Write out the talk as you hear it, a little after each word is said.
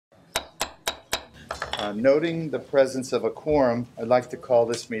Noting the presence of a quorum, I'd like to call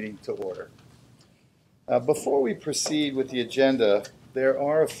this meeting to order. Before we proceed with the agenda, there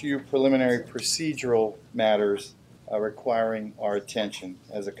are a few preliminary procedural matters requiring our attention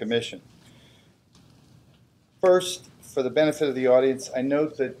as a commission. First, for the benefit of the audience, I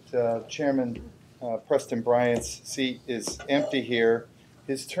note that Chairman Preston Bryant's seat is empty here.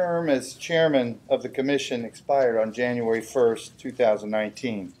 His term as chairman of the commission expired on January 1st,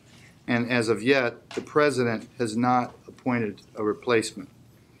 2019. And as of yet, the president has not appointed a replacement.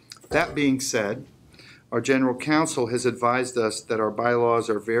 That being said, our general counsel has advised us that our bylaws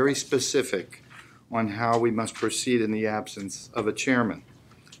are very specific on how we must proceed in the absence of a chairman.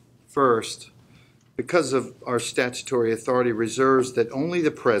 First, because of our statutory authority reserves that only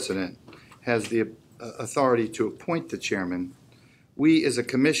the president has the authority to appoint the chairman, we as a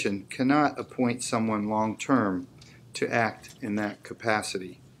commission cannot appoint someone long-term to act in that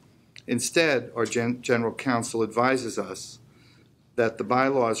capacity. Instead, our general counsel advises us that the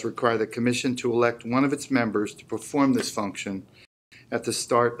bylaws require the commission to elect one of its members to perform this function at the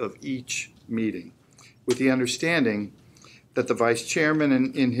start of each meeting, with the understanding that the vice chairman,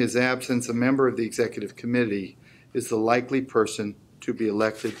 and in his absence, a member of the executive committee, is the likely person to be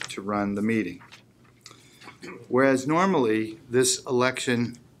elected to run the meeting. Whereas normally this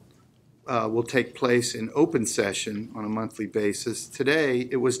election will take place in open session on a monthly basis, today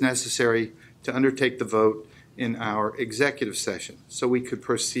it was necessary to undertake the vote in our executive session so we could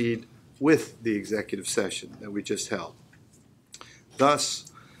proceed with the executive session that we just held.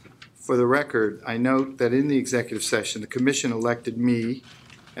 Thus, for the record, I note that in the executive session, the commission elected me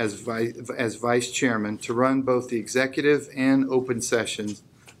as vice chairman to run both the executive and open sessions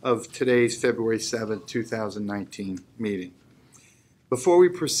of today's February 7, 2019 meeting. Before we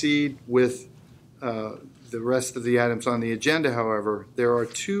proceed with the rest of the items on the agenda, however, there are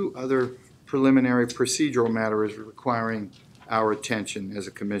two other preliminary procedural matters requiring our attention as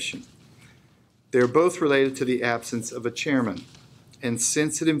a commission. They are both related to the absence of a chairman, and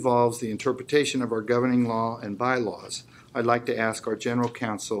since it involves the interpretation of our governing law and bylaws, I'd like to ask our general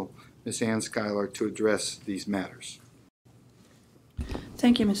counsel, Ms. Ann Schuyler, to address these matters.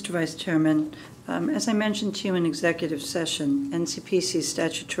 Thank you, Mr. Vice Chairman. As I mentioned to you in executive session, NCPC's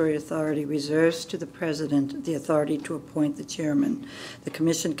statutory authority reserves to the President the authority to appoint the chairman. The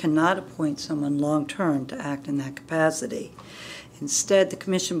Commission cannot appoint someone long-term to act in that capacity. Instead, the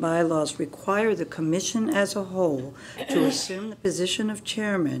Commission bylaws require the Commission as a whole to assume the position of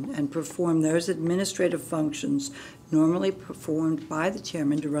chairman and perform those administrative functions normally performed by the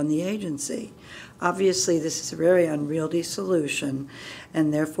chairman to run the agency. Obviously, this is a very unwieldy solution,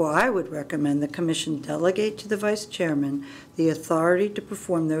 and therefore I would recommend the Commission delegate to the Vice Chairman the authority to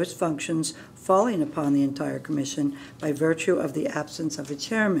perform those functions falling upon the entire Commission by virtue of the absence of a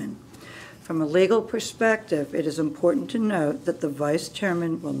chairman. From a legal perspective, it is important to note that the Vice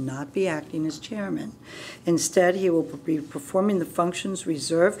Chairman will not be acting as Chairman. Instead, he will be performing the functions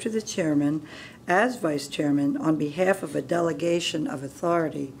reserved to the Chairman as Vice Chairman on behalf of a delegation of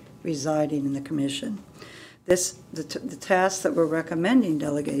authority residing in the Commission. The tasks that we're recommending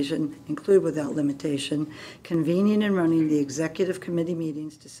delegation include, without limitation, convening and running the executive committee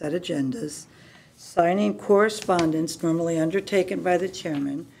meetings to set agendas, signing correspondence normally undertaken by the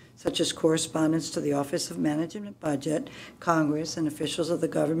chairman, such as correspondence to the Office of Management Budget, Congress, and officials of the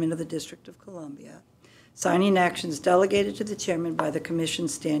government of the District of Columbia, signing actions delegated to the chairman by the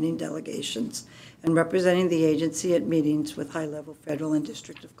Commission's standing delegations, and representing the agency at meetings with high-level federal and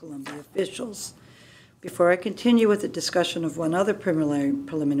District of Columbia officials. Before I continue with the discussion of one other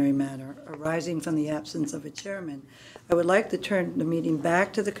preliminary matter arising from the absence of a chairman, I would like to turn the meeting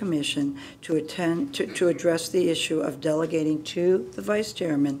back to the Commission to address the issue of delegating to the Vice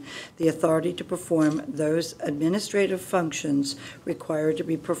Chairman the authority to perform those administrative functions required to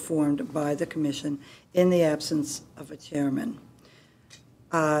be performed by the Commission in the absence of a chairman.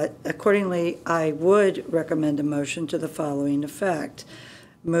 Accordingly, I would recommend a motion to the following effect.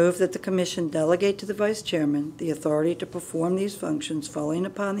 Move that the Commission delegate to the Vice Chairman the authority to perform these functions falling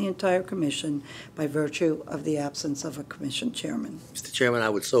upon the entire Commission by virtue of the absence of a Commission Chairman. Mr. Chairman, I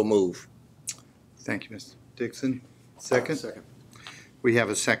would so move. Thank you, Mr. Dixon. Second? Second. We have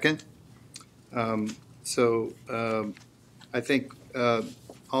a second. I think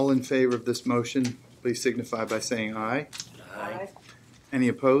all in favor of this motion, please signify by saying aye. Aye. Any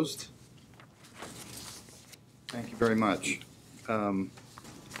opposed? Thank you very much.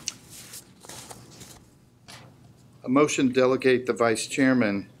 A motion to delegate the Vice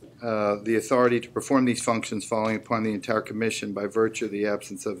Chairman the authority to perform these functions falling upon the entire Commission by virtue of the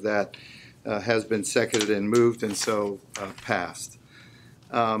absence of that has been seconded and moved and so passed.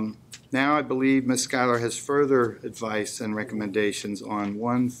 Now I believe Ms. Schuyler has further advice and recommendations on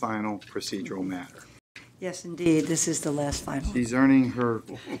one final procedural matter. Yes, indeed, this is the last final. She's earning her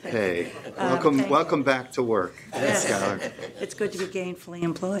pay. Welcome back to work, Ms. Schuyler. It's good to be gainfully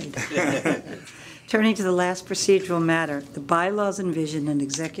employed. Turning to the last procedural matter, the bylaws envision an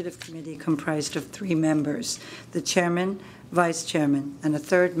executive committee comprised of 3 members, the chairman, vice chairman, and a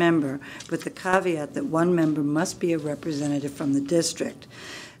third member, with the caveat that one member must be a representative from the district.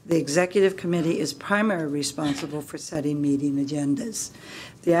 The executive committee is primarily responsible for setting meeting agendas.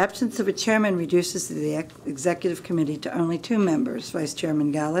 The absence of a chairman reduces the executive committee to only 2 members, Vice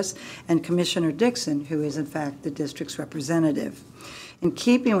Chairman Gallus and Commissioner Dixon, who is in fact the district's representative. In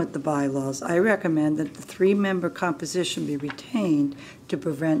keeping with the bylaws, I recommend that the 3-member composition be retained to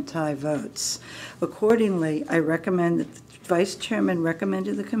prevent tie votes. Accordingly, I recommend that the Vice Chairman recommend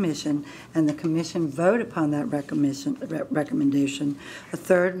to the Commission and the Commission vote upon that recommendation, a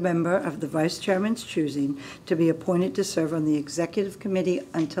third member of the Vice Chairman's choosing to be appointed to serve on the Executive Committee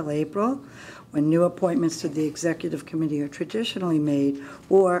until April, when new appointments to the Executive Committee are traditionally made,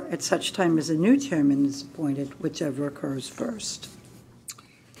 or at such time as a new chairman is appointed, whichever occurs first.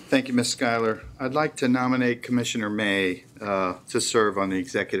 Thank you, Ms. Schuyler. I'd like to nominate Commissioner May to serve on the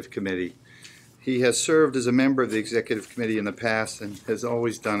Executive Committee. He has served as a member of the Executive Committee in the past and has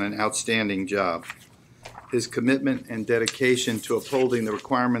always done an outstanding job. His commitment and dedication to upholding the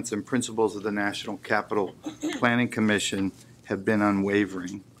requirements and principles of the National Capital Planning Commission have been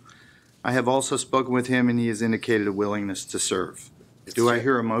unwavering. I have also spoken with him, and he has indicated a willingness to serve. Do I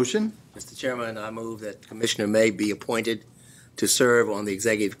hear a motion? Mr. Chairman, I move that Commissioner May be appointed to serve on the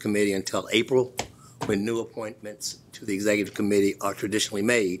Executive Committee until April, when new appointments to the Executive Committee are traditionally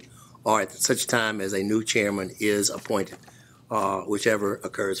made, or at such time as a new chairman is appointed, whichever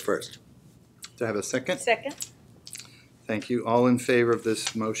occurs first. Do I have a second? Second. Thank you. All in favor of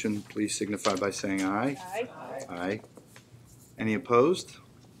this motion, please signify by saying aye. Aye. Aye. Any opposed?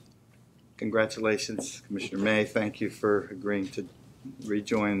 Congratulations, Commissioner May. Thank you for agreeing to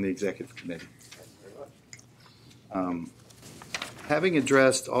rejoin the Executive Committee. Having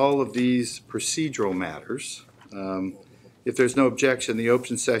addressed all of these procedural matters, if there's no objection, the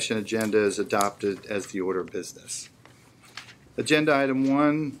open session agenda is adopted as the order of business. Agenda item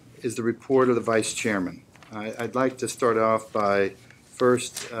 1 is the report of the Vice Chairman. I'd like to start off by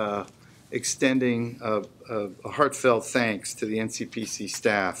first extending a heartfelt thanks to the NCPC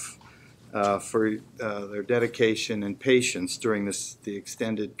staff for their dedication and patience during the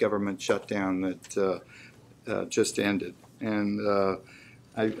extended government shutdown that just ended. And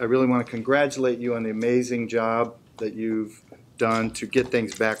I really want to congratulate you on the amazing job that you've done to get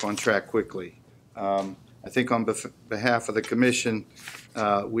things back on track quickly. I think on behalf of the Commission,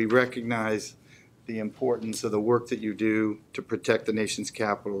 we recognize the importance of the work that you do to protect the nation's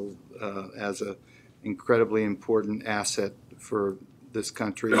capital as an incredibly important asset for this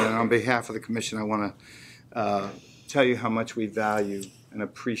country. And on behalf of the Commission, I want to tell you how much we value and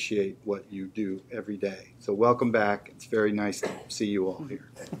appreciate what you do every day. So welcome back. It's very nice to see you all here.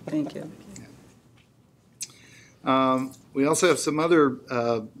 Thank you. We also have some other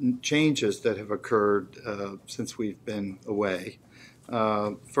changes that have occurred since we've been away.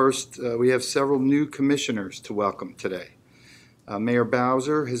 First, we have several new commissioners to welcome today. Mayor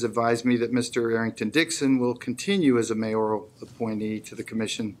Bowser has advised me that Mr. Arrington Dixon will continue as a mayoral appointee to the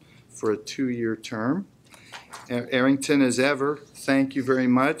commission for a 2-year term. Arrington, as ever, thank you very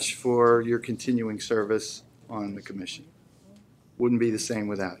much for your continuing service on the commission. Wouldn't be the same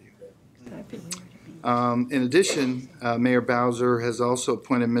without you. In addition, Mayor Bowser has also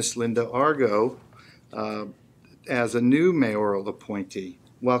appointed Miss Linda Argo as a new mayoral appointee.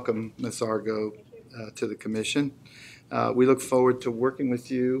 Welcome, Miss Argo, to the commission. We look forward to working with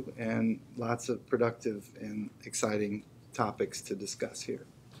you and lots of productive and exciting topics to discuss here.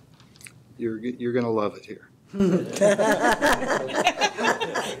 You're going to love it here.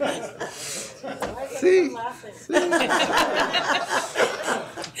 See?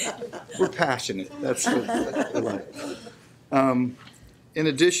 We're passionate. That's what I like. In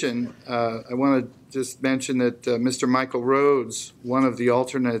addition, I want to just mention that Mr. Michael Rhodes, one of the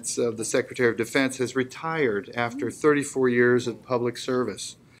alternates of the Secretary of Defense, has retired after 34 years of public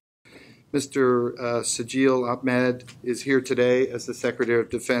service. Mr. Sajil Ahmed is here today as the Secretary of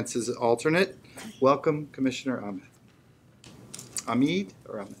Defense's alternate. Welcome, Commissioner Ahmed. Ahmed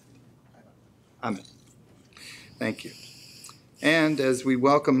or Ahmed? Ahmed. Thank you. And as we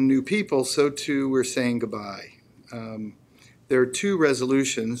welcome new people, so too we're saying goodbye. There are 2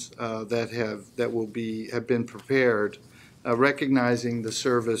 resolutions that have been prepared recognizing the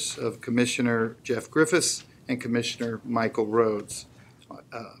service of Commissioner Jeff Griffiths and Commissioner Michael Rhodes.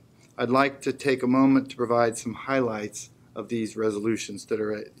 I'd like to take a moment to provide some highlights of these resolutions that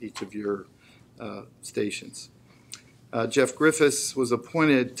are at each of your stations. Jeff Griffiths was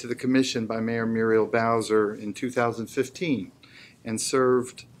appointed to the commission by Mayor Muriel Bowser in 2015 and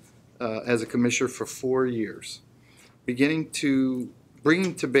served as a commissioner for 4 years. Bringing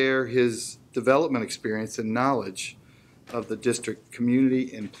to bear his development experience and knowledge of the district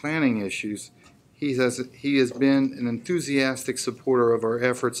community and planning issues, he has been an enthusiastic supporter of our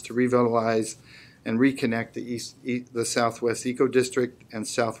efforts to revitalize and reconnect the Southwest Eco District and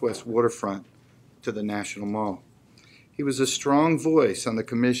Southwest Waterfront to the National Mall. He was a strong voice on the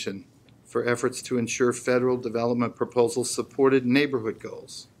commission for efforts to ensure federal development proposals supported neighborhood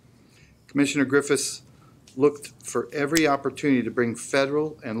goals. Commissioner Griffiths looked for every opportunity to bring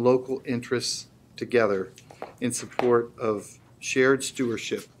federal and local interests together in support of shared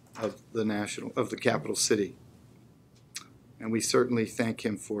stewardship of the capital city. And we certainly thank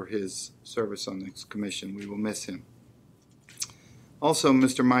him for his service on this commission. We will miss him. Also,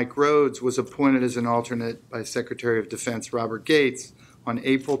 Mr. Mike Rhodes was appointed as an alternate by Secretary of Defense Robert Gates on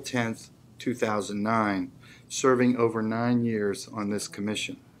April 10th, 2009, serving over 9 years on this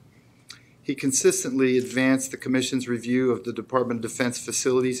commission. He consistently advanced the Commission's review of the Department of Defense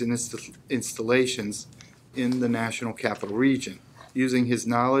facilities and installations in the National Capital Region, using his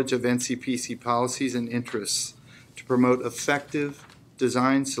knowledge of NCPC policies and interests to promote effective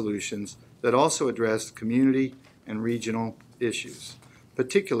design solutions that also address community and regional issues,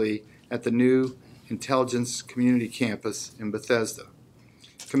 particularly at the new Intelligence Community Campus in Bethesda.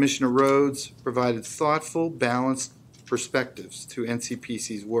 Commissioner Rhodes provided thoughtful, balanced perspectives to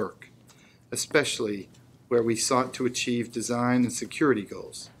NCPC's work, especially where we sought to achieve design and security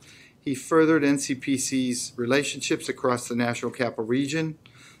goals. He furthered NCPC's relationships across the National Capital Region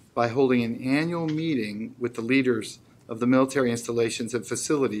by holding an annual meeting with the leaders of the military installations and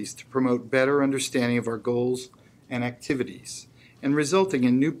facilities to promote better understanding of our goals and activities, and resulting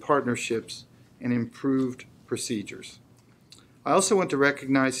in new partnerships and improved procedures. I also want to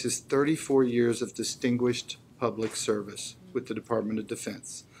recognize his 34 years of distinguished public service with the Department of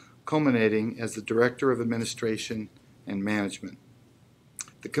Defense, culminating as the Director of Administration and Management.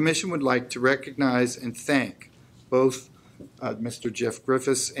 The Commission would like to recognize and thank both Mr. Jeff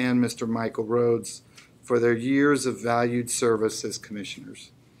Griffiths and Mr. Michael Rhodes for their years of valued service as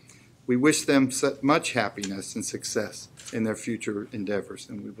commissioners. We wish them much happiness and success in their future endeavors,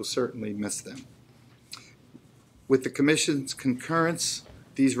 and we will certainly miss them. With the Commission's concurrence,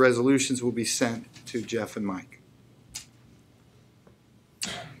 these resolutions will be sent to Jeff and Mike.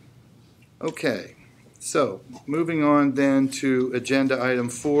 Okay, so moving on then to agenda item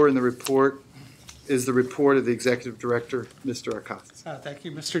 4 in the report is the report of the Executive Director, Mr. Acosta. Thank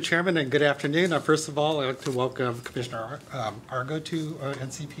you, Mr. Chairman, and good afternoon. First of all, I'd like to welcome Commissioner Argo to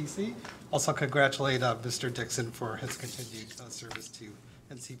NCPC. Also congratulate Mr. Dixon for his continued service to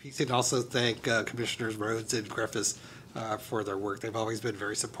NCPC, and also thank Commissioners Rhodes and Griffiths for their work. They've always been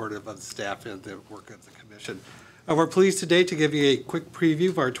very supportive of the staff and the work of the Commission. We're pleased today to give you a quick preview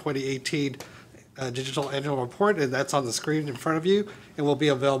of our 2018 digital annual report, and that's on the screen in front of you and will be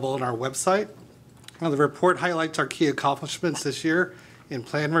available on our website. The report highlights our key accomplishments this year in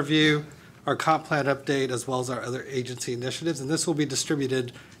plan review, our comp plan update, as well as our other agency initiatives, and this will be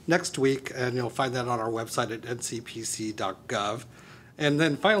distributed next week, and you'll find that on our website at ncpc.gov. And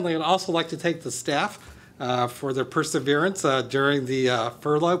then finally, I'd also like to thank the staff for their perseverance during the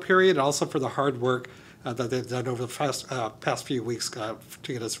furlough period, and also for the hard work that they've done over the past few weeks to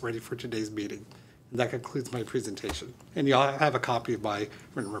get us ready for today's meeting. And that concludes my presentation. And you'll have a copy of my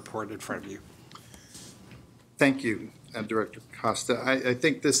written report in front of you. Thank you, Director Costa. I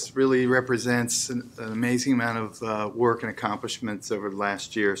think this really represents an amazing amount of work and accomplishments over the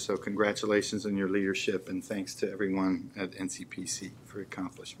last year, so congratulations on your leadership, and thanks to everyone at NCPC for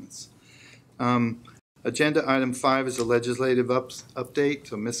accomplishments. Agenda item 5 is a legislative update.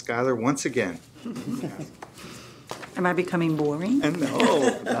 So Ms. Schuyler, once again. Am I becoming boring? And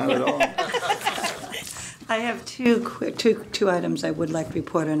no, not at all. I have two items I would like to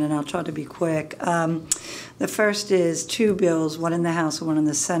report on, and I'll try to be quick. The first is 2 bills, one in the House and one in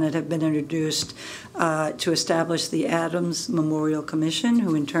the Senate, have been introduced to establish the Adams Memorial Commission,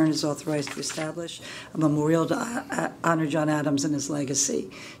 who in turn is authorized to establish a memorial to honor John Adams and his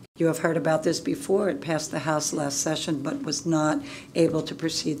legacy. You have heard about this before. It passed the House last session but was not able to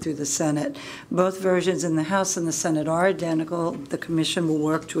proceed through the Senate. Both versions in the House and the Senate are identical. The Commission will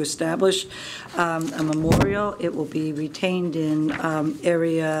work to establish a memorial. It will be retained in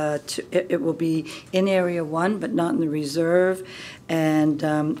it will be in Area 1 but not in the reserve, and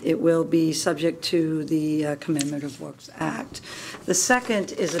it will be subject to the Commemorative Works Act. The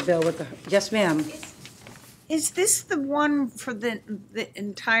second is a bill with the, yes ma'am. Is this the one for the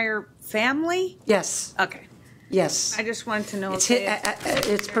entire family? Yes. Okay. Yes. I just wanted to know It's, if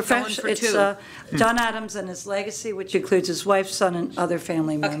it's professional. It's John Adams and his legacy, which includes his wife, son, and other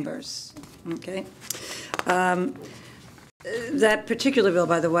family members. Okay. That particular bill,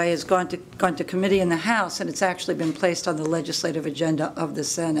 by the way, has gone to committee in the House, and it's actually been placed on the legislative agenda of the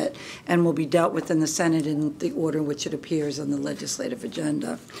Senate and will be dealt with in the Senate in the order in which it appears on the legislative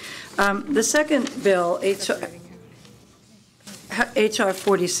agenda. The second bill, H.R.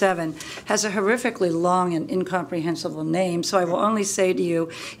 47, has a horrifically long and incomprehensible name, so I will only say to you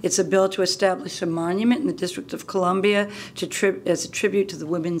it's a bill to establish a monument in the District of Columbia as a tribute to the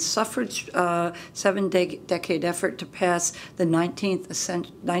women's suffrage seven-decade effort to pass the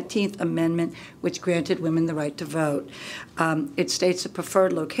 19th Amendment, which granted women the right to vote. It states a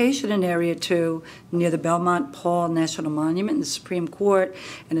preferred location in Area 2 near the Belmont Paul National Monument in the Supreme Court,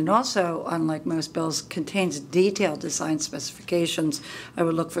 and it also, unlike most bills, contains detailed design specifications. I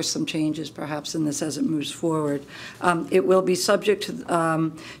would look for some changes perhaps in this as it moves forward. It will be subject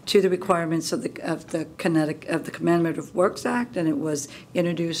to the requirements of the Commemorative Works Act, and it was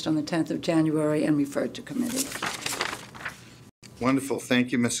introduced on the 10th of January and referred to committee. Wonderful.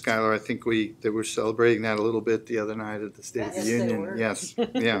 Thank you, Ms. Schuyler. I think they were celebrating that a little bit the other night at the State of the Union. Yes,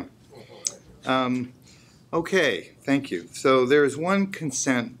 yeah. Okay, thank you. So there is one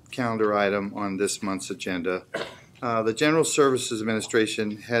consent calendar item on this month's agenda. The General Services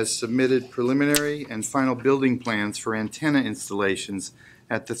Administration has submitted preliminary and final building plans for antenna installations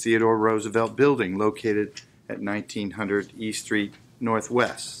at the Theodore Roosevelt Building located at 1900 East Street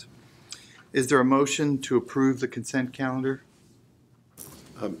Northwest. Is there a motion to approve the consent calendar?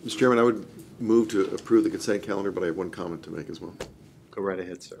 Mr. Chairman, I would move to approve the consent calendar, but I have one comment to make as well. Go right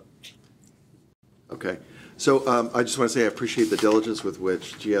ahead, sir. Okay. So I just want to say I appreciate the diligence with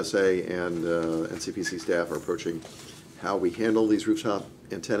which GSA and NCPC staff are approaching how we handle these rooftop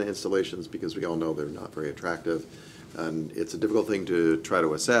antenna installations, because we all know they're not very attractive. And it's a difficult thing to try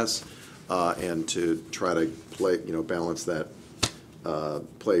to assess and to try to balance that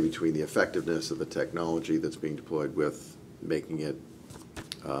play between the effectiveness of the technology that's being deployed with making it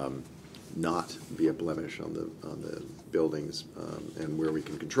not be a blemish on the buildings, and where we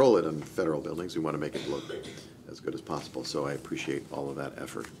can control it on federal buildings, we want to make it look as good as possible. So I appreciate all of that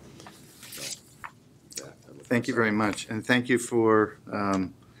effort. Thank you very much, and thank you for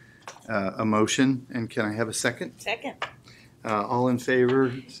a motion. And can I have a second? Second. All in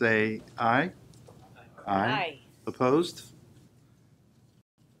favor, say aye. Aye. Opposed?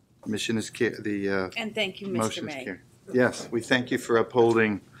 Mission is And thank you, Mr. May. Yes, we thank you for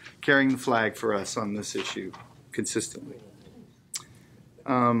carrying the flag for us on this issue consistently.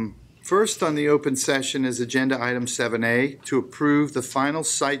 First on the open session is Agenda Item 7A, to approve the final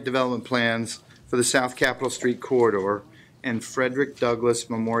site development plans for the South Capitol Street corridor and Frederick Douglass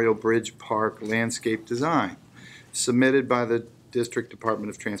Memorial Bridge Park landscape design, submitted by the District Department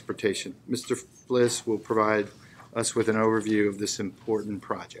of Transportation. Mr. Bliss will provide us with an overview of this important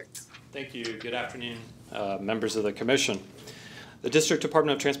project. Thank you. Good afternoon, members of the Commission. The District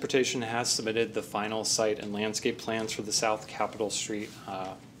Department of Transportation has submitted the final site and landscape plans for the South Capitol Street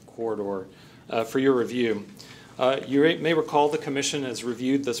corridor for your review. You may recall the Commission has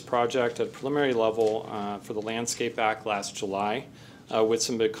reviewed this project at preliminary level for the Landscape Act last July with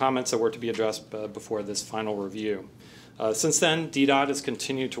some comments that were to be addressed before this final review. Since then, DDOT has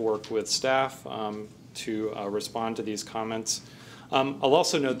continued to work with staff to respond to these comments. I'll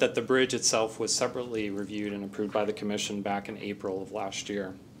also note that the bridge itself was separately reviewed and approved by the Commission back in April of last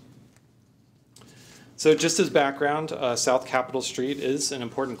year. So just as background, South Capitol Street is an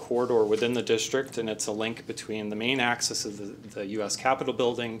important corridor within the district, and it's a link between the main axis of the U.S. Capitol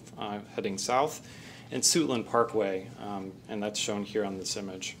building heading south and Suitland Parkway, and that's shown here on this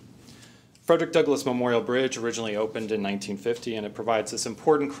image. Frederick Douglass Memorial Bridge originally opened in 1950, and it provides this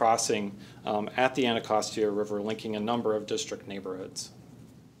important crossing at the Anacostia River, linking a number of district neighborhoods.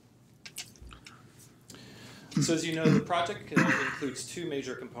 So as you know, the project includes two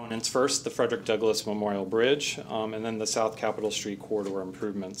major components. First, the Frederick Douglass Memorial Bridge, and then the South Capitol Street corridor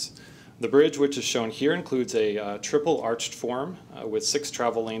improvements. The bridge, which is shown here, includes a triple arched form with 6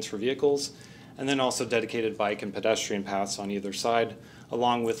 travel lanes for vehicles, and then also dedicated bike and pedestrian paths on either side,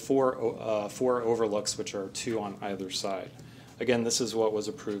 along with four overlooks, which are 2 on either side. Again, this is what was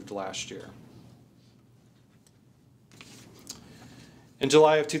approved last year. In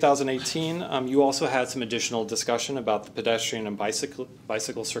July of 2018, you also had some additional discussion about the pedestrian and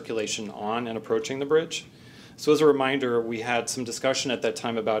bicycle circulation on and approaching the bridge. So as a reminder, we had some discussion at that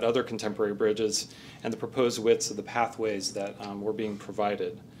time about other contemporary bridges and the proposed widths of the pathways that were being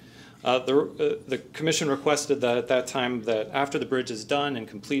provided. The Commission requested that at that time that after the bridge is done and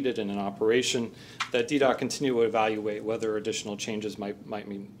completed and in operation, that DDOT continue to evaluate whether additional changes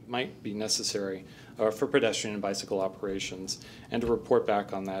might be necessary for pedestrian and bicycle operations, and to report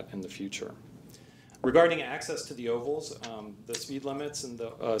back on that in the future. Regarding access to the ovals, the speed limits in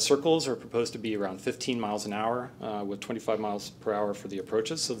the circles are proposed to be around 15 miles an hour with 25 miles per hour for the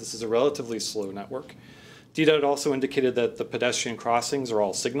approaches, so this is a relatively slow network. DDOT also indicated that the pedestrian crossings are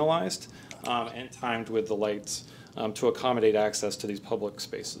all signalized and timed with the lights to accommodate access to these public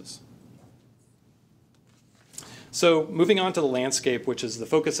spaces. So moving on to the landscape, which is the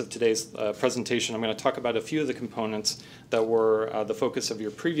focus of today's presentation, I'm going to talk about a few of the components that were the focus of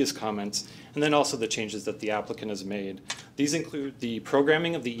your previous comments, and then also the changes that the applicant has made. These include the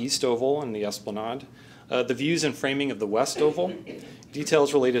programming of the East Oval and the Esplanade, the views and framing of the West Oval,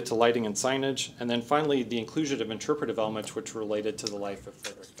 details related to lighting and signage, and then finally the inclusion of interpretive elements which related to the life of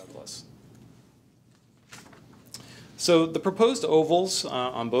Frederick Douglass. So the proposed ovals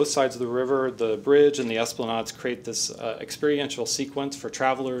on both sides of the river, the bridge and the esplanades, create this experiential sequence for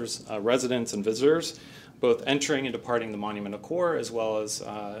travelers, residents, and visitors, both entering and departing the monumental core as well as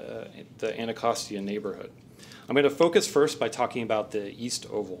the Anacostia neighborhood. I'm going to focus first by talking about the East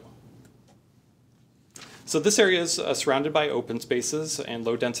Oval. So this area is surrounded by open spaces and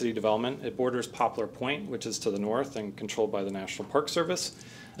low-density development. It borders Poplar Point, which is to the north and controlled by the National Park Service,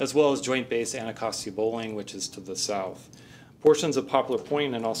 as well as Joint Base Anacostia Bowling, which is to the south. Portions of Poplar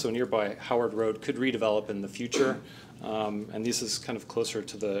Point and also nearby Howard Road could redevelop in the future, and this is kind of closer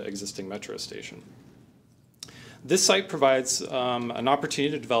to the existing metro station. This site provides an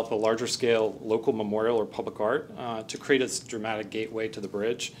opportunity to develop a larger scale local memorial or public art to create a dramatic gateway to the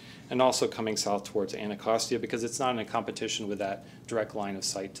bridge, and also coming south towards Anacostia because it's not in competition with that direct line of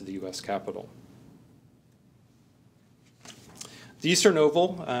sight to the U.S. Capitol. The Eastern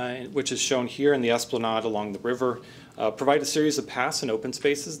Oval, which is shown here in the esplanade along the river, provide a series of paths and open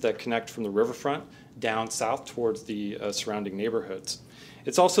spaces that connect from the riverfront down south towards the surrounding neighborhoods.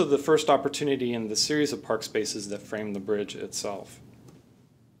 It's also the first opportunity in the series of park spaces that frame the bridge itself.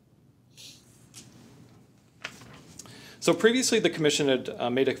 So previously the Commission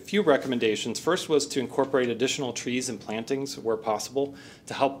had made a few recommendations. First was to incorporate additional trees and plantings where possible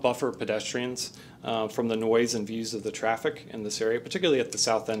to help buffer pedestrians from the noise and views of the traffic in this area, particularly at the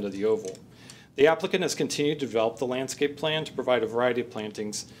south end of the oval. The applicant has continued to develop the landscape plan to provide a variety of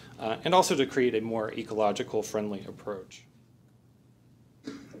plantings and also to create a more ecological friendly approach.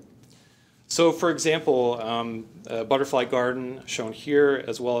 So for example, a butterfly garden shown here,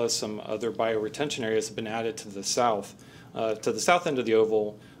 as well as some other bioretention areas have been added to the south end of the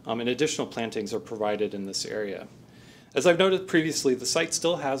oval, and additional plantings are provided in this area. As I've noted previously, the site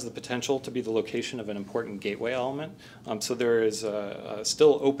still has the potential to be the location of an important gateway element, so there is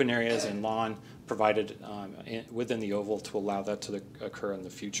still open areas and lawn provided within the oval to allow that to occur in the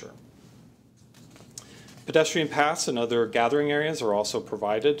future. Pedestrian paths and other gathering areas are also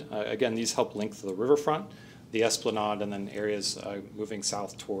provided. Again, these help link the riverfront, the esplanade, and then areas moving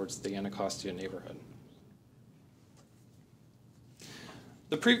south towards the Anacostia neighborhood.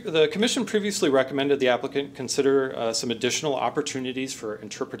 The Commission previously recommended the applicant consider some additional opportunities for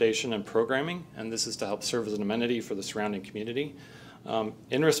interpretation and programming, and this is to help serve as an amenity for the surrounding community.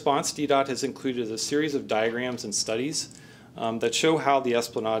 In response, DDOT has included a series of diagrams and studies that show how the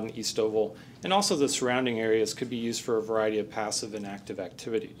esplanade and East Oval and also the surrounding areas could be used for a variety of passive and active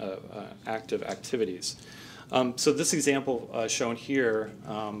activities. So this example shown here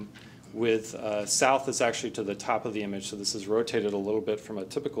with south is actually to the top of the image, so this is rotated a little bit from a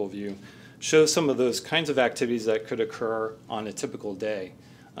typical view, shows some of those kinds of activities that could occur on a typical day.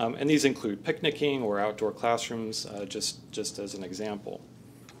 And these include picnicking or outdoor classrooms, just as an example.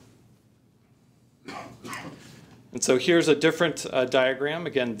 And so here's a different diagram.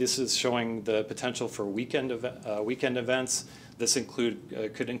 Again, this is showing the potential for weekend events. This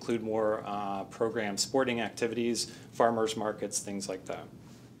could include more programmed sporting activities, farmers markets, things like that.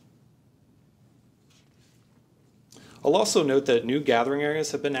 I'll also note that new gathering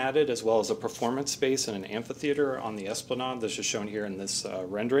areas have been added, as well as a performance space and an amphitheater on the esplanade. This is shown here in this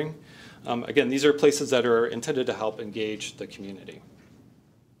rendering. Again, these are places that are intended to help engage the community.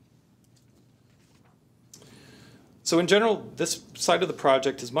 So in general, this side of the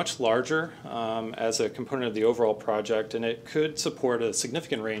project is much larger as a component of the overall project, and it could support a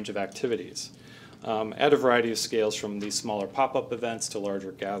significant range of activities at a variety of scales, from these smaller pop-up events to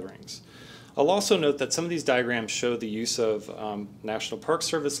larger gatherings. I'll also note that some of these diagrams show the use of National Park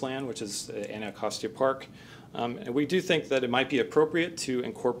Service land, which is Anacostia Park. And we do think that it might be appropriate to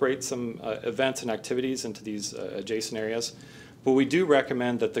incorporate some events and activities into these adjacent areas. But we do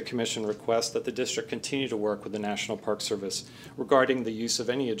recommend that the Commission request that the district continue to work with the National Park Service regarding the use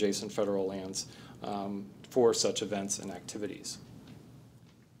of any adjacent federal lands for such events and activities.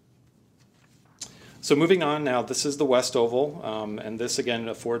 So moving on now, this is the West Oval, and this again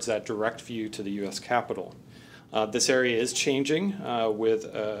affords that direct view to the U.S. Capitol. This area is changing with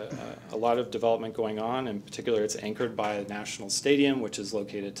a lot of development going on. In particular, it's anchored by a national stadium, which is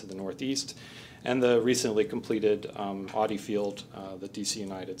located to the northeast, and the recently completed Audi Field, the DC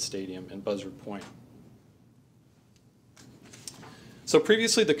United Stadium in Buzzard Point. So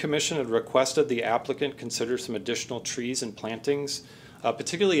previously, the Commission had requested the applicant consider some additional trees and plantings,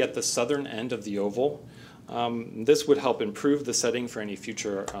 particularly at the southern end of the oval. This would help improve the setting for any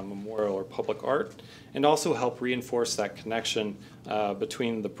future memorial or public art, and also help reinforce that connection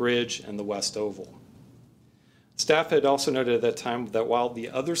between the bridge and the West Oval. Staff had also noted at that time that while the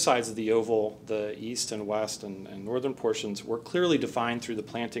other sides of the oval, the east and west and northern portions, were clearly defined through the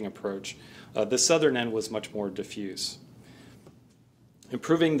planting approach, the southern end was much more diffuse.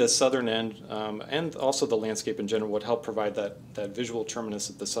 Improving the southern end and also the landscape in general would help provide that visual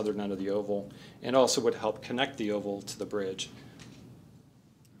terminus at the southern end of the oval, and also would help connect the oval to the bridge.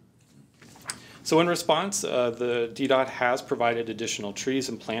 So in response, the DDOT has provided additional trees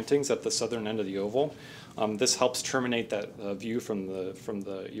and plantings at the southern end of the oval. This helps terminate that view from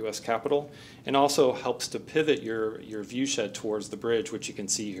the U.S. Capitol, and also helps to pivot your view shed towards the bridge, which you can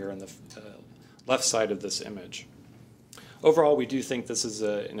see here on the left side of this image. Overall, we do think this is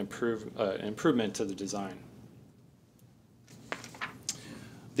an improvement to the design.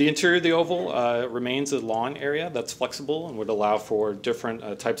 The interior of the oval remains a lawn area that's flexible and would allow for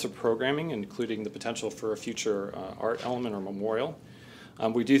different types of programming, including the potential for a future art element or memorial.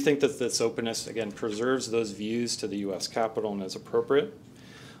 We do think that this openness, again, preserves those views to the U.S. Capitol and is appropriate.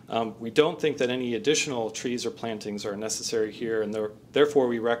 We don't think that any additional trees or plantings are necessary here, and therefore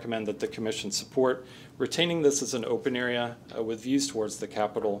we recommend that the Commission support retaining this as an open area with views towards the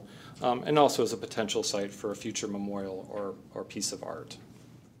Capitol, and also as a potential site for a future memorial or piece of art.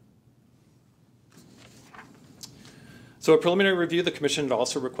 So a preliminary review, the Commission had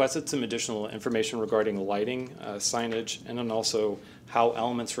also requested some additional information regarding lighting, signage, and then also how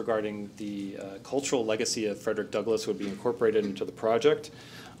elements regarding the cultural legacy of Frederick Douglass would be incorporated into the project.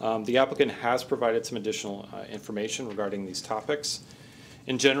 The applicant has provided some additional information regarding these topics.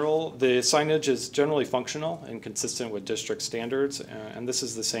 In general, the signage is generally functional and consistent with district standards, and this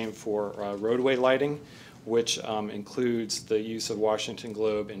is the same for roadway lighting, which includes the use of Washington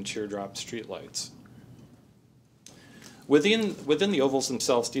Globe and teardrop streetlights. Within the ovals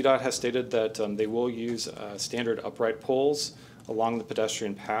themselves, DDOT has stated that they will use standard upright poles along the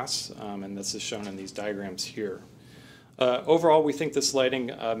pedestrian paths, and this is shown in these diagrams here. Overall, we think this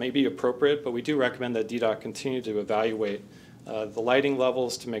lighting may be appropriate, but we do recommend that DDOT continue to evaluate the lighting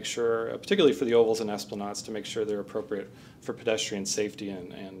levels to make sure, particularly for the ovals and esplanades, to make sure they're appropriate for pedestrian safety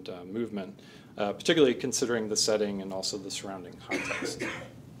and movement, particularly considering the setting and also the surrounding context.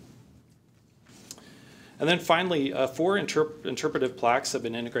 And then finally, 4 interpretive plaques have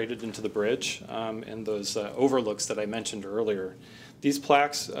been integrated into the bridge in those overlooks that I mentioned earlier. These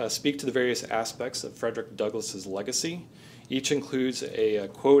plaques speak to the various aspects of Frederick Douglass's legacy. Each includes a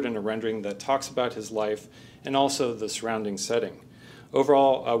quote and a rendering that talks about his life and also the surrounding setting.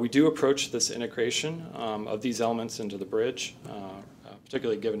 Overall, we do approach this integration of these elements into the bridge,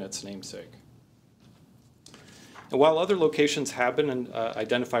 particularly given its namesake. And while other locations have been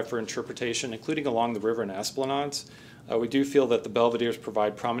identified for interpretation, including along the river and esplanades, we do feel that the Belvederes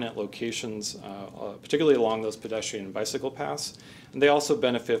provide prominent locations, particularly along those pedestrian and bicycle paths, and they also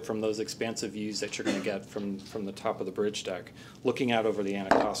benefit from those expansive views that you're going to get from the top of the bridge deck, looking out over the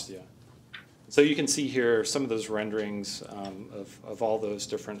Anacostia. So you can see here some of those renderings of all those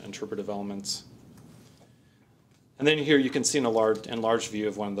different interpretive elements. And then here you can see an enlarged view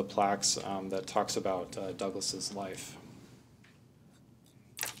of one of the plaques that talks about Douglass's life.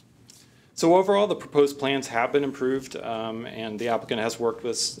 So overall, the proposed plans have been improved, and the applicant has worked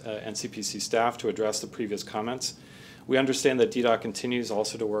with NCPC staff to address the previous comments. We understand that DDOT continues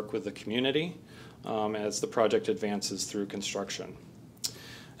also to work with the community as the project advances through construction.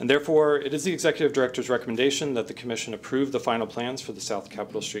 And therefore, it is the Executive Director's recommendation that the Commission approve the final plans for the South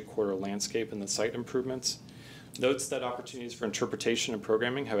Capitol Street corridor landscape and the site improvements. Notes that opportunities for interpretation and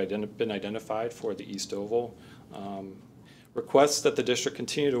programming have been identified for the East Oval. Requests that the district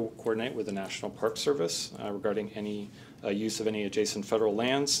continue to coordinate with the National Park Service regarding any use of any adjacent federal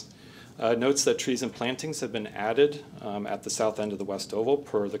lands. Notes that trees and plantings have been added at the south end of the West Oval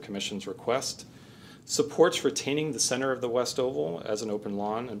per the Commission's request. Supports retaining the center of the West Oval as an open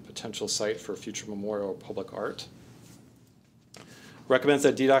lawn and potential site for future memorial or public art. Recommends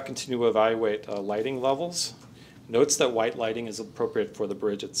that DDOT continue to evaluate lighting levels. Notes that white lighting is appropriate for the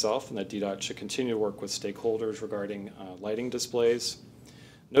bridge itself and that DDOT should continue to work with stakeholders regarding lighting displays.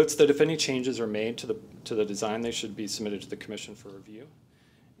 Notes that if any changes are made to the design, they should be submitted to the Commission for review.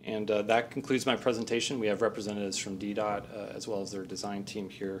 And that concludes my presentation. We have representatives from DDOT as well as their design team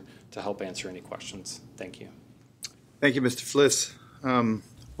here to help answer any questions. Thank you. Thank you, Mr. Fliss.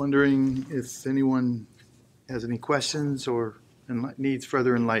 Wondering if anyone has any questions or needs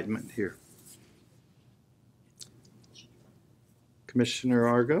further enlightenment here. Commissioner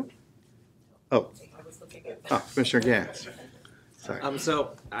Argo? Commissioner Gass. Sorry.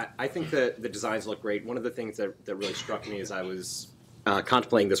 So I think that the designs look great. One of the things that really struck me as I was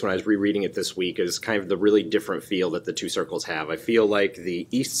contemplating this when I was rereading it this week is kind of the really different feel that the two circles have. I feel like the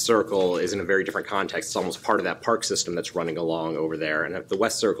East Circle is in a very different context. It's almost part of that park system that's running along over there. And the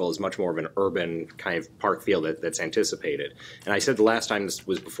West Circle is much more of an urban kind of park feel that's anticipated. And I said the last time this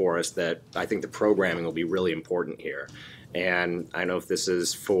was before us that I think the programming will be really important here. And I don't know if this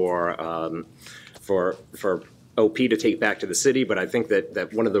is for OP to take back to the city, but I think that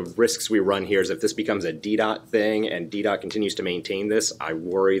one of the risks we run here is if this becomes a DDOT thing and DDOT continues to maintain this, I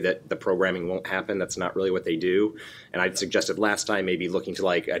worry that the programming won't happen. That's not really what they do. And I'd suggested last time maybe looking to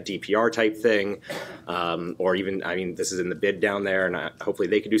like a DPR type thing, or even, I mean, this is in the bid down there, and hopefully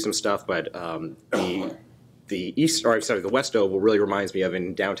they could do some stuff, but the West Oval really reminds me of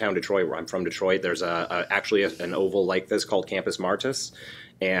in downtown Detroit, where I'm from Detroit. There's actually an oval like this called Campus Martis.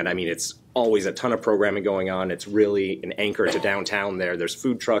 And I mean, it's always a ton of programming going on. It's really an anchor to downtown there. There's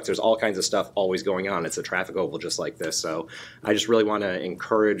food trucks. There's all kinds of stuff always going on. It's a traffic oval just like this. So I just really want to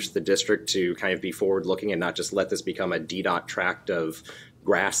encourage the district to kind of be forward looking and not just let this become a DDOT tract of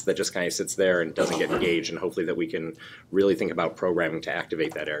grass that just kind of sits there and doesn't get engaged. And hopefully that we can really think about programming to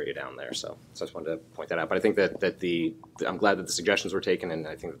activate that area down there. So I just wanted to point that out. But I think that I'm glad that the suggestions were taken, and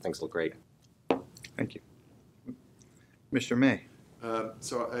I think that things look great. Thank you. Mr. May.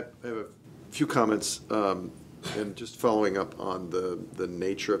 So I have a few comments, and just following up on the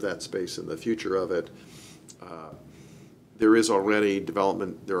nature of that space and the future of it. There is already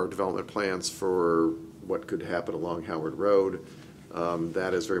development. There are development plans for what could happen along Howard Road.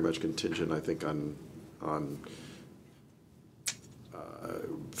 That is very much contingent, I think, on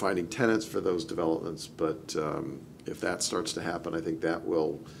finding tenants for those developments. But if that starts to happen, I think that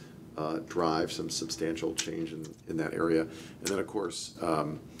will drive some substantial change in that area. And then, of course,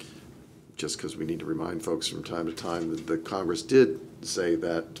 just because we need to remind folks from time to time, that the Congress did say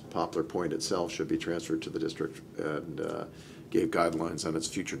that Poplar Point itself should be transferred to the district and gave guidelines on its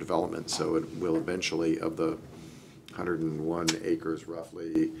future development. So it will eventually, of the 101 acres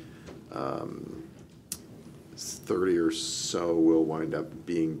roughly, 30 or so will wind up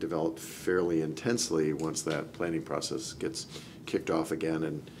being developed fairly intensely once that planning process gets kicked off again.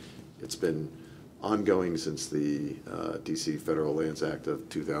 And it's been ongoing since the DC Federal Lands Act of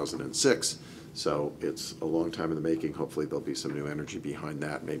 2006. So it's a long time in the making. Hopefully there'll be some new energy behind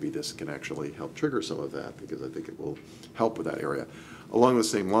that. Maybe this can actually help trigger some of that, because I think it will help with that area. Along the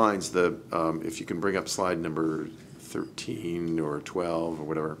same lines, if you can bring up slide number 13 or 12 or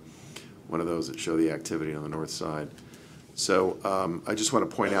whatever, one of those that show the activity on the north side. So I just want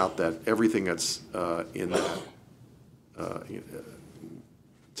to point out that everything that's in that,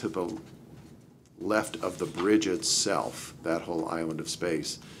 to the left of the bridge itself, that whole island of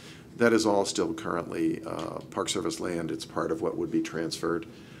space, that is all still currently Park Service land. It's part of what would be transferred.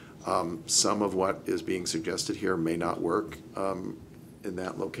 Some of what is being suggested here may not work in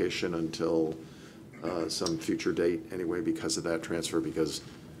that location until some future date anyway, because of that transfer, because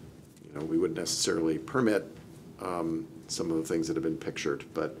we wouldn't necessarily permit some of the things that have been pictured.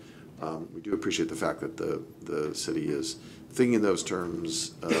 But we do appreciate the fact that the city is thinking in those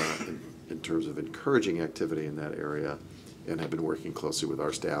terms, in terms of encouraging activity in that area, and have been working closely with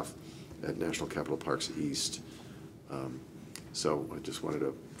our staff at National Capital Parks East. So I just wanted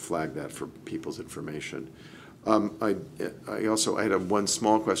to flag that for people's information. I had one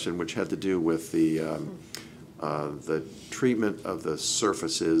small question which had to do with the treatment of the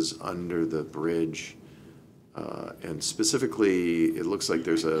surfaces under the bridge, and specifically, it looks like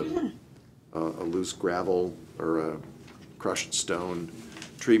there's a loose gravel or a crushed stone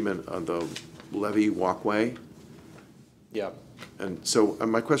treatment on the levee walkway. Yeah. And so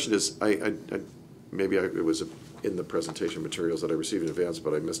my question is, maybe it was in the presentation materials that I received in advance,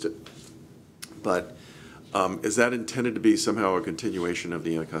 but I missed it. But is that intended to be somehow a continuation of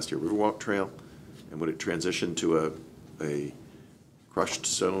the Anacostia Riverwalk Trail? And would it transition to a crushed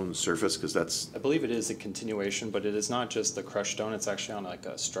stone surface? Because that's... I believe it is a continuation, but it is not just the crushed stone. It's actually on like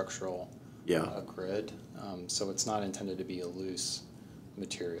a structural grid. So it's not intended to be a loose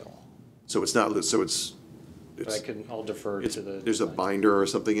material. So it's not loose. So but I'll defer to the... There's a binder or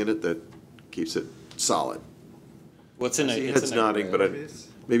something in it that keeps it solid. What's in it? It's nodding, but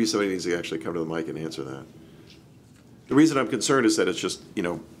maybe somebody needs to actually come to the mic and answer that. The reason I'm concerned is that it's just,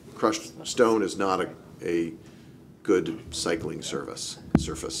 crushed stone is not a good cycling surface.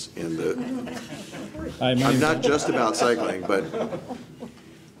 And I'm not just about cycling, but...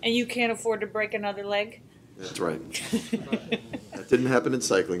 And you can't afford to break another leg? That's right. That didn't happen in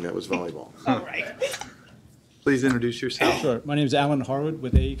cycling, that was volleyball. All right. Please introduce yourself. Sure. My name is Alan Harwood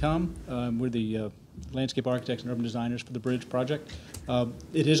with AECOM. We're the landscape architects and urban designers for the bridge project.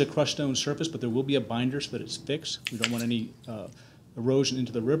 It is a crushed stone surface, but there will be a binder so that it's fixed. We don't want any erosion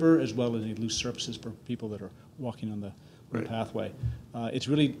into the river, as well as any loose surfaces for people that are walking on the pathway. It's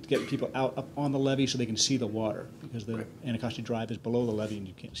really to get people out up on the levee so they can see the water, because the Anacostia Drive is below the levee and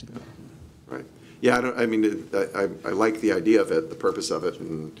you can't see the water. Right. Yeah, I like the idea of it, the purpose of it,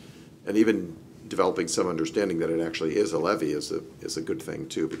 and even developing some understanding that it actually is a levee is a good thing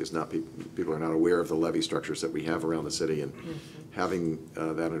too, because not people are not aware of the levee structures that we have around the city, and having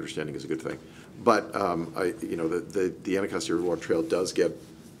that understanding is a good thing. But the Anacostia Riverwalk Trail does get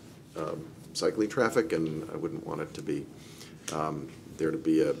cycling traffic, and I wouldn't want it to be there to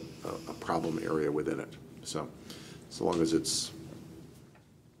be a problem area within it. So long as it's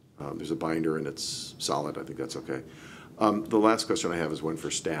there's a binder and it's solid, I think that's okay. The last question I have is one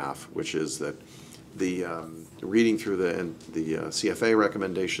for staff, which is that the reading through the CFA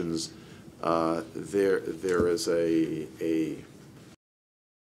recommendations, there is a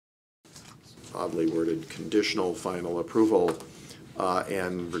oddly worded conditional final approval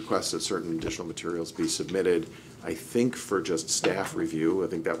and requests that certain additional materials be submitted, I think for just staff review. I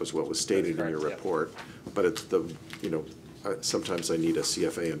think that was what was stated in your report. But it's sometimes I need a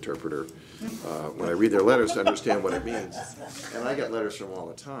CFA interpreter when I read their letters to understand what it means. And I get letters from them all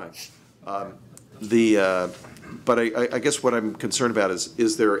the time. But I guess what I'm concerned about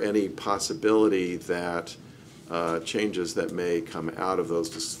is there any possibility that changes that may come out of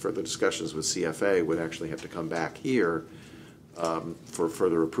those further discussions with CFA would actually have to come back here for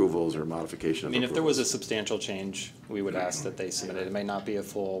further approvals or modification? If there was a substantial change, we would ask that they submit it. It may not be a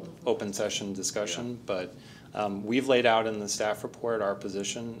full open session discussion, but we've laid out in the staff report our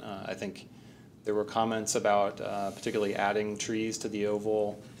position. I think there were comments about particularly adding trees to the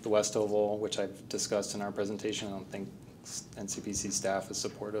oval, the west oval, which I've discussed in our presentation. I don't think NCPC staff is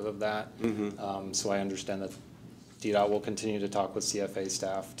supportive of that. So I understand that DDOT will continue to talk with CFA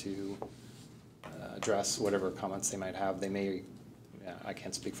staff to address whatever comments they might have. They may, I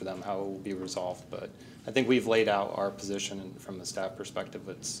can't speak for them how it will be resolved, but I think we've laid out our position from the staff perspective.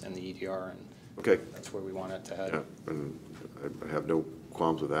 It's in the EDR, and that's where we want it to head. Yeah, and I have no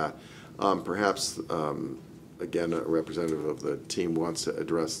qualms with that. Perhaps, again, a representative of the team wants to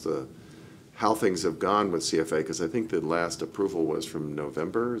address how things have gone with CFA, because I think the last approval was from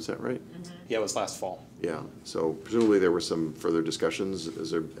November, is that right? Yeah, it was last fall. Yeah, so presumably there were some further discussions.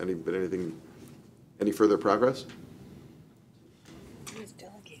 Has there been any further progress? It was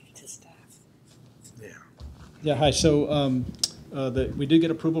delegated to staff. Yeah, hi. So we did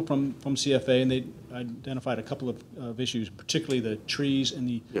get approval from CFA, and they identified a couple of issues, particularly the trees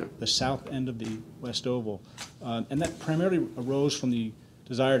in the south end of the west oval. And that primarily arose from the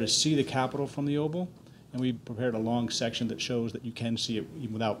desire to see the Capitol from the oval. And we prepared a long section that shows that you can see it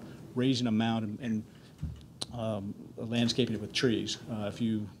even without raising a mound and landscaping it with trees. If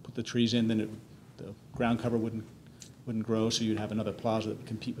you put the trees in, then the ground cover wouldn't grow, so you'd have another plaza that would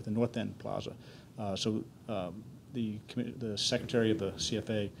compete with the North End Plaza. The secretary of the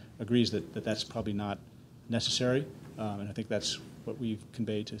CFA agrees that that's probably not necessary, and I think that's what we've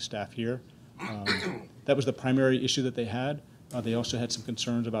conveyed to staff here. That was the primary issue that they had. They also had some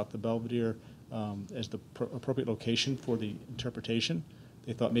concerns about the Belvedere as the appropriate location for the interpretation.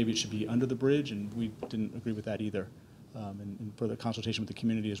 They thought maybe it should be under the bridge, and we didn't agree with that either. And further consultation with the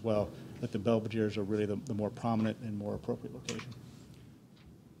community as well, that the Belvederes are really the more prominent and more appropriate location.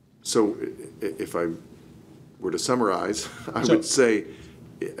 So if I were to summarize, I would say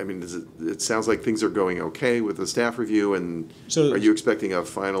I mean, it sounds like things are going okay with the staff review, and So- are you expecting a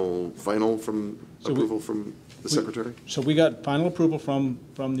final approval from the secretary? So we got final approval from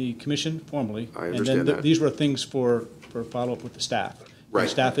the commission formally. I understand And then that. these were things for follow-up with the staff. Right. The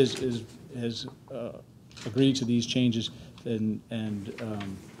staff has agreed to these changes,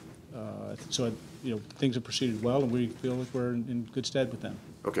 so, things have proceeded well, and we feel like we're in good stead with them.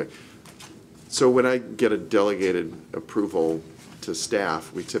 Okay. So when I get a delegated approval to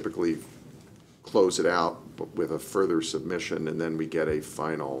staff, we typically close it out with a further submission, and then we get a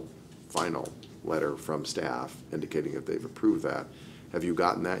final letter from staff indicating that they've approved that. Have you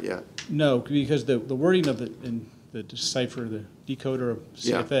gotten that yet? No, because the wording of in the decipher, the decoder of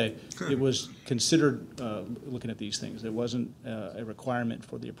CFA, it was considered looking at these things. It wasn't a requirement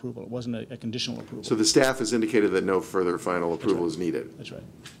for the approval. It wasn't a conditional approval. So the staff has indicated that no further final approval is needed? That's right.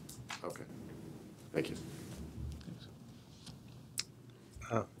 Okay. Thank you.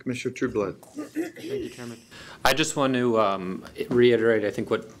 Commissioner Trueblood. Thank you, Chairman. I just want to reiterate, I think,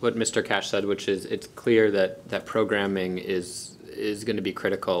 what Mr. Cash said, which is it's clear that programming is going to be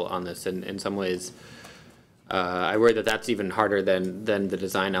critical on this. And in some ways, I worry that that's even harder than the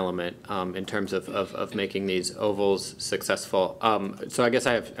design element in terms of making these ovals successful. So I guess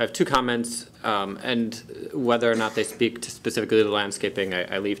I have two comments, and whether or not they speak to specifically to landscaping,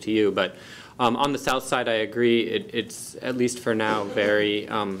 I leave to you. But on the south side, I agree. It's at least for now very.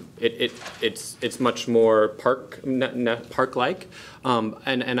 It's much more park-like,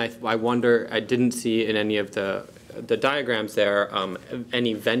 and I wonder. I didn't see in any of the diagrams there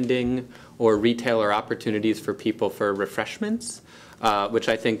any vending or retailer opportunities for people for refreshments, which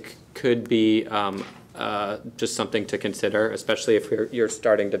I think could be just something to consider, especially if you're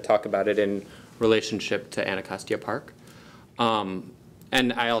starting to talk about it in relationship to Anacostia Park.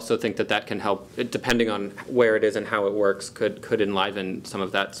 And I also think that can help, depending on where it is and how it works, could enliven some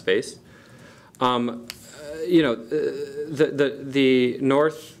of that space. The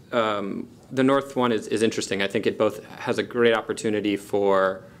north one is interesting. I think it both has a great opportunity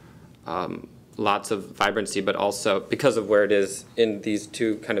for lots of vibrancy, but also because of where it is in these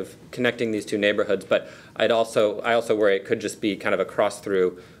two, kind of connecting these two neighborhoods. But I also worry it could just be kind of a cross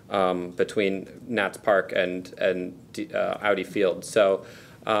through between Nats Park and Audi Field. So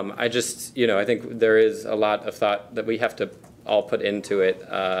I think there is a lot of thought that we have to all put into it,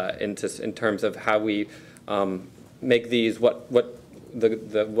 in terms of how we make these what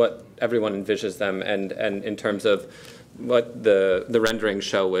everyone envisions them, and in terms of what the renderings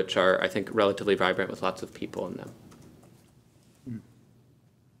show, which are, I think, relatively vibrant with lots of people in them.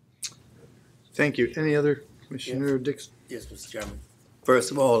 Thank you. Any other, Commissioner Dixon? Yes, Mr. Chairman.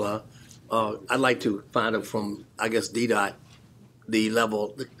 First of all, I'd like to find out from, I guess, DDOT, the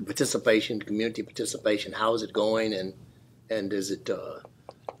level, the participation, community participation. How is it going, and is it,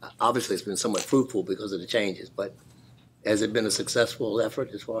 obviously it's been somewhat fruitful because of the changes, but has it been a successful effort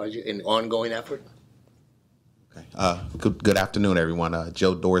as far as an ongoing effort? Okay. Good afternoon, everyone.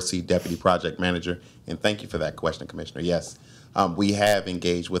 Joe Dorsey, Deputy Project Manager, and thank you for that question, Commissioner. Yes, we have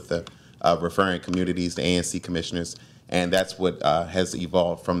engaged with the referring communities, the ANC commissioners, and that's what has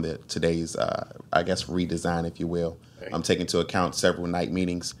evolved from today's, I guess, redesign, if you will. I'm taking into account several night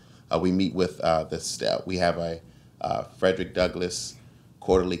meetings. We meet with we have a Frederick Douglass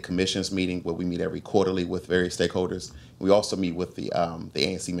quarterly commissions meeting where we meet every quarterly with various stakeholders. We also meet with the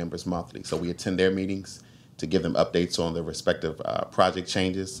ANC members monthly. So we attend their meetings to give them updates on the respective project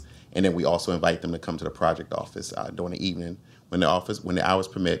changes, and then we also invite them to come to the project office during the evening when the hours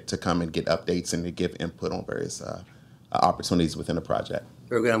permit, to come and get updates and to give input on various opportunities within the project.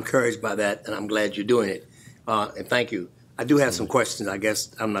 Very good. I'm encouraged by that, and I'm glad you're doing it. And thank you. I do have some questions. I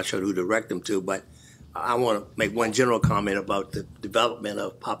guess I'm not sure who to direct them to, but I want to make one general comment about the development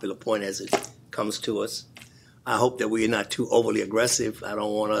of Popular Point as it comes to us. I hope that we are not too overly aggressive. I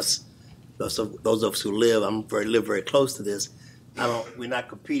don't want us, those of us who live very close to this, we're not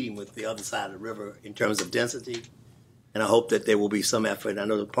competing with the other side of the river in terms of density. And I hope that there will be some effort. I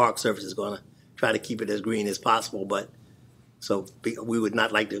know the Park Service is going to try to keep it as green as possible, but we would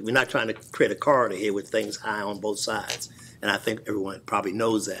not like to, we're not trying to create a corridor here with things high on both sides. And I think everyone probably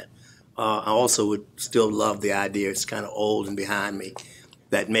knows that. I also would still love the idea, it's kind of old and behind me,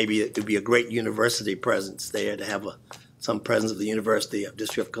 that maybe it would be a great university presence there, to have some presence of the University of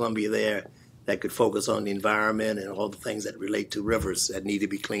District of Columbia there that could focus on the environment and all the things that relate to rivers that need to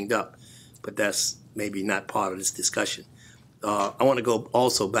be cleaned up. But that's maybe not part of this discussion. I want to go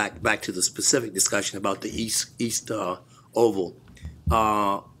also back to the specific discussion about the east oval.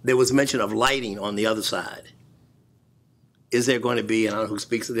 There was mention of lighting on the other side. Is there going to be, and I don't know who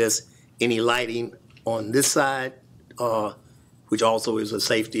speaks to this, any lighting on this side which also is a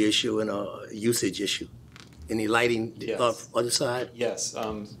safety issue and a usage issue. Any lighting Yes. other side? Yes,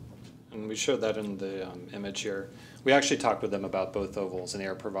 and we showed that in the image here. We actually talked with them about both ovals, and they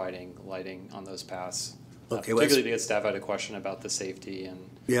are providing lighting on those paths. Okay, well, Particularly because staff had a question about the safety and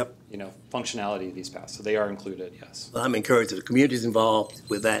Yep. functionality of these paths. So they are included, yes. Well, I'm encouraged. If the community's involved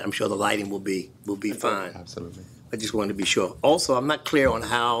with that, I'm sure the lighting will be fine. Absolutely. I just wanted to be sure. Also, I'm not clear on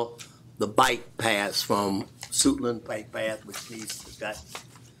how the bike paths from Suitland Bike Path, which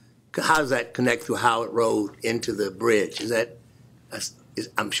how does that connect through Howard Road into the bridge?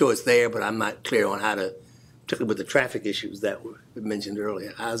 I'm sure it's there, but I'm not clear on how to, particularly with the traffic issues that were mentioned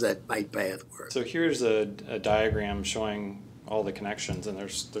earlier. How does that bike path work? So here's a diagram showing all the connections, and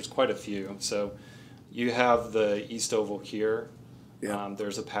there's quite a few. So you have the east oval here. Yeah.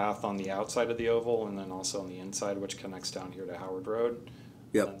 There's a path on the outside of the oval, and then also on the inside, which connects down here to Howard Road.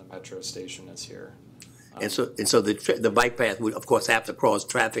 Yep. And the metro station is here. And so the bike path would, of course, have to cross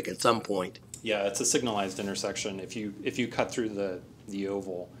traffic at some point. Yeah, it's a signalized intersection. If you cut through the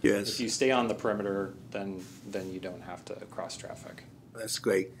oval, Yes. if you stay on the perimeter, then you don't have to cross traffic. That's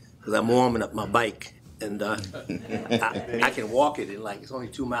great, because I'm warming up my bike, and I can walk it in it's only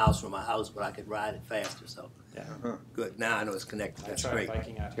 2 miles from my house, but I could ride it faster. So Yeah. good. Now I know it's connected. I That's tried great.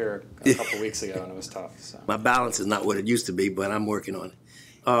 biking out here a couple weeks ago, and it was tough. So. My balance is not what it used to be, but I'm working on it.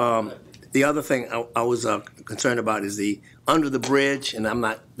 The other thing I was concerned about is under the bridge, and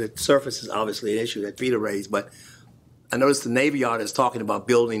the surface is obviously an issue that Peter raised, but I noticed the Navy Yard is talking about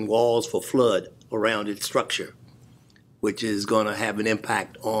building walls for flood around its structure, which is going to have an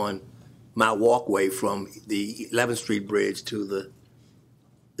impact on my walkway from the 11th Street Bridge to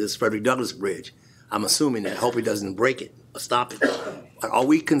this Frederick Douglass Bridge. I'm assuming that. I hope he doesn't break it or stop it. Are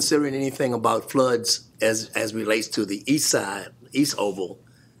we considering anything about floods as relates to the east side, east oval,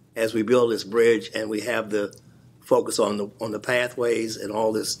 as we build this bridge and we have the focus on the pathways and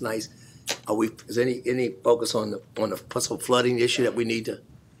all this nice? Is any focus on the possible flooding issue that we need to?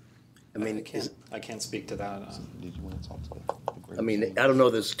 I can't speak to that. Did you want to talk to the I don't know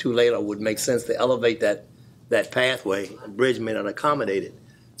if it's too late or would make sense to elevate that pathway. The bridge may not accommodate it,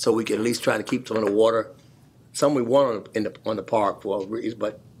 so we can at least try to keep some of the water. Some we want on the park for a reason,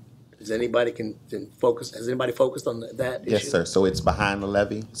 but does anybody can focus? Has anybody focused on that issue? Yes, sir. So it's behind the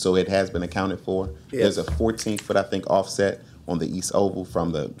levee, so it has been accounted for. Yes. There's a 14-foot, I think, offset on the east oval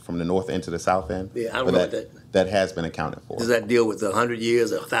from the north end to the south end. Yeah, I don't know what that has been accounted for. Does that deal with 100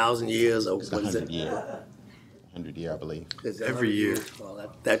 years, 1,000 years, or It's what is it? 100 year, I believe. Is it 100 years?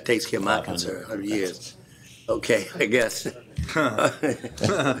 Well, that takes care of my 500. concern. 100 years. Okay, I guess.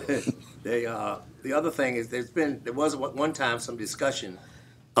 The other thing is there was one time some discussion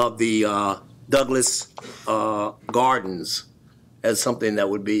of the Douglas Gardens as something that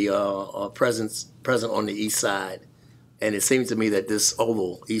would be present on the east side, and it seems to me that this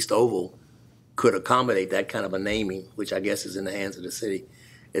east oval, could accommodate that kind of a naming, which I guess is in the hands of the city,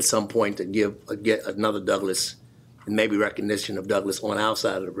 at some point to get another Douglas, and maybe recognition of Douglas on our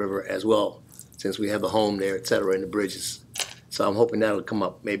side of the river as well, since we have a home there, et cetera, in the bridges. So I'm hoping that'll come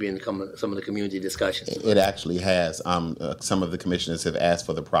up maybe in some of the community discussions. It actually has. Some of the commissioners have asked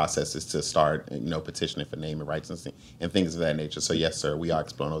for the processes to start, petitioning for naming rights and things of that nature. So yes, sir, we are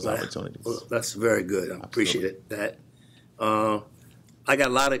exploring those opportunities. Well, that's very good. I appreciate that. I got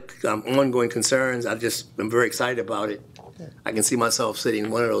a lot of ongoing concerns. I'm very excited about it. Okay. I can see myself sitting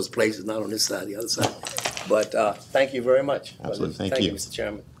in one of those places, not on this side, the other side. But thank you very much. Absolutely. Thank you, you, Mr.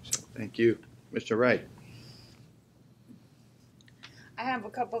 Chairman. Thank you. Mr. Wright. I have a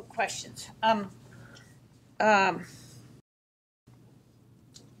couple of questions. I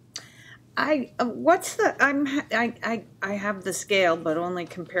have the scale, but only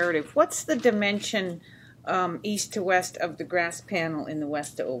comparative. What's the dimension east to west of the grass panel in the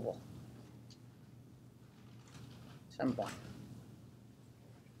west oval? Someone.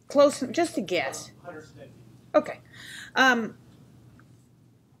 Close, just a guess. 150. Okay. And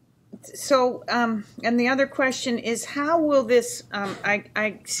the other question is, how will this?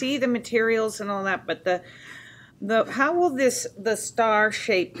 I see the materials and all that, but how will the star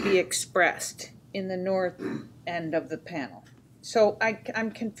shape be expressed in the north end of the panel? So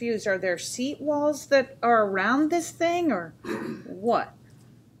I'm confused. Are there seat walls that are around this thing, or what?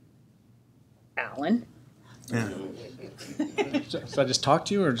 Alan? Yeah. Should I just talk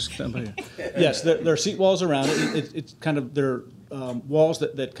to you, or just somebody? Yes, there are seat walls around it. It's kind of they're walls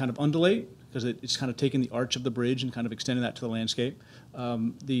that kind of undulate because it's kind of taking the arch of the bridge and kind of extending that to the landscape.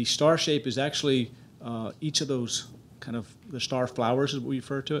 The star shape is actually each of those kind of the star flowers, as we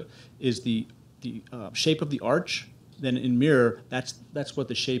refer to it, is the shape of the arch. Then in mirror, that's what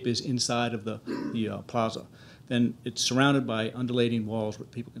the shape is inside of the plaza. then it's surrounded by undulating walls where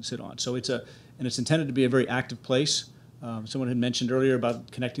people can sit on. So it's intended to be a very active place. Someone had mentioned earlier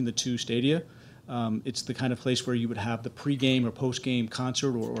about connecting the two stadia. It's the kind of place where you would have the pregame or postgame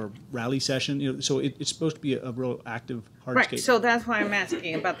concert or rally session. You know, so it's supposed to be a real active hardscape. Right. So that's why I'm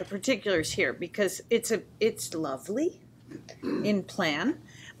asking about the particulars here, because it's lovely in plan,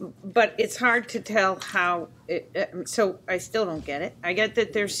 but it's hard to tell how. So I still don't get it. I get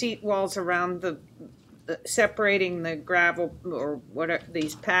that there's seat walls around the separating the gravel or whatever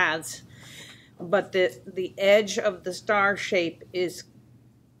these paths, but the edge of the star shape is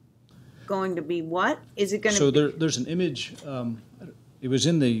going to be what? Is it going to? So there's an image. It was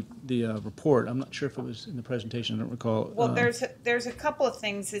in the report. I'm not sure if it was in the presentation. I don't recall. Well, there's a couple of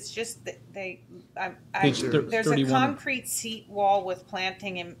things. It's just that there's a 31. concrete seat wall with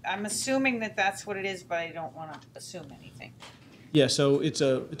planting, and I'm assuming that that's what it is, but I don't want to assume anything. Yeah, so it's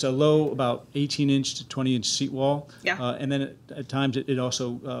a low, about 18-inch to 20-inch seat wall. Yeah. And then at times it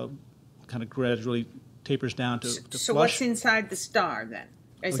also kind of gradually tapers down to So flush. what's inside the star then?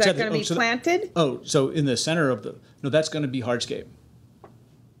 Is Inside that going to be so planted? so in the center of that's going to be hardscape.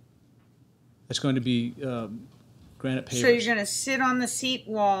 That's going to be granite pavers. So you're going to sit on the seat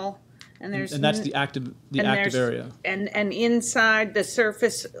wall, and that's the active area. And inside the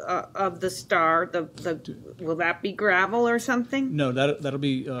surface of the star, will that be gravel or something? No, that'll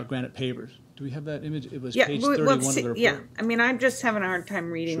be granite pavers. Do we have that image? It was Yeah, page 31 of the report. yeah. I mean, I'm just having a hard time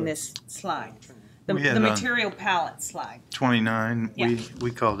reading this slide, the material palette slide. 29, Yeah.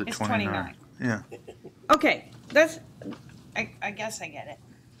 we called it It's 29. 29. Yeah. Okay, I guess I get it.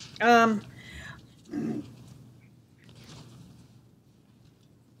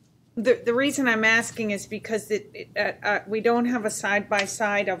 The reason I'm asking is because we don't have a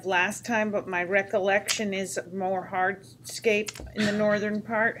side-by-side of last time, but my recollection is more hardscape in the northern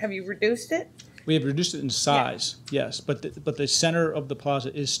part. Have you reduced it? We have reduced it in size, yes, but the center of the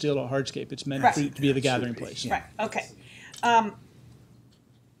plaza is still a hardscape. It's meant to be the gathering place. Right, okay.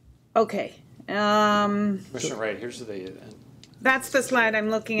 Okay. Commissioner Wright, here's the. That's the slide I'm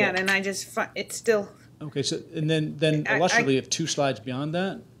looking at, and I just, it's still. Okay, so and then illustratively, if 2 slides beyond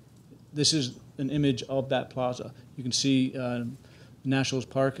that, this is an image of that plaza. You can see Nationals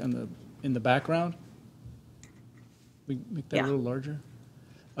Park in the background. We make that a little larger.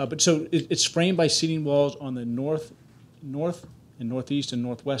 But so it's framed by seating walls on the north and northeast and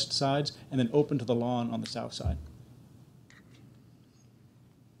northwest sides, and then open to the lawn on the south side.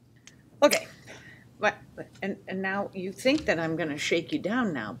 Okay. But, and now you think that I'm going to shake you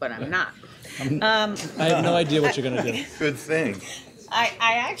down now, but I'm not. I have no idea what you're going to do. Good thing. I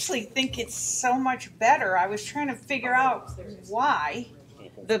actually think it's so much better. I was trying to figure out why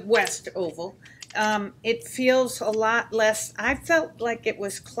the West Oval. It feels a lot less. I felt like it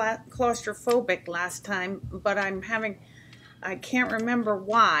was claustrophobic last time, but I can't remember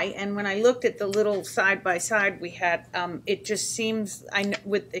why. And when I looked at the little side by side we had, it just seems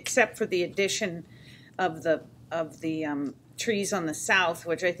except for the addition of the trees on the south,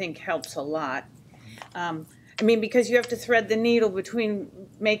 which I think helps a lot. I mean, because you have to thread the needle between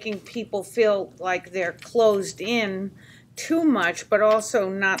making people feel like they're closed in too much, but also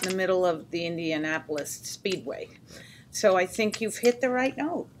not in the middle of the Indianapolis Speedway. So I think you've hit the right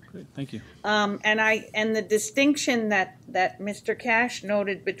note. Great, thank you. And the distinction that Mr. Cash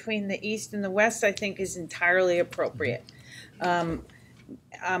noted between the east and the west, I think, is entirely appropriate.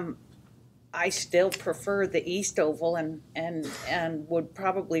 I still prefer the East Oval and would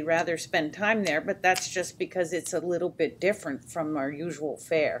probably rather spend time there, but that's just because it's a little bit different from our usual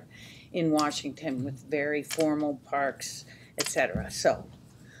fare in Washington with very formal parks, etc. So,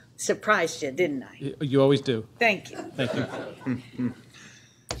 surprised you, didn't I? You always do. Thank you. Thank you.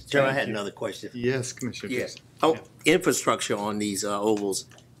 Chairman, I had another question. Yes, Commissioner. Yes. Infrastructure on these ovals,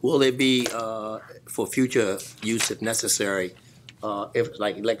 will they be for future use if necessary? If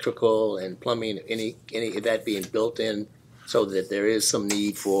like electrical and plumbing, any of that being built in, so that there is some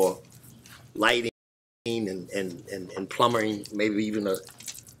need for lighting and plumbing, maybe even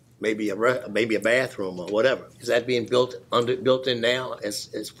maybe a bathroom or whatever. Is that being built in now,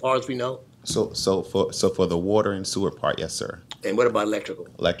 as far as we know? So for the water and sewer part, yes, sir. And what about electrical?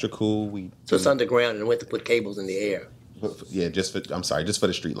 Electrical, So it's underground and went to put cables in the air. Yeah, just for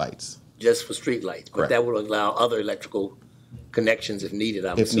the street lights. Just for street lights, but Correct. that will allow other electrical connections if needed,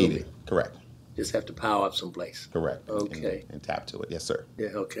 I'm If assuming. needed, correct. Just have to power up someplace. Correct. Okay. And tap to it, yes, sir. Yeah,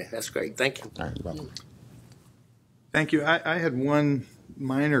 okay, that's great, thank you. All right, you're welcome. Thank you. I had one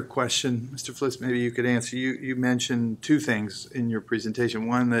minor question, Mr. Flitz, maybe you could answer. You mentioned 2 things in your presentation.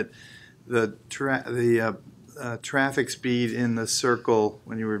 One, that the traffic speed in the circle,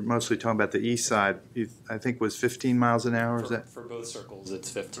 when you were mostly talking about the east side, I think was 15 miles an hour, is that? For both circles, it's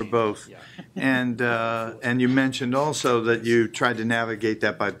 15. For both. Yeah. And you mentioned also that you tried to navigate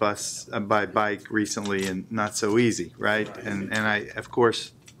that by by bike recently, and not so easy, right? And I, of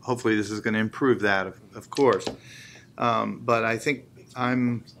course, hopefully this is going to improve that, of course. But I think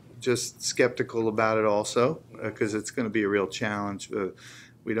I'm just skeptical about it also, because it's going to be a real challenge.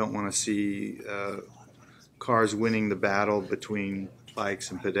 We don't want to see cars winning the battle between bikes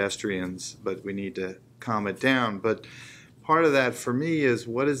and pedestrians, but we need to calm it down. But part of that for me is,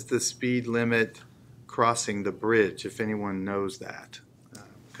 what is the speed limit crossing the bridge, if anyone knows that?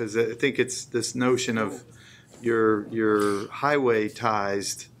 Because I think it's this notion of your highway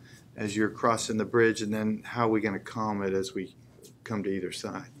ties as you're crossing the bridge, and then how are we going to calm it as we come to either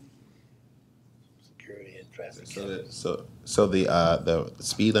side? Security and traffic. So the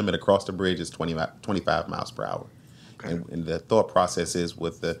speed limit across the bridge is 25 miles per hour. Okay. And the thought process is,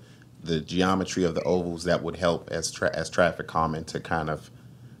 with the geometry of the ovals, that would help as traffic calming to kind of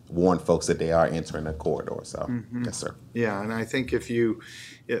warn folks that they are entering a corridor. So, yes, sir. Yeah, and I think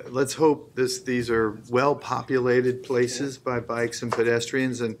let's hope these are well-populated places by bikes and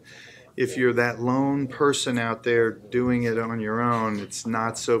pedestrians, and if you're that lone person out there doing it on your own, it's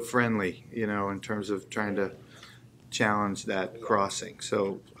not so friendly, in terms of trying to challenge that crossing.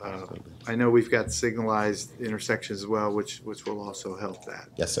 So I know we've got signalized intersections as well, which will also help that.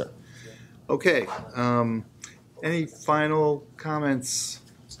 Yes, sir. Okay. Any final comments,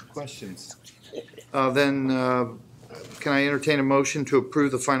 questions? Then can I entertain a motion to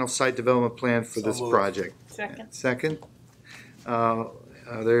approve the final site development plan for this project? Second.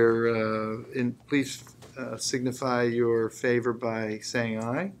 Please signify your favor by saying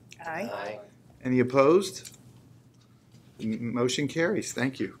aye. Aye. Any opposed? Motion carries.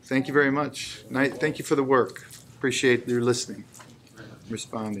 Thank you. Thank you very much. Thank you for the work. Appreciate your listening,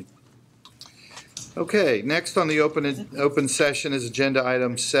 responding. Okay, next on the open session is agenda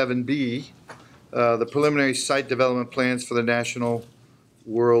item 7B, the preliminary site development plans for the National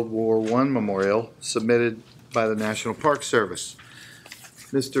World War I Memorial submitted by the National Park Service.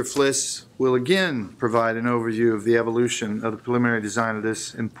 Mr. Fliss will again provide an overview of the evolution of the preliminary design of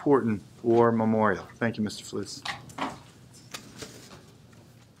this important war memorial. Thank you, Mr. Fliss.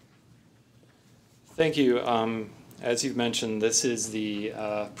 Thank you. As you've mentioned, this is the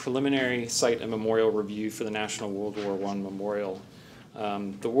preliminary site and memorial review for the National World War I Memorial.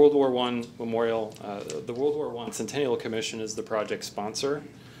 The World War I Memorial, the World War I Centennial Commission is the project sponsor,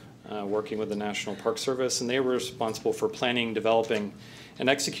 working with the National Park Service, and they were responsible for planning, developing, and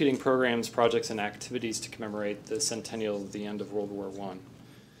executing programs, projects, and activities to commemorate the centennial of the end of World War I.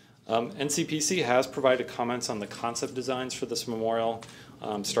 NCPC has provided comments on the concept designs for this memorial,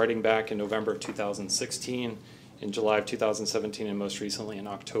 starting back in November of 2016, in July of 2017, and most recently in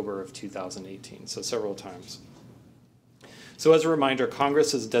October of 2018, so several times. So as a reminder,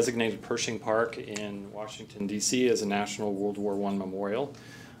 Congress has designated Pershing Park in Washington, D.C. as a National World War I memorial.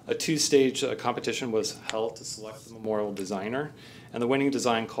 A two-stage competition was held to select the memorial designer, and the winning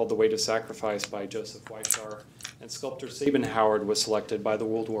design, called The Weight of Sacrifice by Joseph Weishar and sculptor Sabin Howard, was selected by the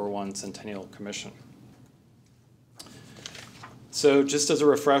World War I Centennial Commission. So just as a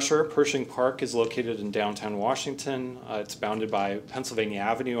refresher, Pershing Park is located in downtown Washington. It's bounded by Pennsylvania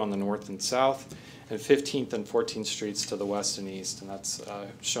Avenue on the north and south, and 15th and 14th Streets to the west and east, and that's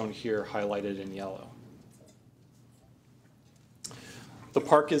shown here highlighted in yellow. The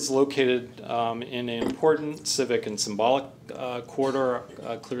park is located in an important civic and symbolic corridor,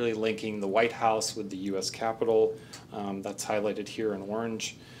 clearly linking the White House with the U.S. Capitol. That's highlighted here in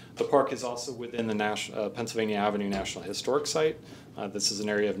orange. The park is also within the Pennsylvania Avenue National Historic Site. This is an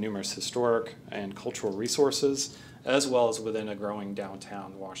area of numerous historic and cultural resources, as well as within a growing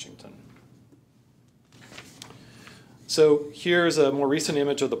downtown Washington. So here's a more recent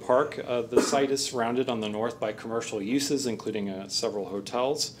image of the park. The site is surrounded on the north by commercial uses, including several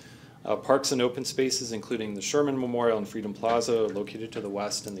hotels. Parks and open spaces, including the Sherman Memorial and Freedom Plaza, are located to the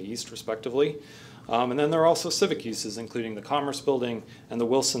west and the east, respectively. And then there are also civic uses, including the Commerce Building and the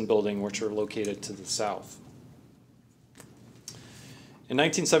Wilson Building, which are located to the south. In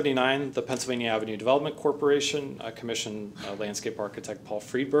 1979, the Pennsylvania Avenue Development Corporation commissioned landscape architect Paul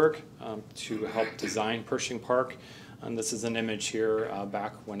Friedberg to help design Pershing Park. And this is an image here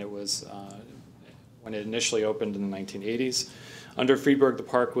back when it initially opened in the 1980s. Under Friedberg, the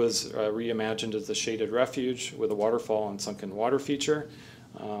park was reimagined as a shaded refuge with a waterfall and sunken water feature.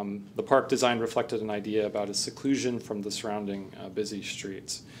 The park design reflected an idea about a seclusion from the surrounding busy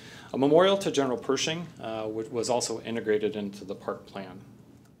streets. A memorial to General Pershing was also integrated into the park plan.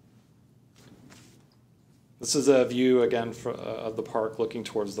 This is a view, again, of the park looking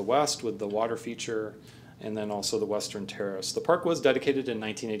towards the west with the water feature and then also the western terrace. The park was dedicated in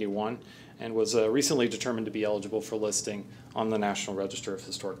 1981 and was recently determined to be eligible for listing on the National Register of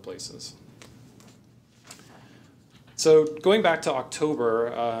Historic Places. So going back to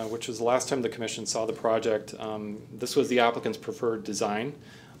October, which was the last time the Commission saw the project, this was the applicant's preferred design.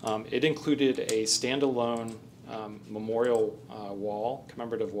 It included a standalone memorial wall,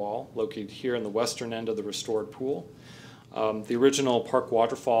 commemorative wall, located here in the western end of the restored pool. The original park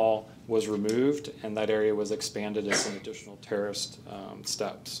waterfall was removed, and that area was expanded as some additional terraced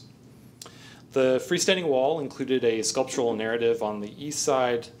steps. The freestanding wall included a sculptural narrative on the east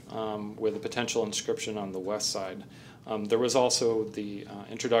side with a potential inscription on the west side. There was also the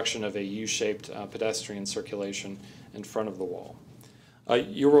introduction of a U-shaped pedestrian circulation in front of the wall.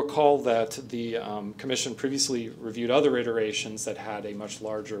 You'll recall that the Commission previously reviewed other iterations that had a much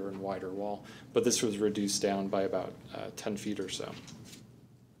larger and wider wall, but this was reduced down by about 10 feet or so.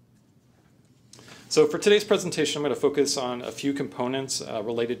 So for today's presentation, I'm going to focus on a few components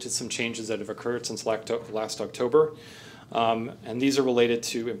related to some changes that have occurred since last October. And these are related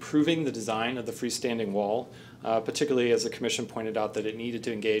to improving the design of the freestanding wall, particularly as the Commission pointed out that it needed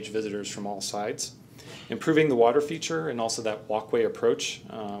to engage visitors from all sides. Improving the water feature and also that walkway approach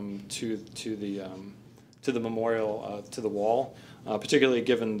to the memorial, to the wall, particularly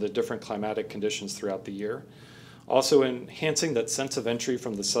given the different climatic conditions throughout the year. Also enhancing that sense of entry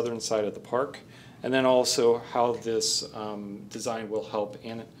from the southern side of the park, and then also how this design will help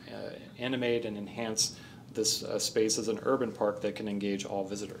animate and enhance this space as an urban park that can engage all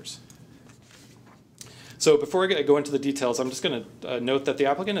visitors. So before I go into the details, I'm just going to note that the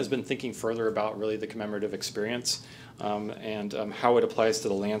applicant has been thinking further about really the commemorative experience and how it applies to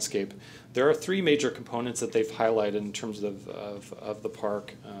the landscape. There are three major components that they've highlighted in terms of the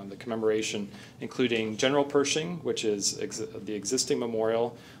park, the commemoration, including General Pershing, which is the existing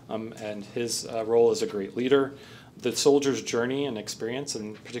memorial, and his role as a great leader, the soldier's journey and experience,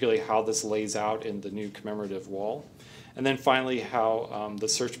 and particularly how this lays out in the new commemorative wall. And then finally, how the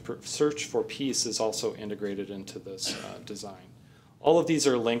search for peace is also integrated into this design. All of these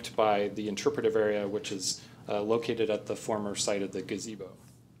are linked by the interpretive area, which is located at the former site of the gazebo.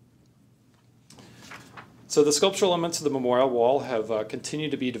 So the sculptural elements of the memorial wall have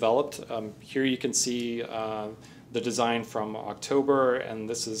continued to be developed. Here you can see the design from October, and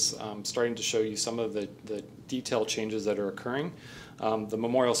this is starting to show you some of the detail changes that are occurring. The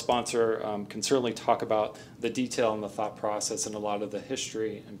memorial sponsor can certainly talk about the detail and the thought process and a lot of the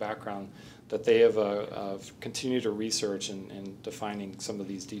history and background that they have continued to research in defining some of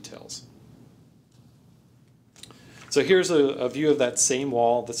these details. So here's a view of that same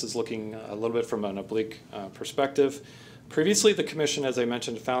wall. This is looking a little bit from an oblique perspective. Previously, the Commission, as I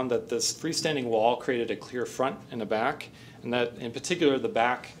mentioned, found that this freestanding wall created a clear front and a back, and that in particular the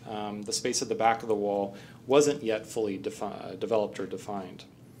back, the space at the back of the wall wasn't yet fully developed or defined.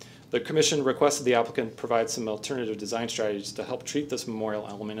 The Commission requested the applicant provide some alternative design strategies to help treat this memorial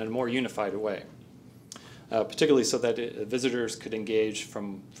element in a more unified way, particularly so that visitors could engage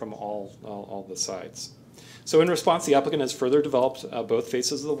from all the sides. So in response, the applicant has further developed both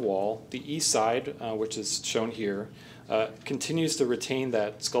faces of the wall. The east side, which is shown here, continues to retain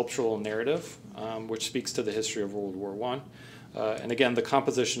that sculptural narrative, which speaks to the history of World War I. And again, the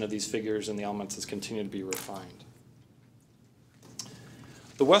composition of these figures and the elements has continued to be refined.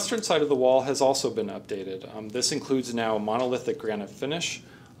 The western side of the wall has also been updated. This includes now a monolithic granite finish,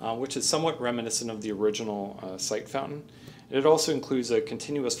 which is somewhat reminiscent of the original site fountain. And it also includes a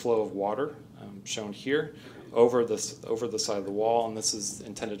continuous flow of water, shown here, over the side of the wall, and this is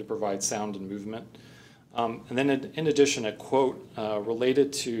intended to provide sound and movement. And then in addition, a quote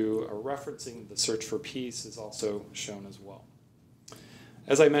related to referencing the search for peace is also shown as well.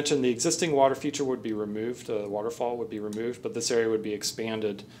 As I mentioned, the existing water feature would be removed, the waterfall would be removed, but this area would be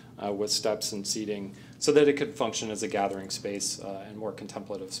expanded with steps and seating so that it could function as a gathering space and more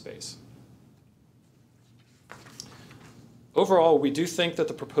contemplative space. Overall, we do think that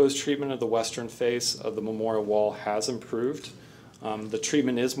the proposed treatment of the western face of the memorial wall has improved. The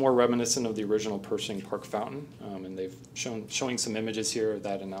treatment is more reminiscent of the original Pershing Park fountain, and they've showing some images here of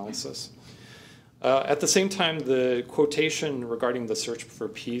that analysis. At the same time, the quotation regarding the search for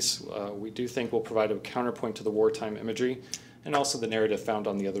peace, we do think will provide a counterpoint to the wartime imagery and also the narrative found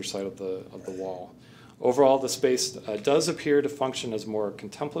on the other side of the wall. Overall, the space does appear to function as more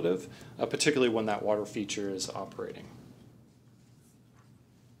contemplative, particularly when that water feature is operating.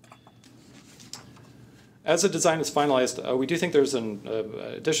 As the design is finalized, we do think there's an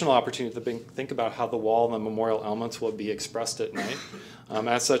additional opportunity to think about how the wall and the memorial elements will be expressed at night.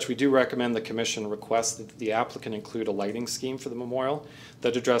 As such, we do recommend the Commission request that the applicant include a lighting scheme for the memorial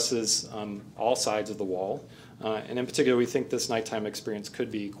that addresses all sides of the wall. And in particular, we think this nighttime experience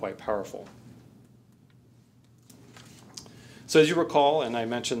could be quite powerful. So as you recall, and I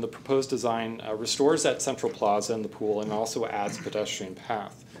mentioned, the proposed design restores that central plaza and the pool and also adds a pedestrian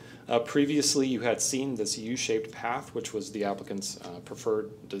path. Previously, you had seen this U-shaped path, which was the applicant's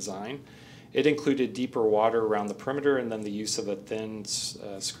preferred design. It included deeper water around the perimeter and then the use of a thin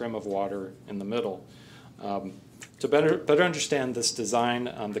scrim of water in the middle. To better understand this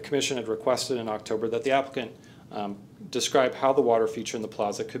design, the Commission had requested in October that the applicant describe how the water feature in the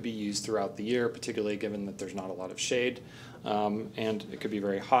plaza could be used throughout the year, particularly given that there's not a lot of shade, and it could be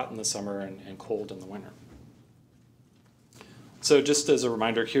very hot in the summer and cold in the winter. So just as a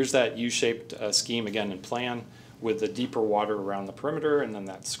reminder, here's that U-shaped scheme again in plan with the deeper water around the perimeter and then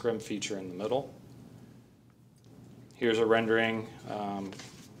that scrim feature in the middle. Here's a rendering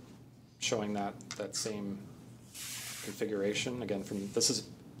showing that same configuration. Again, this is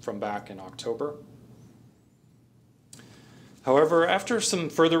from back in October. However, after some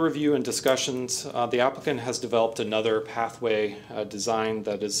further review and discussions, the applicant has developed another pathway design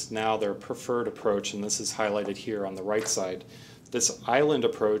that is now their preferred approach, and this is highlighted here on the right side. This island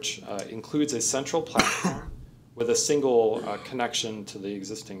approach includes a central platform with a single connection to the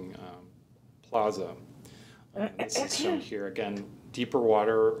existing plaza. This is shown here. Again, deeper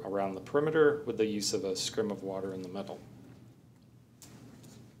water around the perimeter with the use of a scrim of water in the middle.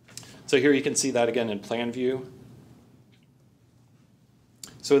 So here you can see that again in plan view.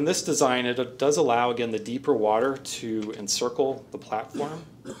 So in this design, it does allow, again, the deeper water to encircle the platform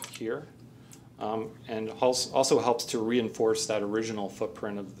here. And also helps to reinforce that original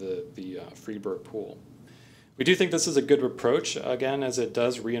footprint of the Freeburg pool. We do think this is a good approach, again, as it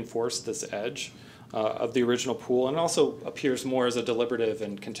does reinforce this edge of the original pool and also appears more as a deliberative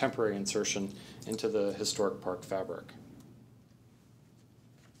and contemporary insertion into the historic park fabric.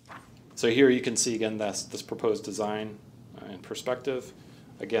 So here you can see, again, this proposed design in perspective.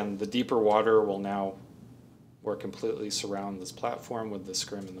 Again, the deeper water will now more completely surround this platform with the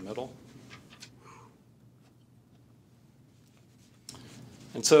scrim in the middle.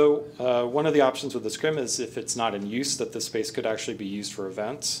 And so one of the options with the scrim is if it's not in use, that this space could actually be used for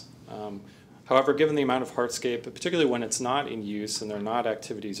events. However, given the amount of hardscape, particularly when it's not in use and there are not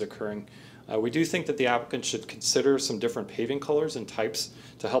activities occurring, we do think that the applicant should consider some different paving colors and types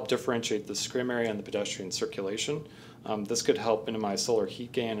to help differentiate the scrim area and the pedestrian circulation. This could help minimize solar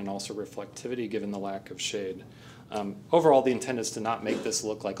heat gain and also reflectivity given the lack of shade. Overall, the intent is to not make this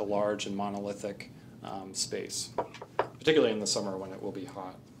look like a large and monolithic space, particularly in the summer when it will be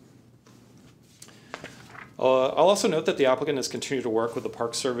hot. I'll also note that the applicant has continued to work with the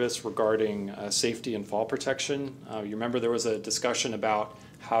Park Service regarding safety and fall protection. You remember there was a discussion about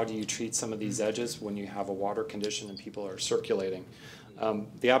how do you treat some of these edges when you have a water condition and people are circulating.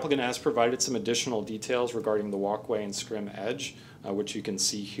 The applicant has provided some additional details regarding the walkway and scrim edge, which you can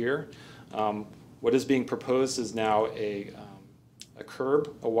see here. What is being proposed is now a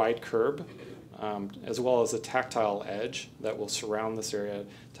curb, a wide curb, as well as a tactile edge that will surround this area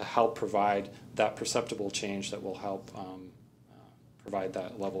to help provide that perceptible change that will help provide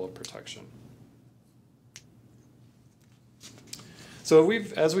that level of protection. So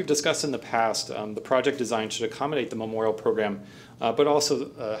as we've discussed in the past, the project design should accommodate the memorial program, but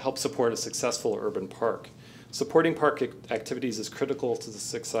also help support a successful urban park. Supporting park activities is critical to the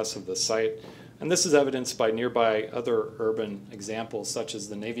success of the site, and this is evidenced by nearby other urban examples, such as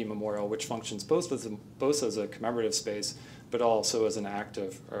the Navy Memorial, which functions both as a commemorative space, but also as an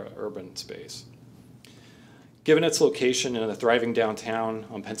active urban space. Given its location in a thriving downtown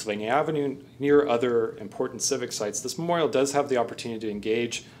on Pennsylvania Avenue near other important civic sites, this memorial does have the opportunity to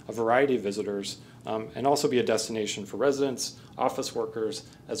engage a variety of visitors and also be a destination for residents, office workers,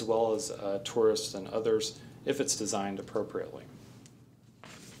 as well as tourists and others if it's designed appropriately.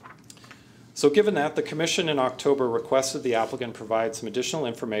 So given that, the Commission in October requested the applicant provide some additional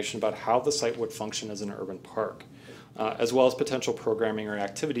information about how the site would function as an urban park, as well as potential programming or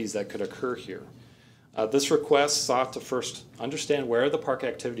activities that could occur here. This request sought to first understand where the park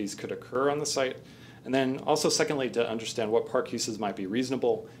activities could occur on the site, and then also secondly to understand what park uses might be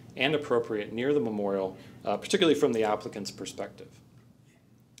reasonable and appropriate near the memorial, particularly from the applicant's perspective.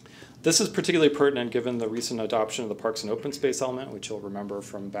 This is particularly pertinent given the recent adoption of the Parks and Open Space element, which you'll remember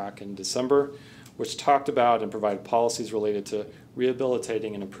from back in December, which talked about and provided policies related to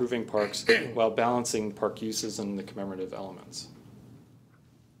rehabilitating and improving parks while balancing park uses and the commemorative elements.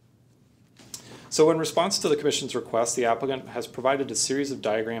 So in response to the Commission's request, the applicant has provided a series of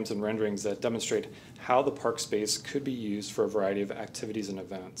diagrams and renderings that demonstrate how the park space could be used for a variety of activities and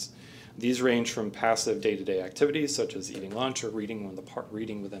events. These range from passive day-to-day activities such as eating lunch or reading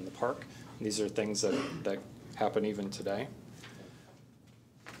within the park. And these are things that happen even today.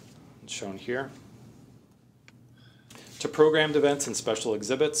 It's shown here. To programmed events and special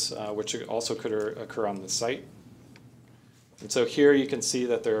exhibits, which also could occur on the site. And so here you can see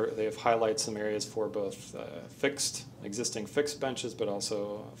that they have highlighted some areas for both existing fixed benches, but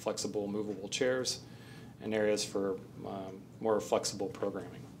also flexible movable chairs, and areas for more flexible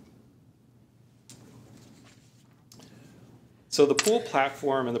programming. So the pool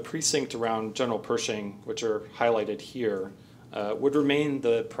platform and the precinct around General Pershing, which are highlighted here, would remain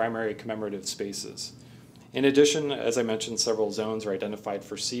the primary commemorative spaces. In addition, as I mentioned, several zones are identified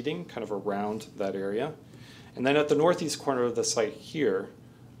for seating kind of around that area. And then at the northeast corner of the site here,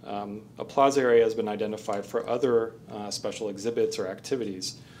 a plaza area has been identified for other special exhibits or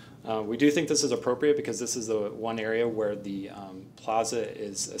activities. We do think this is appropriate because this is the one area where the plaza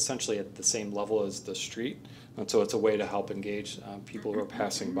is essentially at the same level as the street. And so it's a way to help engage people who are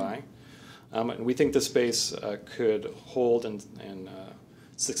passing by. And we think this space could hold and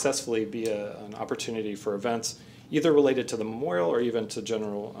successfully be an opportunity for events either related to the memorial or even to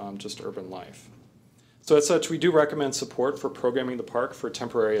general just urban life. So as such, we do recommend support for programming the park for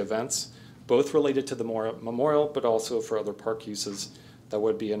temporary events, both related to the memorial, but also for other park uses that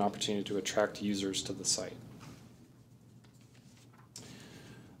would be an opportunity to attract users to the site.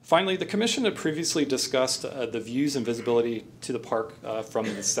 Finally, the Commission had previously discussed the views and visibility to the park from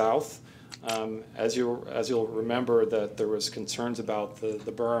the south. As you'll remember, that there was concerns about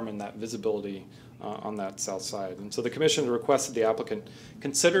the berm and that visibility on that south side. And so the Commission requested the applicant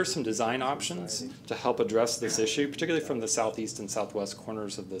consider some design options to help address this issue, particularly from the southeast and southwest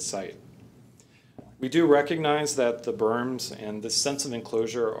corners of the site. We do recognize that the berms and this sense of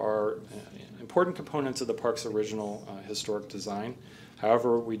enclosure are important components of the park's original historic design.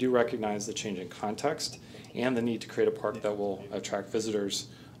 However, we do recognize the change in context and the need to create a park that will attract visitors,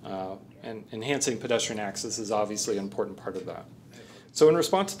 and enhancing pedestrian access is obviously an important part of that. So in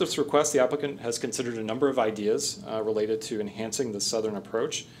response to this request, the applicant has considered a number of ideas related to enhancing the southern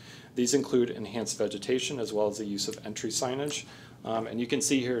approach. These include enhanced vegetation as well as the use of entry signage. And you can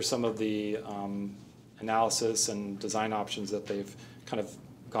see here some of the analysis and design options that they've kind of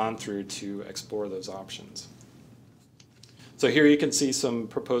gone through to explore those options. So here you can see some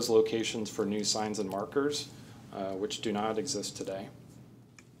proposed locations for new signs and markers, which do not exist today.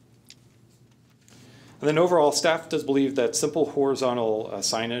 And then overall, staff does believe that simple horizontal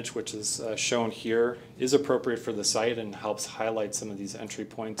signage, which is shown here, is appropriate for the site and helps highlight some of these entry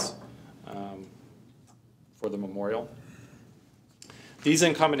points for the memorial. These,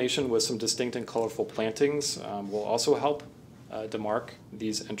 in combination with some distinct and colorful plantings, will also help demarc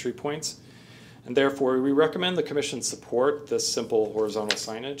these entry points. And therefore, we recommend the Commission support this simple horizontal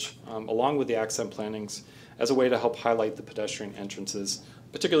signage, along with the accent plantings, as a way to help highlight the pedestrian entrances,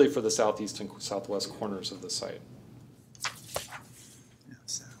 particularly for the southeast and southwest corners of the site.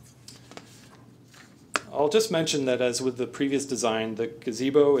 I'll just mention that as with the previous design, the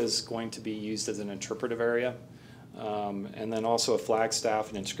gazebo is going to be used as an interpretive area, and then also a flagstaff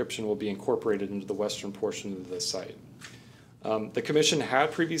and inscription will be incorporated into the western portion of the site. The Commission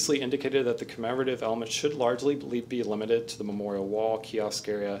had previously indicated that the commemorative element should largely be limited to the memorial wall, kiosk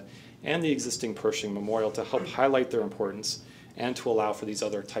area, and the existing Pershing Memorial to help highlight their importance and to allow for these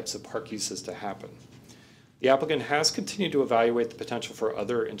other types of park uses to happen. The applicant has continued to evaluate the potential for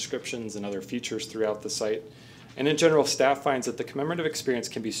other inscriptions and other features throughout the site, and in general, staff finds that the commemorative experience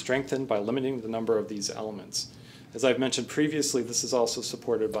can be strengthened by limiting the number of these elements. As I've mentioned previously, this is also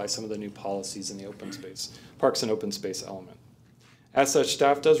supported by some of the new policies in the open space, parks and open space element. As such,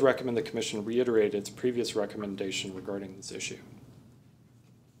 staff does recommend the Commission reiterate its previous recommendation regarding this issue.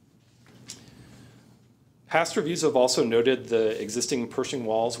 Past reviews have also noted the existing Pershing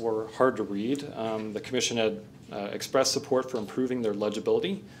walls were hard to read. The Commission had expressed support for improving their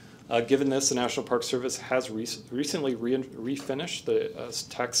legibility. Given this, the National Park Service has recently refinished the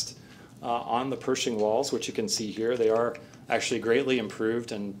text on the Pershing walls, which you can see here. They are actually greatly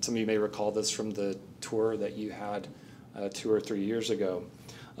improved, and some of you may recall this from the tour that you had 2 or 3 years ago.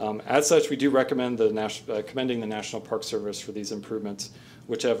 As such, we do recommend commending the National Park Service for these improvements,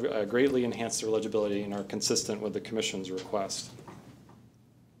 which have greatly enhanced their legibility and are consistent with the Commission's request.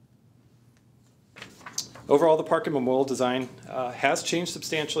 Overall, the park and memorial design has changed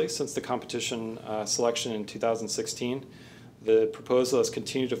substantially since the competition selection in 2016. The proposal has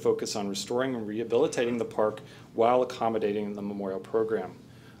continued to focus on restoring and rehabilitating the park while accommodating the memorial program.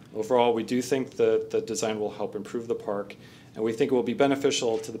 Overall, we do think that the design will help improve the park, and we think it will be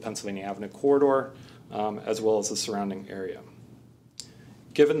beneficial to the Pennsylvania Avenue corridor, as well as the surrounding area.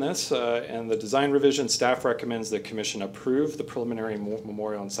 Given this and the design revision, staff recommends the Commission approve the preliminary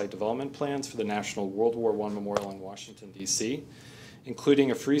memorial and site development plans for the National World War I Memorial in Washington, D.C.,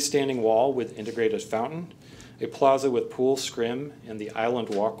 including a freestanding wall with integrated fountain, a plaza with pool, scrim, and the island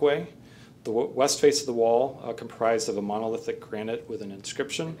walkway. The west face of the wall comprised of a monolithic granite with an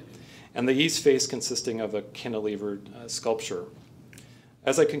inscription, and the east face consisting of a cantilevered sculpture.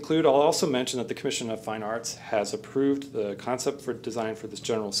 As I conclude, I'll also mention that the Commission of Fine Arts has approved the concept for design for this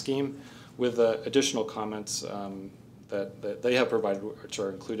general scheme with additional comments that they have provided, which are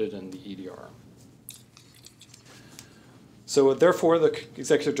included in the EDR. So therefore, the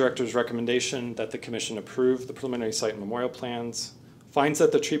Executive Director's recommendation that the Commission approve the preliminary site and memorial plans finds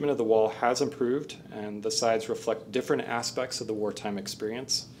that the treatment of the wall has improved and the sides reflect different aspects of the wartime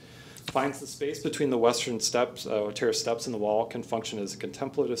experience. Finds the space between the western steps, terrace steps and the wall can function as a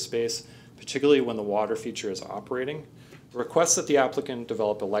contemplative space, particularly when the water feature is operating. Requests that the applicant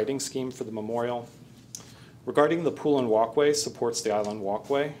develop a lighting scheme for the memorial. Regarding the pool and walkway, supports the island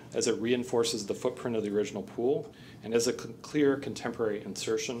walkway as it reinforces the footprint of the original pool and is a clear contemporary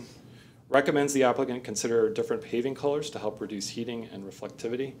insertion. Recommends the applicant consider different paving colors to help reduce heating and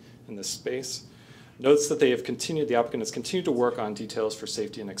reflectivity in this space. Notes that the applicant has continued to work on details for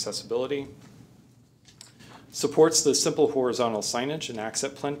safety and accessibility. Supports the simple horizontal signage and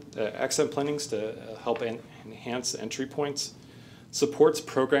accent plantings to help enhance entry points. Supports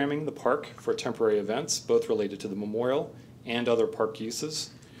programming the park for temporary events, both related to the memorial and other park uses.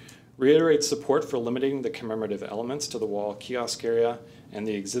 Reiterates support for limiting the commemorative elements to the wall kiosk area and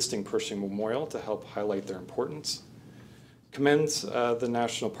the existing Pershing Memorial to help highlight their importance. Commends the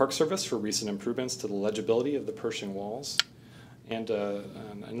National Park Service for recent improvements to the legibility of the Pershing walls. And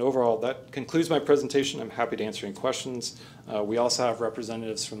overall, that concludes my presentation. I'm happy to answer any questions. We also have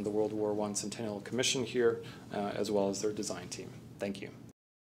representatives from the World War I Centennial Commission here, as well as their design team. Thank you.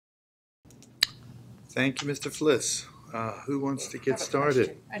 Thank you, Mr. Fliss. Who wants to get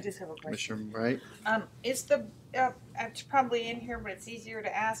started? I just have a question. Commissioner Wright? Is the, it's probably in here, but it's easier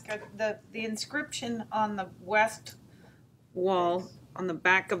to ask, the inscription on the west wall on the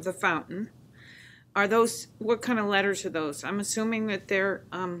back of the fountain, are those, what kind of letters are those? I'm assuming that they're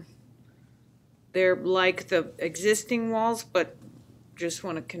like the existing walls, but just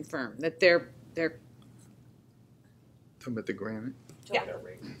want to confirm that they're Talking about the granite? yeah. The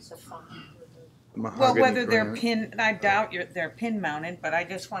Well, mahogany whether they're granite? pin, I doubt they're pin mounted, but I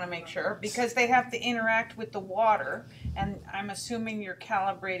just want to make sure because they have to interact with the water, and I'm assuming you're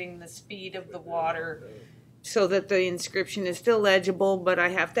calibrating the speed of the water so that the inscription is still legible. But I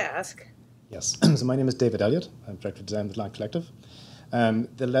have to ask. Yes. So my name is David Elliott. I'm Director of Design of the Land Collective.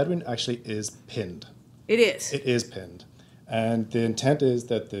 The lettering actually is pinned. It is. It is pinned. And the intent is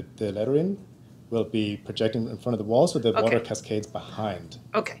that the lettering will be projecting in front of the wall so the water cascades behind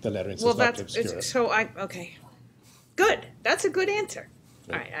the lettering. So Well, it's not that's obscure. so okay. Good. That's a good answer.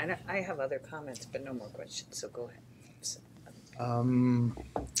 All right. I have other comments, but no more questions. So go ahead.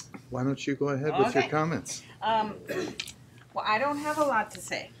 Why don't you go ahead with your comments? Well, I don't have a lot to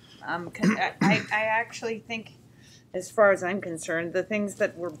say. 'Cause I actually think, as far as I'm concerned, the things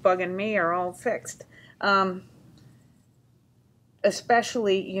that were bugging me are all fixed.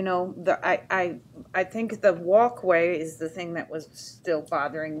 Especially, you know, I think the walkway is the thing that was still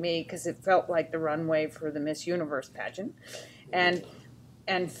bothering me because it felt like the runway for the Miss Universe pageant,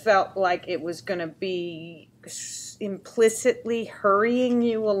 and felt like it was going to be implicitly hurrying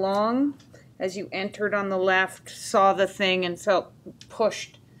you along as you entered on the left, saw the thing, and felt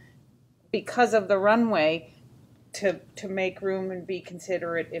pushed because of the runway to make room and be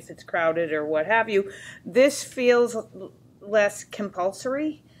considerate if it's crowded or what have you. This feels less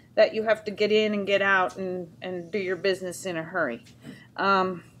compulsory, that you have to get in and get out and do your business in a hurry.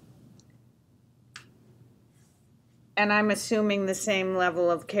 And I'm assuming the same level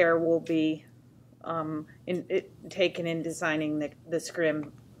of care will be taken in designing the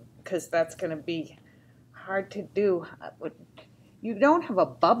scrim, because that's going to be hard to do. You don't have a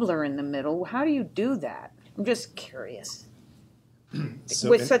bubbler in the middle. How do you do that? I'm just curious.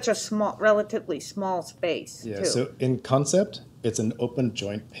 With such a relatively small space, Yeah, too. so in concept, it's an open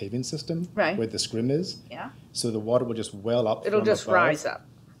joint paving system where the scrim is. Yeah. So the water will just well up. It'll from just above, rise up.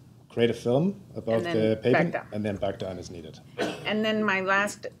 Create a film above And then the back pavement, down. and then back down as needed. And then my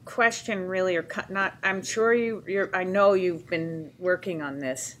last question, really, I'm sure I know you've been working on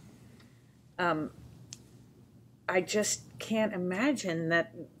this. I just can't imagine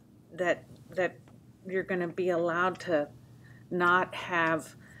that you're going to be allowed to not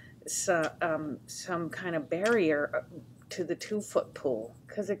have some kind of barrier to the 2-foot pool,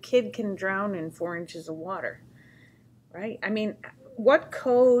 because a kid can drown in 4 inches of water, right? I mean, what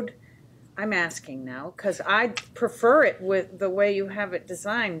code, I'm asking now, because I prefer it with the way you have it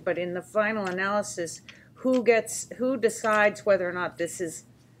designed, but in the final analysis, who decides whether or not this is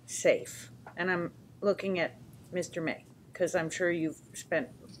safe? And I'm looking at Mr. May, because I'm sure you've spent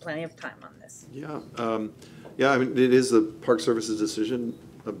plenty of time on this. Yeah, I mean, it is the Park Service's decision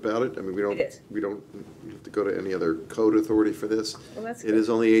about it. I mean, we don't have to go to any other code authority for this. Well, that's It good. is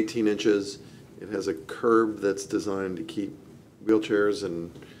only 18 inches. It has a curb that's designed to keep wheelchairs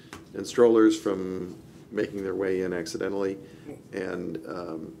and strollers from making their way in accidentally. And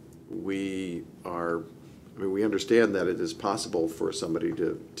we understand that it is possible for somebody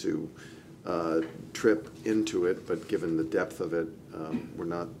to trip into it, but given the depth of it, we're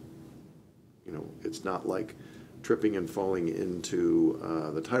not, it's not like tripping and falling into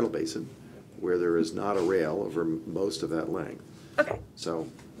the tidal basin, where there is not a rail over most of that length. Okay. So,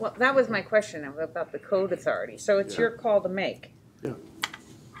 Well, that was my question about the code authority. So it's your call to make.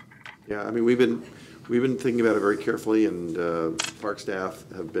 yeah, I mean, we've been thinking about it very carefully, and park staff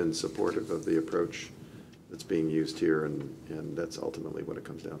have been supportive of the approach that's being used here, and that's ultimately what it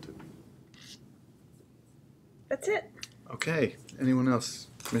comes down to. That's it. Okay, anyone else?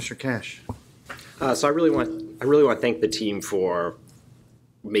 Commissioner Cash. So I really want to thank the team for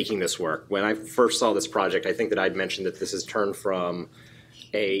making this work. When I first saw this project, I think that I'd mentioned that this has turned from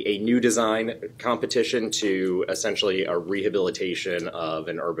a new design competition to essentially a rehabilitation of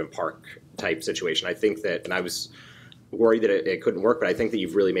an urban park type situation. I think that, and I was worried that it couldn't work, but I think that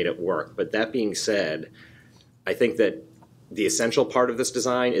you've really made it work. But that being said, I think that the essential part of this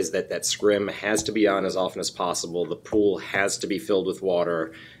design is that scrim has to be on as often as possible. The pool has to be filled with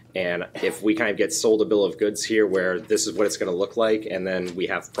water. And if we kind of get sold a bill of goods here where this is what it's going to look like, and then we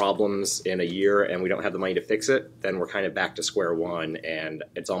have problems in a year and we don't have the money to fix it, then we're kind of back to square one, and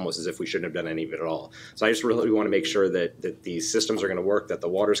it's almost as if we shouldn't have done any of it at all. So I just really want to make sure that these systems are going to work, that the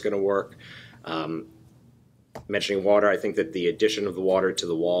water's going to work. Mentioning water, I think that the addition of the water to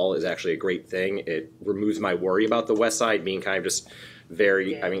the wall is actually a great thing. It removes my worry about the west side being kind of just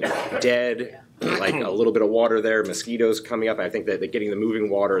dead. Like a little bit of water there, mosquitoes coming up. I think that getting the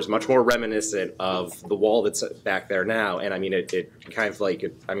moving water is much more reminiscent of the wall that's back there now. And I mean, it kind of like,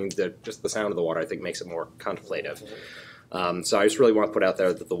 just the sound of the water, I think, makes it more contemplative. So I just really want to put out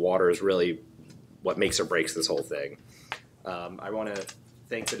there that the water is really what makes or breaks this whole thing. I want to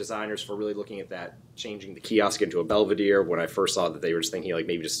thank the designers for really looking at that, changing the kiosk into a Belvedere. When I first saw that, they were just thinking like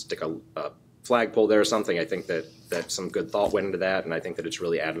maybe just stick a flagpole there or something. I think that some good thought went into that, and I think that it's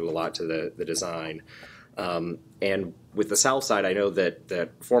really added a lot to the design. And with the south side, I know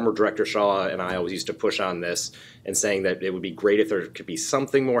that former Director Shaw and I always used to push on this and saying that it would be great if there could be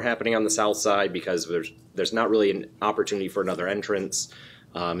something more happening on the south side, because there's not really an opportunity for another entrance.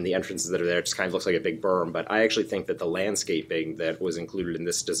 And the entrances that are there just kind of looks like a big berm. But I actually think that the landscaping that was included in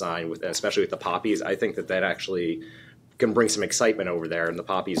this design, especially with the poppies, I think that actually can bring some excitement over there, and the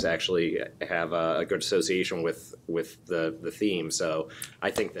poppies actually have a good association with the theme. So I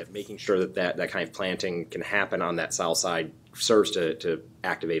think that making sure that kind of planting can happen on that south side serves to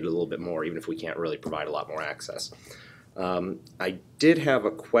activate it a little bit more, even if we can't really provide a lot more access. I did have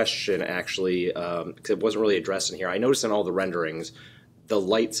a question, actually, because it wasn't really addressed in here. I noticed in all the renderings, the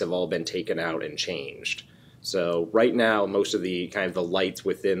lights have all been taken out and changed. So right now, most of the kind of the lights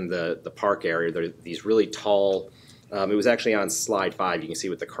within the park area, they're these really tall. It was actually on slide 5. You can see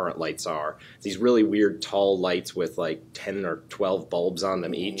what the current lights are. These really weird tall lights with like 10 or 12 bulbs on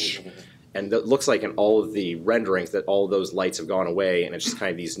them each. And it looks like in all of the renderings that all of those lights have gone away, and it's just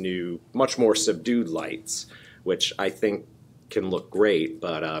kind of these new, much more subdued lights, which I think can look great,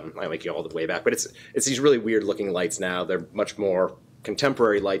 but I might get all the way back. But it's these really weird looking lights now. They're much more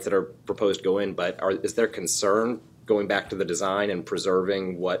contemporary lights that are proposed to go in, but is there concern going back to the design and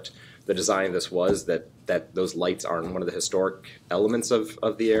preserving what the design of this was, that those lights aren't one of the historic elements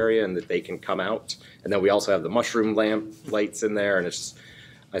of the area, and that they can come out? And then we also have the mushroom lamp lights in there, and I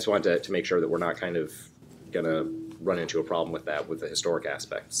just wanted to make sure that we're not kind of going to run into a problem with that, with the historic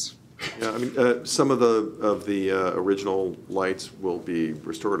aspects. Yeah, I mean, some of the original lights will be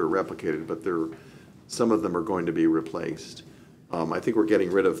restored or replicated, but some of them are going to be replaced. I think we're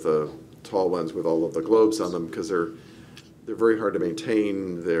getting rid of the tall ones with all of the globes on them because they're very hard to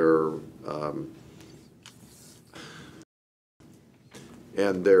maintain.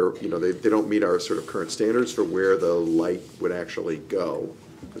 And they don't meet our sort of current standards for where the light would actually go,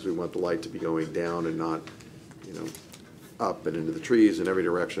 because we want the light to be going down and not, up and into the trees in every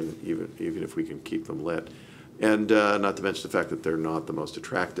direction, even if we can keep them lit. And not to mention the fact that they're not the most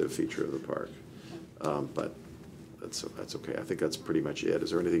attractive feature of the park. But that's okay. I think that's pretty much it.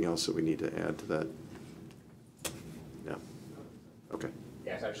 Is there anything else that we need to add to that? No. Okay.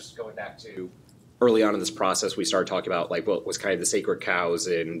 Yeah, so I was just going back to early on in this process, we started talking about like what was kind of the sacred cows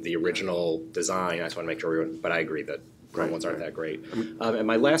in the original design. I just want to make sure everyone, but I agree that current ones aren't that great. And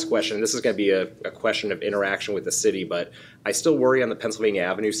my last question, this is going to be a question of interaction with the city, but I still worry on the Pennsylvania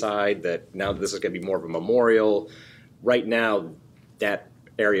Avenue side that now that this is going to be more of a memorial, right now that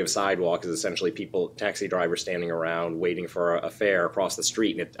area of sidewalk is essentially people, taxi drivers standing around waiting for a fare across the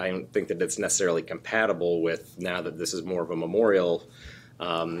street. And I don't think that it's necessarily compatible with now that this is more of a memorial,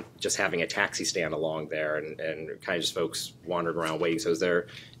 just having a taxi stand along there and kind of just folks wandering around waiting. So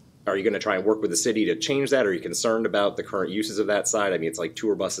are you going to try and work with the city to change that? Are you concerned about the current uses of that side? I mean, it's like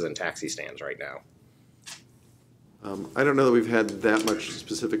tour buses and taxi stands right now. I don't know that we've had that much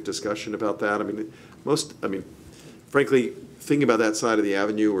specific discussion about that. I mean, frankly, thinking about that side of the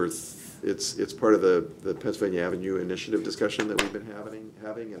avenue, where it's part of the Pennsylvania Avenue initiative discussion that we've been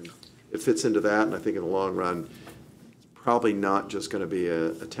having, and it fits into that. And I think in the long run, it's probably not just going to be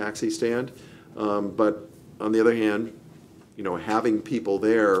a taxi stand. But on the other hand, having people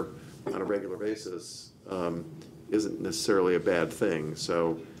there on a regular basis isn't necessarily a bad thing.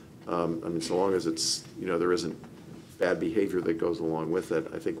 So, I mean, so long as it's, there isn't bad behavior that goes along with it,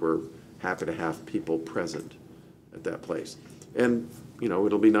 I think we're happy to have people present at that place. And,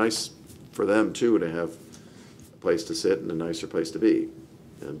 it'll be nice for them, too, to have a place to sit and a nicer place to be.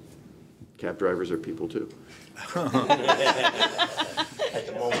 And cab drivers are people, too. At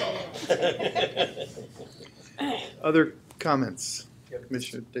the moment. Other comments?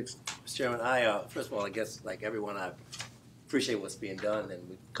 Commissioner Dixon. Mr. Chairman, first of all, I guess like everyone, I appreciate what's being done, and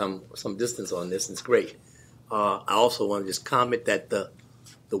we've come some distance on this, and it's great. I also want to just comment that the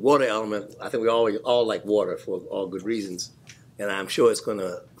water element, I think we all like water for all good reasons, and I'm sure it's going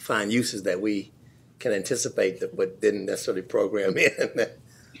to find uses that we can anticipate but didn't necessarily program in,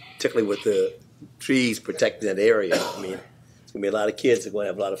 particularly with the trees protecting that area. I mean, it's going to be a lot of kids that are going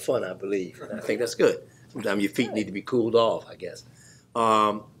to have a lot of fun, I believe. And I think that's good. Sometimes your feet need to be cooled off, I guess.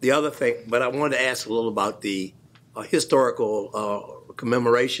 The other thing, but I wanted to ask a little about the historical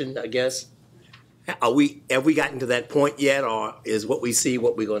commemoration, I guess. Have we gotten to that point yet, or is what we see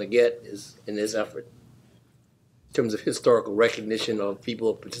what we're going to get is in this effort in terms of historical recognition of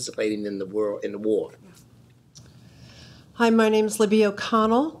people participating in the war? Hi, my name is Libby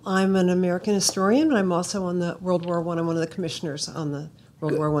O'Connell. I'm an American historian. I'm also on the World War I. I'm one of the commissioners on the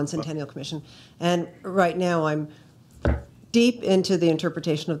World War I Centennial Commission. And right now I'm deep into the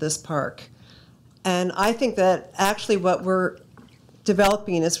interpretation of this park. And I think that actually what we're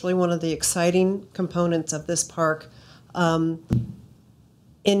developing is really one of the exciting components of this park in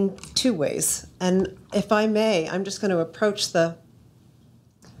two ways. And if I may, I'm just going to approach the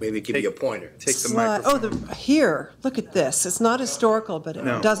Maybe give you a pointer. Take the slide. microphone. Oh, here, look at this. It's not historical, but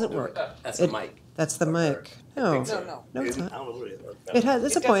it doesn't work. That's the mic. That's the mic. No, No. it's I not. don't know what it is. It has,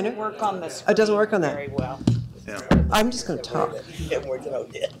 it's a pointer. It doesn't work on the screen It doesn't work on that. very well. Yeah. I'm just going to talk. You haven't worked it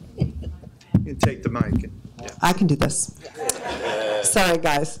out yet. You can take the mic. I can do this. Sorry,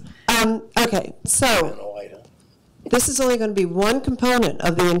 guys. Okay, so this is only going to be one component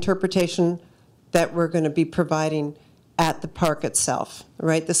of the interpretation that we're going to be providing at the park itself,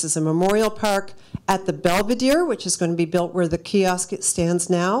 right? This is a memorial park at the Belvedere, which is going to be built where the kiosk stands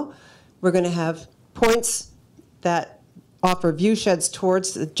now. We're going to have points that offer view sheds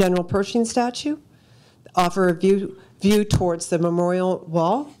towards the General Pershing statue, offer a view towards the memorial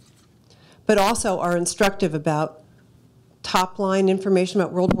wall, but also are instructive about top-line information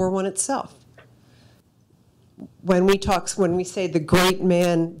about World War I itself. When we say the great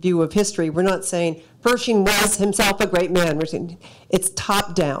man view of history, we're not saying Pershing was himself a great man. We're saying it's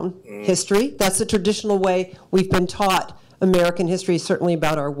top-down history. That's the traditional way we've been taught American history, certainly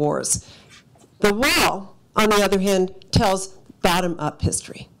about our wars. The wall, on the other hand, tells bottom-up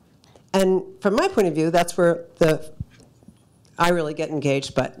history. And from my point of view, that's where I really get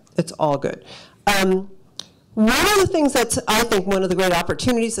engaged, but it's all good. One of the things that's, I think, one of the great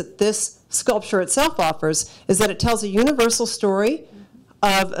opportunities that this sculpture itself offers is that it tells a universal story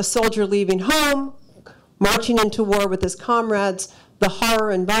of a soldier leaving home, marching into war with his comrades, the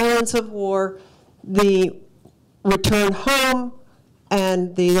horror and violence of war, the return home,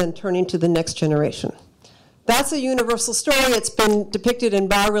 and the then turning to the next generation. That's a universal story. It's been depicted in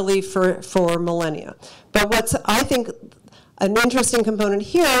bas-relief for millennia. But what's, I think, an interesting component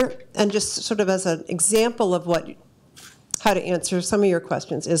here, and just sort of as an example of what how to answer some of your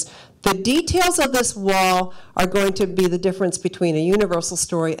questions, is the details of this wall are going to be the difference between a universal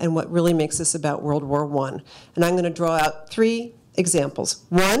story and what really makes this about World War I. And I'm going to draw out 3 examples.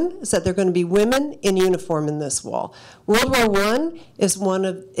 One is that there are going to be women in uniform in this wall. World War I is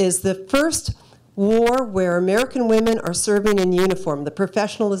the first war where American women are serving in uniform, the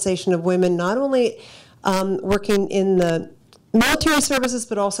professionalization of women, not only working in the military services,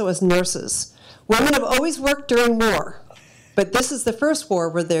 but also as nurses. Women have always worked during war, but this is the first war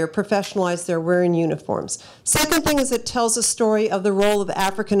where they're professionalized, they're wearing uniforms. Second thing is it tells a story of the role of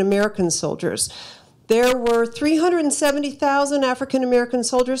African American soldiers. There were 370,000 African American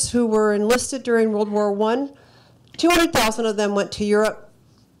soldiers who were enlisted during World War I. 200,000 of them went to Europe.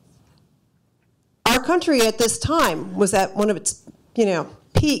 Our country at this time was at one of its,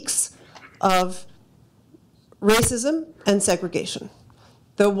 peaks of racism and segregation.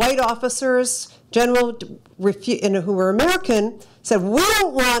 The white officers, who were American, said, we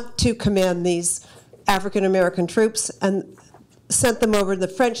don't want to command these African American troops, and sent them over. The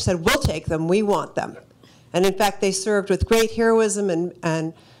French said, we'll take them, we want them. And in fact, they served with great heroism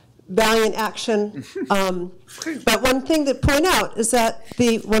and valiant action. But one thing to point out is that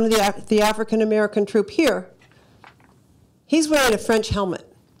one of the African American troop here, he's wearing a French helmet.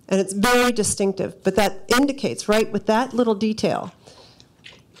 And it's very distinctive, but that indicates, right, with that little detail,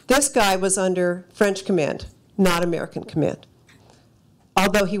 this guy was under French command, not American command,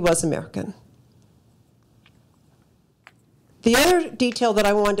 although he was American. The other detail that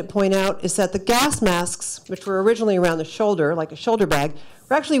I wanted to point out is that the gas masks, which were originally around the shoulder, like a shoulder bag,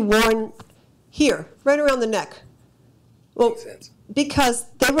 were actually worn here, right around the neck. Well, because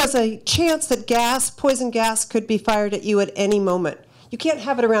there was a chance that poison gas could be fired at you at any moment. You can't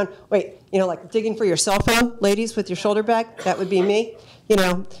have it around, like digging for your cell phone, ladies, with your shoulder bag. That would be me.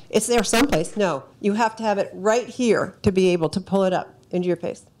 It's there someplace. No, you have to have it right here to be able to pull it up into your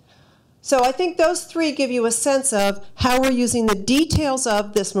face. So I think those 3 give you a sense of how we're using the details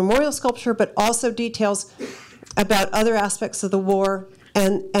of this memorial sculpture, but also details about other aspects of the war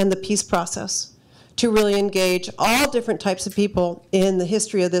and the peace process to really engage all different types of people in the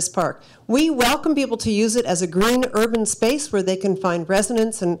history of this park. We welcome people to use it as a green urban space where they can find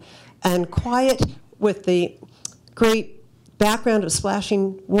resonance and quiet with the great background of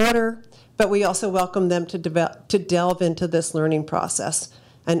splashing water, but we also welcome them to delve into this learning process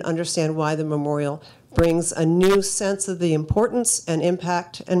and understand why the memorial brings a new sense of the importance and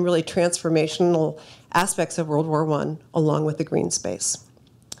impact and really transformational aspects of World War I along with the green space.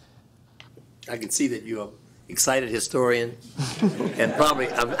 I can see that you're an excited historian, and probably,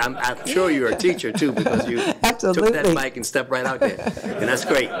 I'm sure you're a teacher too, because you took that mic and stepped right out there, and that's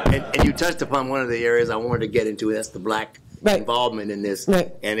great. And you touched upon one of the areas I wanted to get into, that's the Black involvement in this.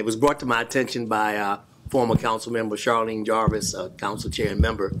 Right. And it was brought to my attention by former council member Charlene Jarvis, council chair and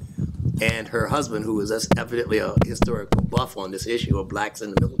member, and her husband, who is evidently a historical buff on this issue of blacks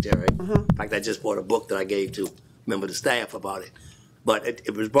in the military. In fact, I just bought a book that I gave to a member of the staff about it. But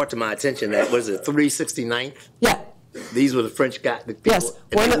it was brought to my attention that, 369th? Yeah. These were the French guys. Yes,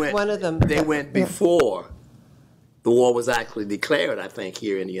 one of them. They went before the war was actually declared, I think,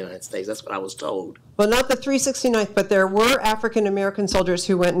 here in the United States. That's what I was told. Well, not the 369th, but there were African American soldiers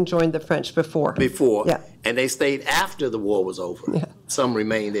who went and joined the French before. Yeah. And they stayed after the war was over. Yeah. Some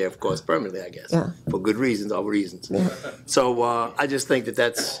remained there, of course, permanently, I guess, for good reasons, all reasons. Yeah. So I just think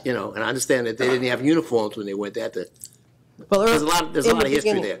that's, and I understand that they didn't have uniforms when they went there. Well, there's a lot of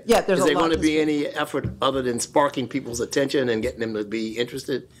history there. Yeah, there's Is a there lot going to of be any effort other than sparking people's attention and getting them to be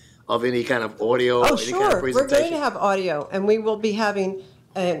interested of any kind of audio or any kind of presentation? We're going to have audio, and we will be having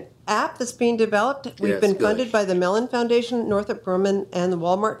an app that's being developed. We've been funded by the Mellon Foundation, Northrop Grumman, and the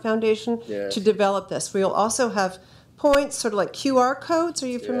Walmart Foundation to develop this. We'll also have points, sort of like QR codes. Are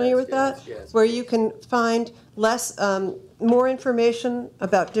you familiar with that? Yes. Where you can find more information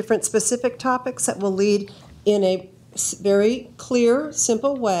about different specific topics that will lead in a very clear,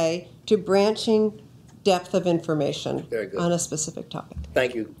 simple way to branching depth of information on a specific topic.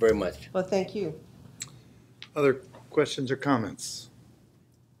 Thank you very much. Well, thank you. Other questions or comments?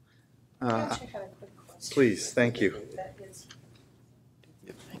 Please, thank you.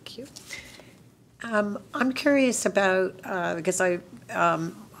 Thank you. I'm curious about, because I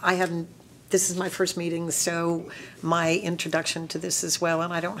haven't, this is my first meeting, so my introduction to this as well,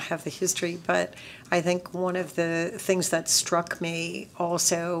 and I don't have the history, but I think one of the things that struck me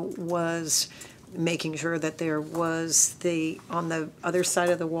also was making sure that there was on the other side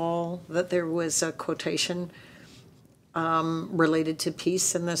of the wall, that there was a quotation related to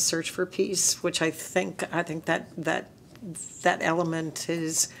peace and the search for peace, which I think that element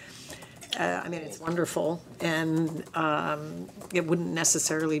is I mean, it's wonderful, and it wouldn't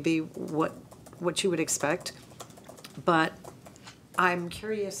necessarily be what you would expect. But I'm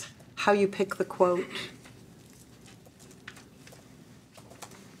curious how you pick the quote.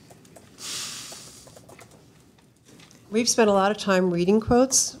 We've spent a lot of time reading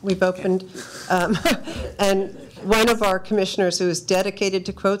quotes. We've opened, and one of our commissioners who is dedicated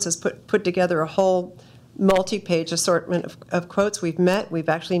to quotes has put together a whole multi-page assortment of quotes. We've met. We've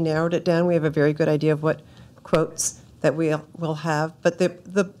actually narrowed it down. We have a very good idea of what quotes that we'll have. But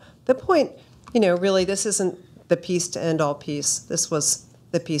the point, really, this isn't the peace to end all peace. This was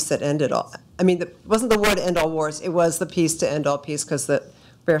the peace that ended all. I mean, it wasn't the war to end all wars. It was the peace to end all peace because the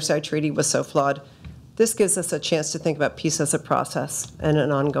Versailles Treaty was so flawed. This gives us a chance to think about peace as a process and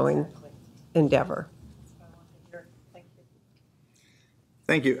an ongoing endeavor.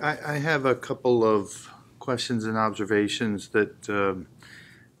 Thank you. I have a couple of questions and observations that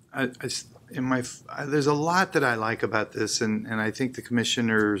there's a lot that I like about this, and I think the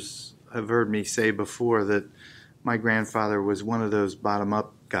commissioners have heard me say before that my grandfather was one of those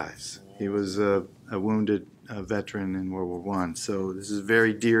bottom-up guys. He was a wounded veteran in World War I. So this is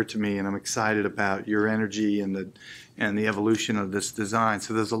very dear to me, and I'm excited about your energy and the evolution of this design.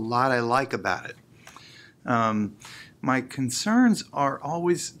 So there's a lot I like about it. My concerns are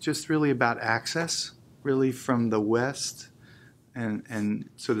always just really about access, really from the west and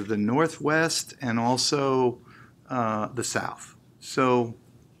sort of the northwest and also the south. So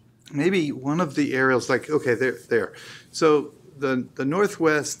maybe one of the aerials, like, okay, there. So the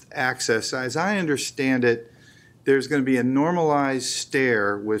northwest access, as I understand it, there's going to be a normalized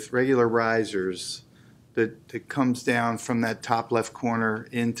stair with regular risers that comes down from that top left corner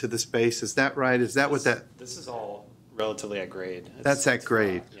into the space. Is that right? Is that what that? This is all relatively at grade. That's at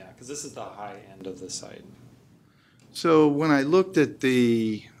grade. Yeah, because this is the high end of the site. So when I looked at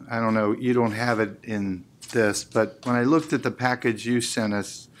I don't know, you don't have it in this, but when I looked at the package you sent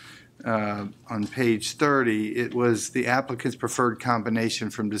us on page 30, it was the applicant's preferred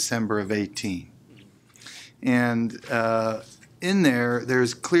combination from December of 18. And in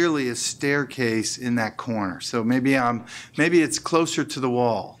there's clearly a staircase in that corner. So maybe it's closer to the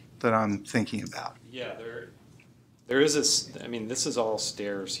wall that I'm thinking about. Yeah, there is this is all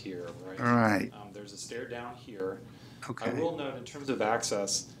stairs here, right? All right. There's a stair down here. Okay. I will note in terms of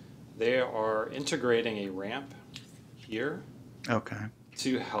access, they are integrating a ramp here. Okay.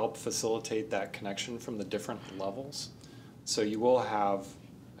 To help facilitate that connection from the different levels. So you will have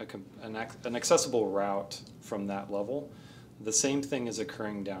an accessible route from that level. The same thing is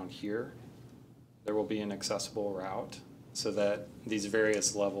occurring down here. There will be an accessible route so that these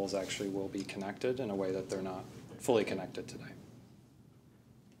various levels actually will be connected in a way that they're not fully connected today.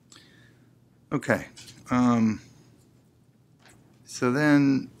 Okay. So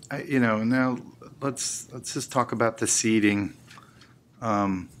then, now let's just talk about the seating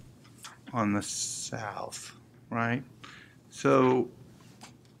on the south, right? So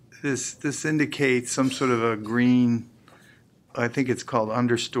this indicates some sort of a green, I think it's called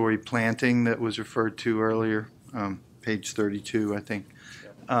understory planting that was referred to earlier, page 32, I think.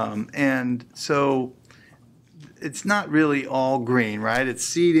 And so it's not really all green, right? It's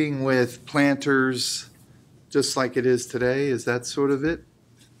seeding with planters just like it is today. Is that sort of it?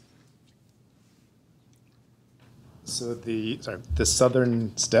 So the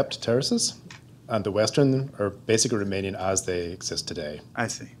southern stepped terraces and the western are basically remaining as they exist today. I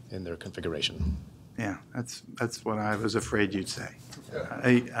see. In their configuration. Yeah, that's what I was afraid you'd say.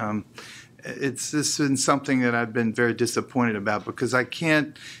 It's just been something that I've been very disappointed about because I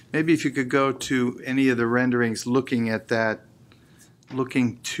can't, maybe if you could go to any of the renderings looking at that,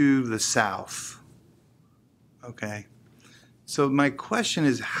 looking to the south. Okay. So my question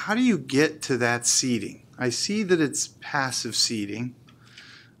is, how do you get to that seating? I see that it's passive seating,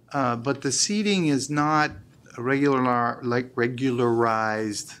 but the seating is not a regularized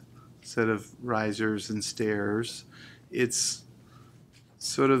set of risers and stairs. It's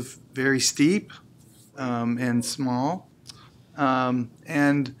sort of very steep and small.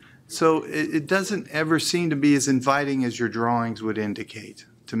 And so it doesn't ever seem to be as inviting as your drawings would indicate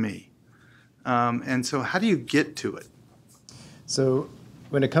to me. And so how do you get to it? So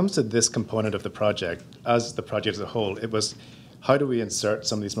when it comes to this component of the project, as the project as a whole, it was how do we insert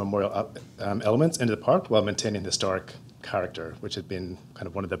some of these memorial elements into the park while maintaining historic character, which had been kind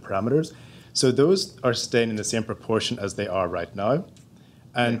of one of the parameters. So those are staying in the same proportion as they are right now.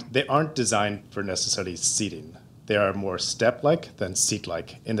 And they aren't designed for necessarily seating. They are more step-like than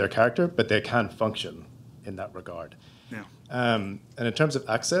seat-like in their character, but they can function in that regard. Yeah. And in terms of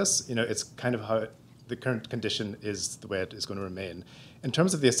access, it's kind of how the current condition is the way it is going to remain. In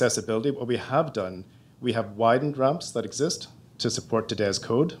terms of the accessibility, what we have done, we have widened ramps that exist to support today's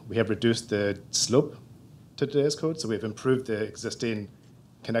code. We have reduced the slope to today's code, so we've improved the existing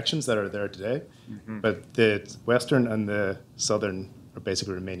connections that are there today. But the western and the southern are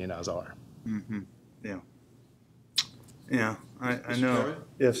basically remaining as are. Yeah. Yeah, I know. Chairman,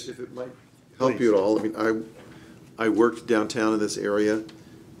 Yes. If it might help you at all, I mean, I worked downtown in this area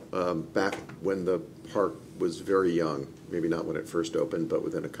back when the park was very young, maybe not when it first opened, but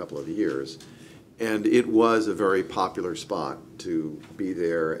within a couple of years. And it was a very popular spot to be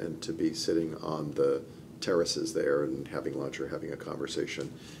there and to be sitting on the terraces there and having lunch or having a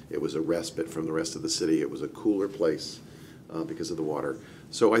conversation. It was a respite from the rest of the city. It was a cooler place because of the water.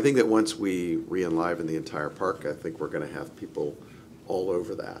 So I think that once we re-enliven the entire park, I think we're going to have people all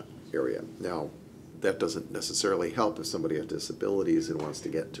over that area. Now, that doesn't necessarily help if somebody has disabilities and wants to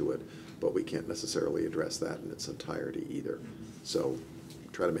get to it, but we can't necessarily address that in its entirety either. So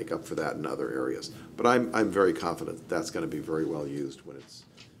try to make up for that in other areas. But I'm very confident that that's going to be very well used when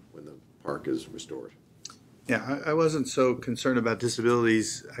the park is restored. Yeah, I wasn't so concerned about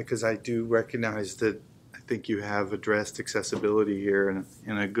disabilities because I do recognize that I think you have addressed accessibility here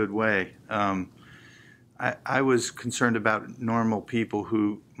in a good way. I was concerned about normal people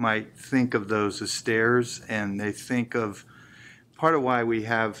who might think of those as stairs, and they think of part of why we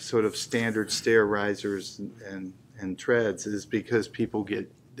have sort of standard stair risers and treads is because people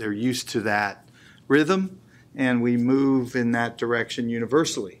they're used to that rhythm, and we move in that direction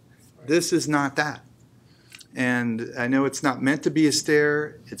universally. This is not that. And I know it's not meant to be a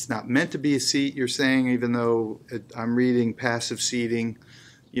stair, it's not meant to be a seat, you're saying, even though I'm reading passive seating,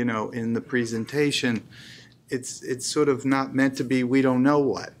 you know, in the presentation. It's sort of not meant to be we don't know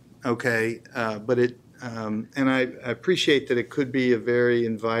what, okay? But and I appreciate that it could be a very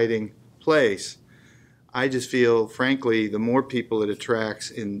inviting place. I just feel, frankly, the more people it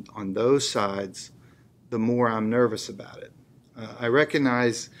attracts on those sides, the more I'm nervous about it. I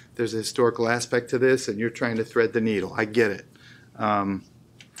recognize there's a historical aspect to this, and you're trying to thread the needle. I get it.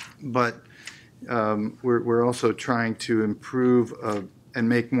 But we're also trying to improve and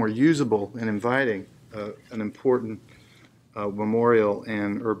make more usable and inviting an important memorial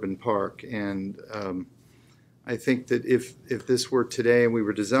and urban park. And I think that if this were today and we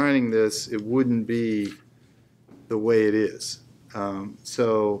were designing this, it wouldn't be the way it is.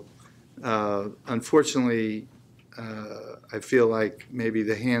 Unfortunately, I feel like maybe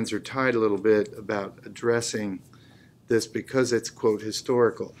the hands are tied a little bit about addressing this because it's, quote,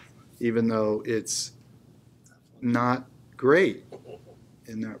 historical, even though it's not great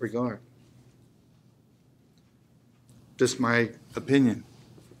in that regard. Just my opinion.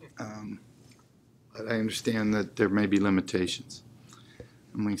 But I understand that there may be limitations.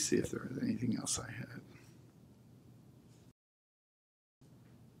 Let me see if there is anything else I had.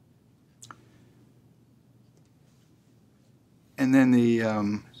 And then the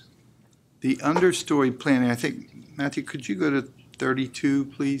understory planning, I think, Matthew, could you go to 32,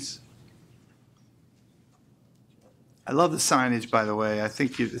 please? I love the signage, by the way. I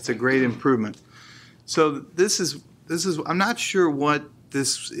think it's a great improvement. So this is I'm not sure what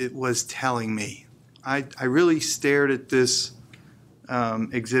it was telling me. I really stared at this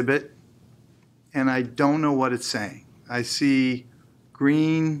exhibit, and I don't know what it's saying. I see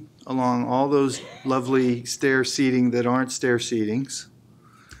green along all those lovely stair seating that aren't stair seatings.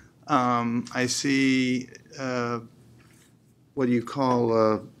 I see what do you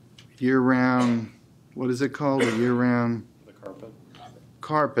call year-round, what is it called, a year-round? The carpet.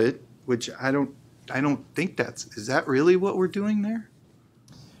 Carpet, which I don't think is that really what we're doing there?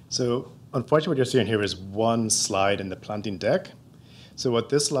 So unfortunately what you're seeing here is one slide in the planting deck. So what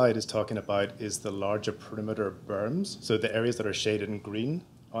this slide is talking about is the larger perimeter berms. So the areas that are shaded in green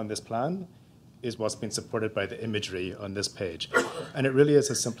on this plan is what's been supported by the imagery on this page. And it really is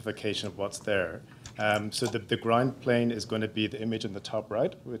a simplification of what's there. So the ground plane is going to be the image in the top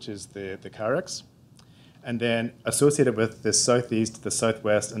right, which is the Carex. And then associated with the southeast, the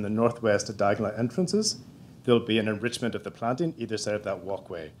southwest, and the northwest diagonal entrances, there'll be an enrichment of the planting either side of that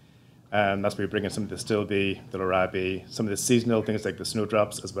walkway. That's where we bring in some of the stilby, the larabi, some of the seasonal things like the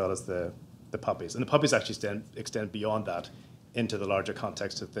snowdrops, as well as the poppies. And the poppies actually extend beyond that into the larger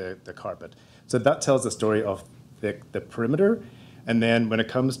context of the carpet. So that tells the story of the perimeter. And then when it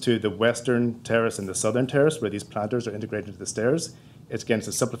comes to the western terrace and the southern terrace, where these planters are integrated into the stairs, it's again, it's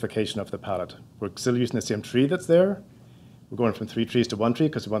a simplification of the palette. We're still using the same tree that's there. We're going from 3 trees to 1 tree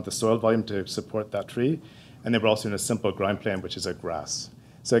because we want the soil volume to support that tree. And then we're also in a simple ground plane, which is a grass.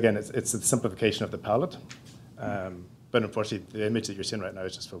 So again, it's a simplification of the palette. But unfortunately, the image that you're seeing right now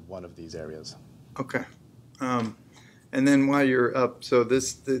is just for one of these areas. Okay. And then while you're up, so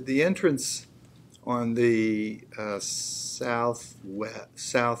the entrance on the southwest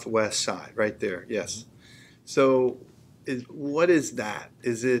side, right there, yes. So what is that?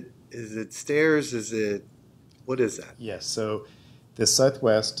 Is it stairs? What is that? Yes, so the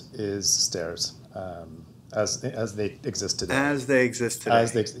southwest is stairs, as they exist today. As they exist today.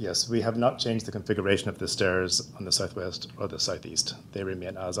 Yes, we have not changed the configuration of the stairs on the southwest or the southeast. They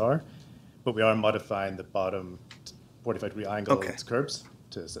remain as are, but we are modifying the bottom 45-degree angle curbs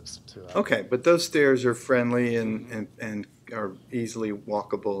to okay, but those stairs are friendly and are easily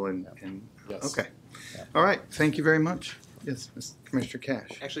walkable and Yes. okay. Yeah. All right, thank you very much. Yes, Commissioner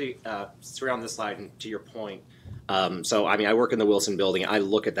Cash. Actually, since we're on this slide, and to your point, so I mean, I work in the Wilson building. I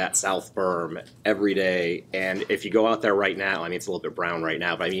look at that south berm every day, and if you go out there right now, I mean, it's a little bit brown right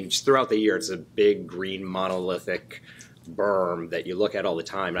now, but I mean, just throughout the year, it's a big green monolithic berm that you look at all the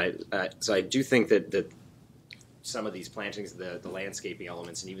time. So I do think that some of these plantings, the landscaping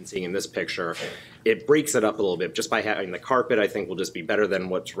elements, and even seeing in this picture, it breaks it up a little bit. Just by having the carpet, I think will just be better than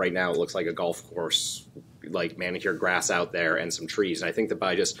what's right now. It looks like a golf course, like manicured grass out there and some trees. And I think that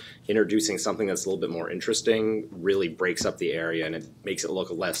by just introducing something that's a little bit more interesting really breaks up the area and it makes it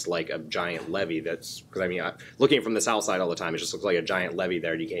look less like a giant levee. Because I mean, looking from the south side all the time, it just looks like a giant levee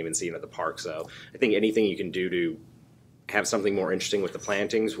there and you can't even see it at the park. So I think anything you can do to have something more interesting with the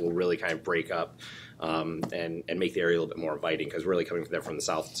plantings will really kind of break up and make the area a little bit more inviting, because really coming from the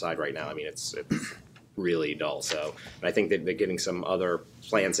south side right now, I mean, it's really dull. So, and I think that getting some other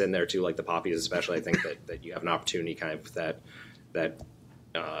plants in there too, like the poppies especially, I think that you have an opportunity kind of that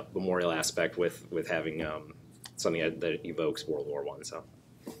memorial aspect with having something that evokes World War I. So,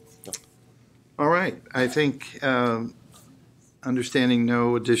 all right, I think understanding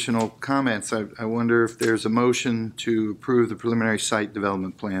no additional comments, I wonder if there's a motion to approve the preliminary site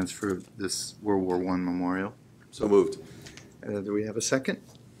development plans for this World War I memorial. So moved. Do we have a second?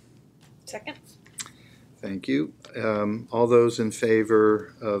 Second. Thank you. All those in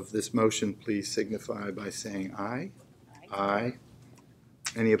favor of this motion, please signify by saying aye. Aye.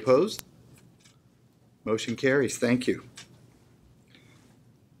 Any opposed? Motion carries. Thank you.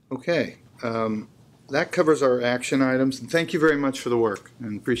 Okay. That covers our action items, and thank you very much for the work,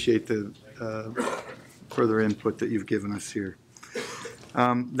 and appreciate the further input that you've given us here.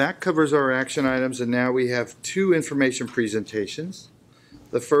 That covers our action items, and now we have two information presentations.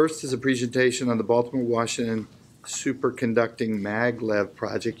 The first is a presentation on the Baltimore-Washington Superconducting Maglev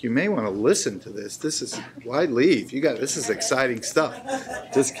project. You may want to listen to this. This is, why leave? This is exciting stuff.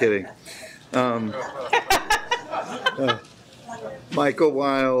 Just kidding. Michael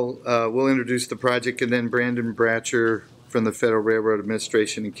Weil will introduce the project, and then Brandon Bratcher from the Federal Railroad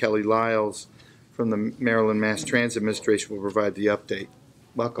Administration and Kelly Lyles from the Maryland Mass Transit Administration will provide the update.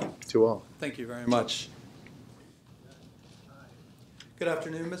 Welcome to all. Thank you very much. Good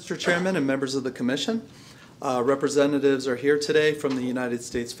afternoon, Mr. Chairman and members of the Commission. Representatives are here today from the United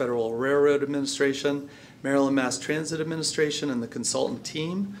States Federal Railroad Administration, Maryland Mass Transit Administration, and the consultant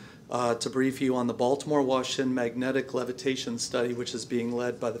team to brief you on the Baltimore-Washington magnetic levitation study, which is being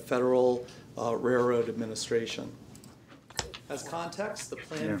led by the Federal Railroad Administration. As context, the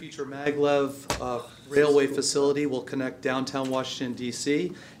planned future Maglev railway facility will connect downtown Washington,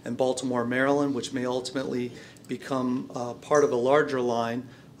 D.C. and Baltimore, Maryland, which may ultimately become part of a larger line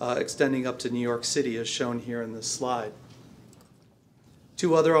extending up to New York City, as shown here in this slide.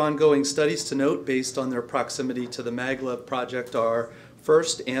 Two other ongoing studies to note based on their proximity to the Maglev project are,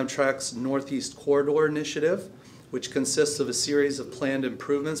 first, Amtrak's Northeast Corridor Initiative, which consists of a series of planned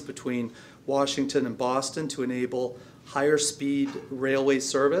improvements between Washington and Boston to enable higher speed railway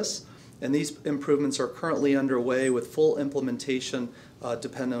service. And these improvements are currently underway with full implementation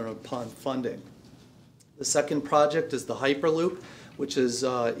dependent upon funding. The second project is the Hyperloop, which is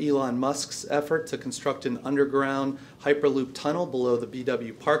Elon Musk's effort to construct an underground Hyperloop tunnel below the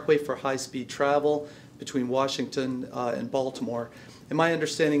BW Parkway for high-speed travel between Washington and Baltimore. And my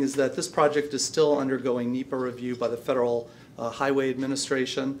understanding is that this project is still undergoing NEPA review by the Federal Highway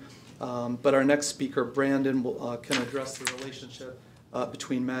Administration. But our next speaker, Brandon, can address the relationship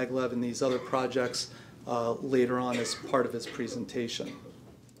between Maglev and these other projects later on as part of his presentation.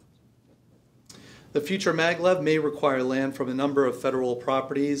 The future Maglev may require land from a number of federal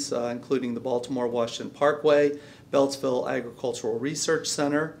properties, including the Baltimore-Washington Parkway, Beltsville Agricultural Research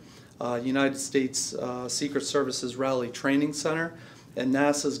Center, United States Secret Service's Raleigh Training Center, and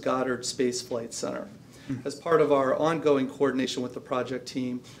NASA's Goddard Space Flight Center. As part of our ongoing coordination with the project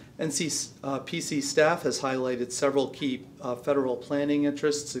team, NCPC staff has highlighted several key federal planning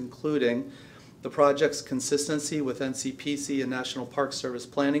interests, including the project's consistency with NCPC and National Park Service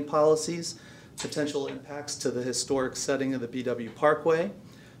planning policies, potential impacts to the historic setting of the BW Parkway,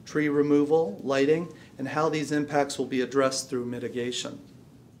 tree removal, lighting, and how these impacts will be addressed through mitigation.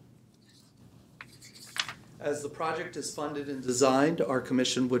 As the project is funded and designed, our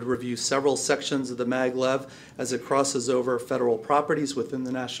commission would review several sections of the Maglev as it crosses over federal properties within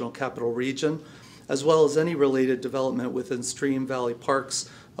the National Capital Region, as well as any related development within Stream Valley Parks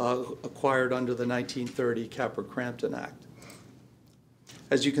acquired under the 1930 Capra-Crampton Act.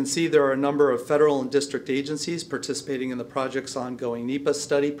 As you can see, there are a number of federal and district agencies participating in the project's ongoing NEPA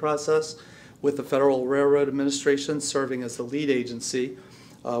study process, with the Federal Railroad Administration serving as the lead agency,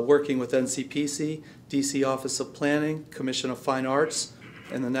 working with NCPC, DC Office of Planning, Commission of Fine Arts,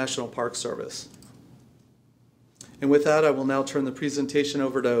 and the National Park Service. And with that, I will now turn the presentation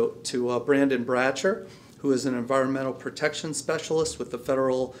over to Brandon Bratcher, who is an environmental protection specialist with the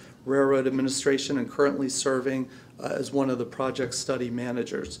Federal Railroad Administration and currently serving as one of the project study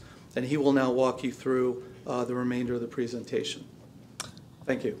managers. And he will now walk you through the remainder of the presentation.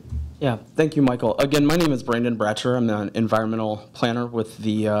 Thank you. Yeah, thank you, Michael. Again, my name is Brandon Bratcher. I'm an environmental planner with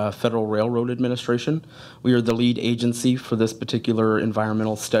the Federal Railroad Administration. We are the lead agency for this particular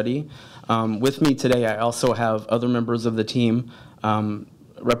environmental study. With me today, I also have other members of the team,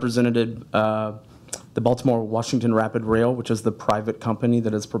 represented the Baltimore-Washington Rapid Rail, which is the private company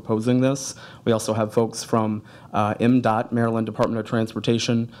that is proposing this. We also have folks from MDOT, Maryland Department of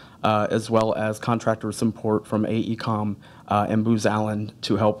Transportation, as well as contractor support from AECOM and Booz Allen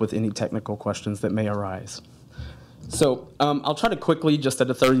to help with any technical questions that may arise. So I'll try to quickly, just at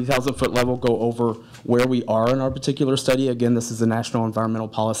a 30,000-foot level, go over where we are in our particular study. Again, this is the National Environmental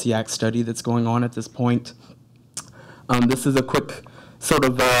Policy Act study that's going on at this point. This is a quick sort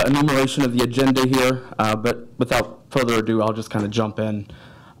of enumeration of the agenda here, but without further ado, I'll just kind of jump in.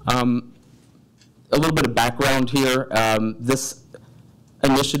 A little bit of background here. This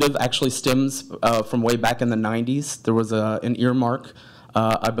initiative actually stems from way back in the 90s. There was an earmark,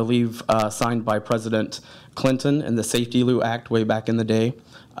 I believe, signed by President Clinton in the Safety Lou Act way back in the day,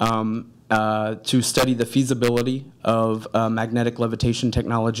 to study the feasibility of magnetic levitation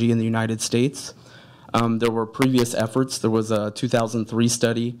technology in the United States. There were previous efforts. There was a 2003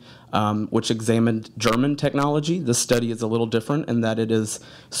 study which examined German technology. This study is a little different in that it is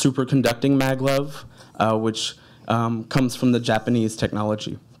superconducting maglev, which comes from the Japanese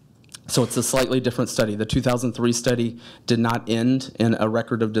technology. So it's a slightly different study. The 2003 study did not end in a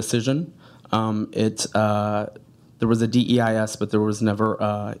record of decision. There was a DEIS, but there was never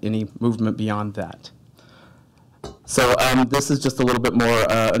any movement beyond that. So this is just a little bit more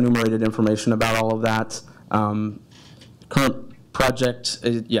enumerated information about all of that. Current project,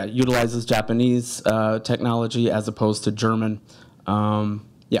 utilizes Japanese technology as opposed to German.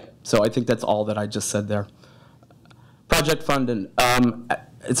 So I think that's all that I just said there. Project funding.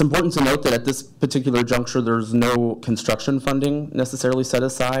 It's important to note that at this particular juncture, there's no construction funding necessarily set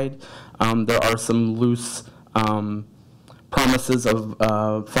aside. There are some loose promises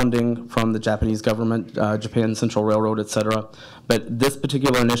of funding from the Japanese government, Japan Central Railroad, et cetera. But this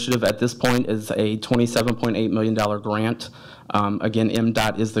particular initiative at this point is a $27.8 million grant. Again,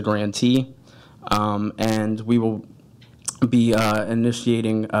 MDOT is the grantee. And we will be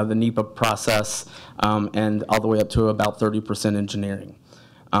initiating the NEPA process and all the way up to about 30% engineering.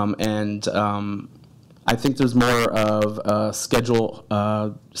 I think there's more of schedule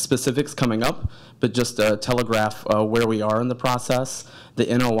specifics coming up, but just to telegraph where we are in the process. The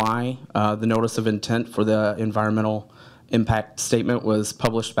NOI, the Notice of Intent for the Environmental Impact Statement, was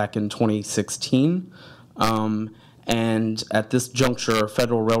published back in 2016. And at this juncture,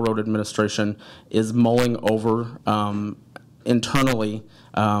 Federal Railroad Administration is mulling over internally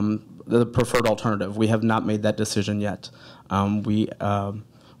the preferred alternative. We have not made that decision yet.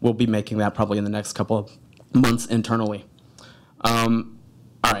 We'll be making that probably in the next couple of months internally. All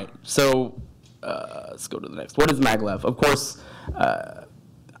right, so let's go to the next. What is maglev? Of course,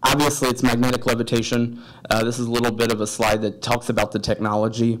 obviously it's magnetic levitation. This is a little bit of a slide that talks about the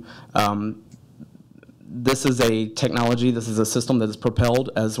technology. This is a technology, this is a system that is propelled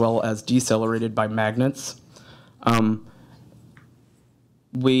as well as decelerated by magnets.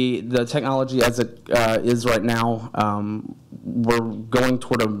 The technology as it is right now, we're going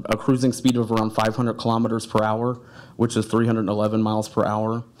toward a cruising speed of around 500 kilometers per hour, which is 311 miles per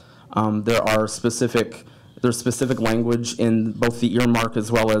hour. There's specific language in both the earmark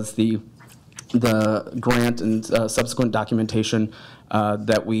as well as the the grant and subsequent documentation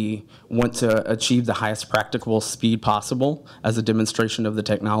that we want to achieve the highest practicable speed possible as a demonstration of the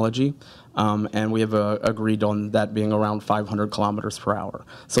technology. And we have agreed on that being around 500 kilometers per hour.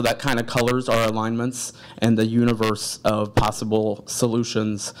 So that kind of colors our alignments and the universe of possible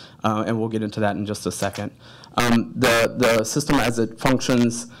solutions, and we'll get into that in just a second. The system as it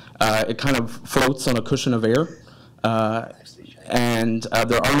functions, it kind of floats on a cushion of air. And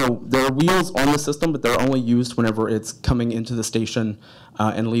there are wheels on the system, but they're only used whenever it's coming into the station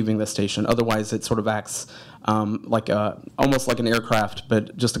and leaving the station. Otherwise, it sort of acts almost like an aircraft,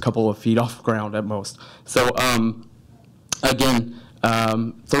 but just a couple of feet off ground at most. So again,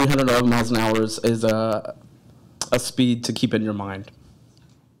 311 miles an hour is a speed to keep in your mind.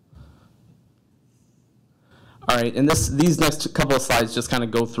 All right, and these next couple of slides just kind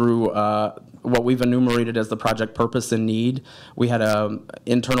of go through what we've enumerated as the project purpose and need. We had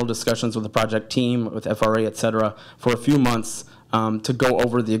internal discussions with the project team, with FRA, et cetera, for a few months to go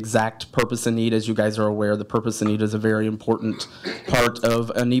over the exact purpose and need. As you guys are aware, the purpose and need is a very important part of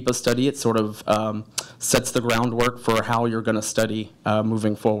a NEPA study. It sort of sets the groundwork for how you're going to study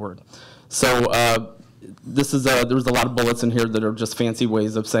moving forward. So there's a lot of bullets in here that are just fancy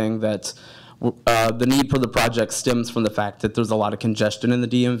ways of saying that the need for the project stems from the fact that there's a lot of congestion in the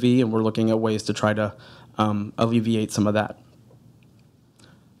DMV, and we're looking at ways to try to alleviate some of that.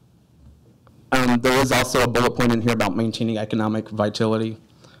 There is also a bullet point in here about maintaining economic viability.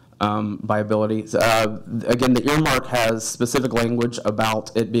 Again, the earmark has specific language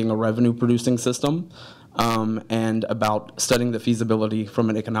about it being a revenue-producing system and about studying the feasibility from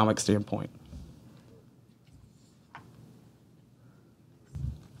an economic standpoint.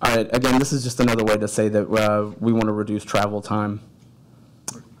 All right, again, this is just another way to say that we want to reduce travel time.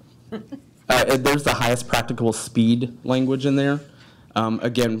 There's the highest practicable speed language in there.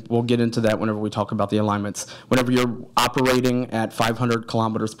 Again, we'll get into that whenever we talk about the alignments. Whenever you're operating at 500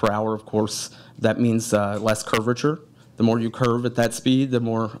 kilometers per hour, of course, that means less curvature. The more you curve at that speed, the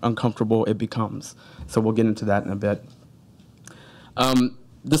more uncomfortable it becomes. So we'll get into that in a bit.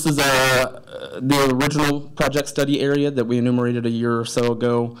 This is the original project study area that we enumerated a year or so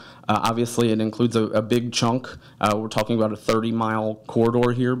ago. Obviously, it includes a big chunk. We're talking about a 30-mile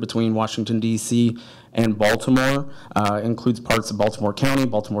corridor here between Washington, D.C. and Baltimore. Includes parts of Baltimore County,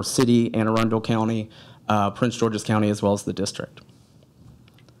 Baltimore City, Anne Arundel County, Prince George's County, as well as the district.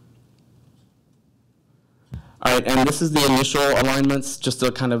 All right, and this is the initial alignments, just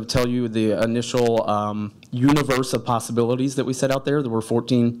to kind of tell you the initial universe of possibilities that we set out there. There were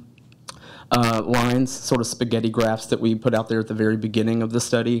 14 lines, sort of spaghetti graphs that we put out there at the very beginning of the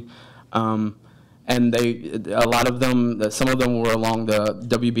study. And a lot of them, some of them were along the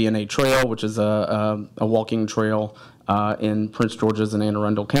WB&A Trail, which is a walking trail in Prince George's and Anne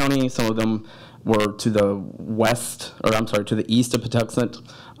Arundel County. Some of them were to the west, or I'm sorry, to the east of Patuxent.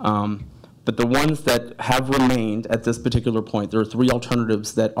 But the ones that have remained at this particular point, there are 3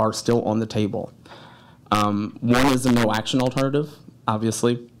 alternatives that are still on the table. One is a no-action alternative,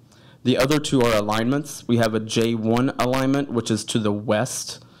 obviously. The other 2 are alignments. We have a J1 alignment, which is to the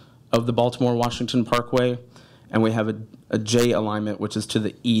west of the Baltimore-Washington Parkway, and we have a J alignment, which is to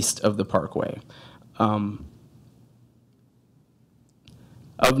the east of the Parkway. Of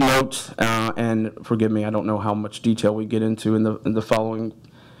note, and forgive me, I don't know how much detail we get into in the following,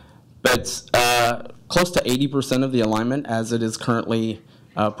 but close to 80% of the alignment, as it is currently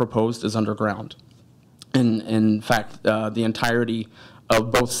proposed, is underground. And in fact, the entirety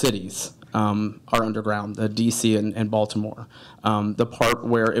of both cities are underground, the DC and Baltimore. The part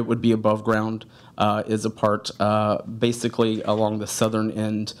where it would be above ground is a part basically along the southern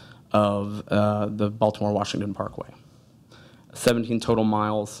end of the Baltimore-Washington Parkway. 17 total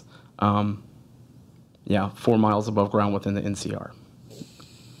miles, 4 miles above ground within the NCR.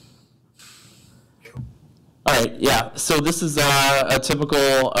 All right, so this is a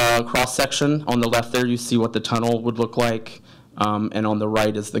typical cross-section. On the left there, you see what the tunnel would look like, and on the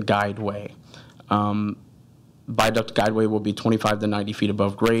right is the guideway. Viaduct guideway will be 25 to 90 feet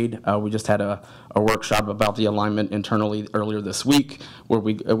above grade. We just had a workshop about the alignment internally earlier this week, where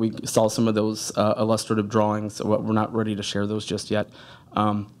we saw some of those illustrative drawings. So we're not ready to share those just yet.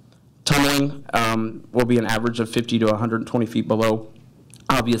 Tunneling will be an average of 50 to 120 feet below.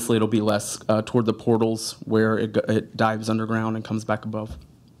 Obviously, it'll be less toward the portals where it dives underground and comes back above.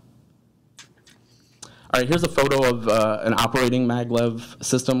 All right, here's a photo of an operating maglev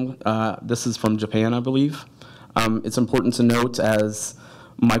system. This is from Japan, I believe. It's important to note, as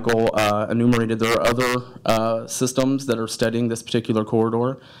Michael enumerated, there are other systems that are studying this particular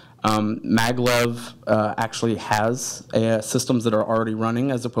corridor. Maglev actually has systems that are already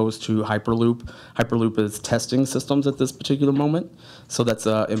running as opposed to Hyperloop. Hyperloop is testing systems at this particular moment, so that's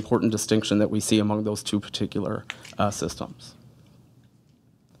an important distinction that we see among those two particular systems.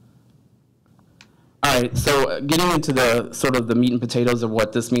 All right, so getting into the sort of the meat and potatoes of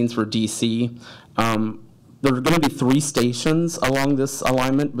what this means for DC, there are going to be 3 stations along this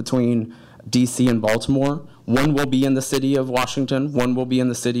alignment between DC and Baltimore. One will be in the city of Washington, one will be in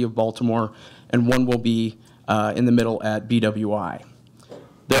the city of Baltimore, and one will be in the middle at BWI.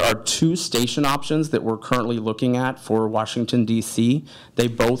 There are 2 station options that we're currently looking at for Washington, DC. They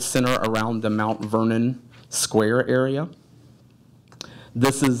both center around the Mount Vernon Square area.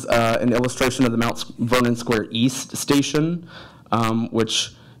 This is an illustration of the Mount Vernon Square East station,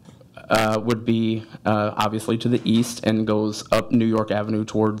 which would be obviously to the east and goes up New York Avenue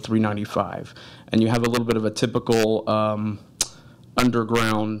toward 395. And you have a little bit of a typical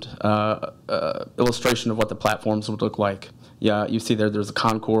underground illustration of what the platforms would look like. Yeah, you see there's a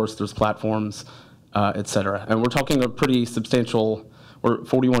concourse, there's platforms, et cetera. And we're talking a pretty substantial, we're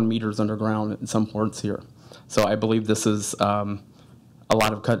 41 meters underground in some parts here. So I believe this is a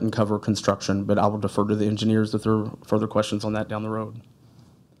lot of cut and cover construction, but I will defer to the engineers if there are further questions on that down the road.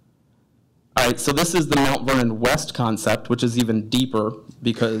 All right, so this is the Mount Vernon West concept, which is even deeper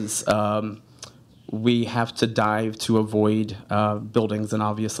because we have to dive to avoid buildings and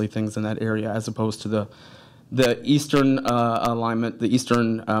obviously things in that area, as opposed to the eastern alignment. The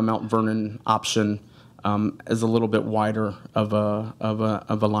eastern Mount Vernon option is a little bit wider of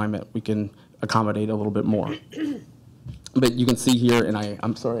alignment. We can accommodate a little bit more. But you can see here, and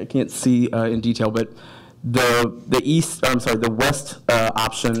I'm sorry, I can't see in detail, but the west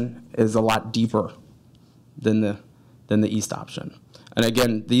option is a lot deeper than the east option. And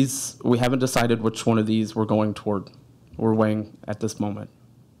again, we haven't decided which one of these we're going toward. We're weighing at this moment.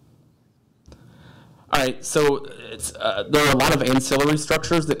 All right, so there are a lot of ancillary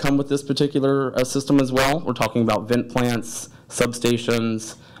structures that come with this particular system as well. We're talking about vent plants,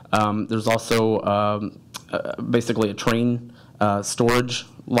 substations. There's also basically a train storage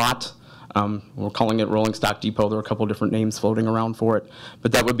lot. We're calling it Rolling Stock Depot. There are a couple different names floating around for it,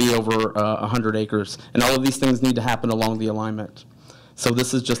 but that would be over 100 acres. And all of these things need to happen along the alignment. So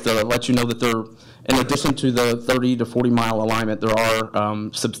this is just to let you know that there, in addition to the 30 to 40 mile alignment, there are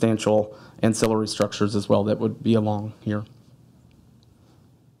substantial ancillary structures as well that would be along here.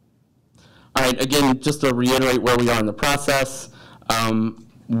 All right, again, just to reiterate where we are in the process,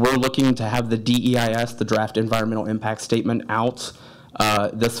 we're looking to have the DEIS, the Draft Environmental Impact Statement, out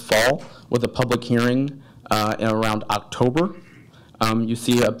this fall with a public hearing in around October. You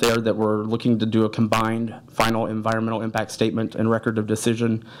see up there that we're looking to do a combined final environmental impact statement and record of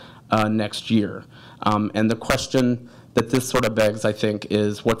decision next year. And the question that this sort of begs, I think,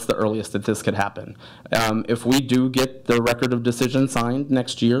 is what's the earliest that this could happen? If we do get the record of decision signed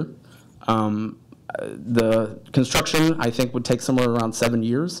next year, the construction, I think, would take somewhere around 7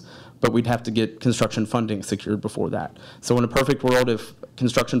 years, but we'd have to get construction funding secured before that. So in a perfect world, if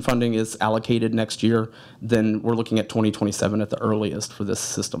construction funding is allocated next year, then we're looking at 2027 at the earliest for this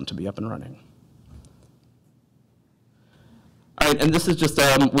system to be up and running. All right, and this is just,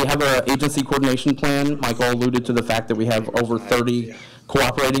 we have an agency coordination plan. Michael alluded to the fact that we have over 30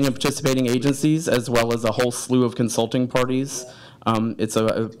 cooperating and participating agencies, as well as a whole slew of consulting parties. It's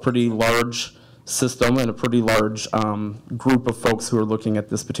a pretty large system and a pretty large group of folks who are looking at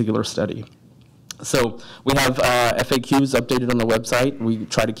this particular study. So we have FAQs updated on the website. We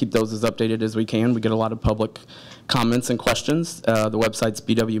try to keep those as updated as we can. We get a lot of public comments and questions. The website's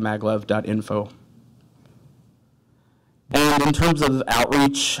bwmaglev.info. And in terms of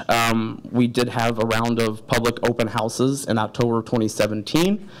outreach, we did have a round of public open houses in October of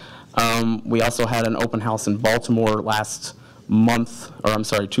 2017. We also had an open house in Baltimore last month, or I'm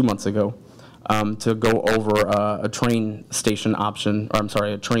sorry, 2 months ago, to go over a train station option, or I'm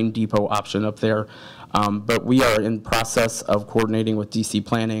sorry, a train depot option up there. But we are in process of coordinating with DC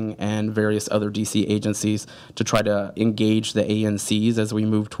Planning and various other DC agencies to try to engage the ANCs as we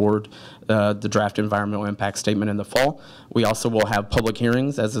move toward the draft environmental impact statement in the fall. We also will have public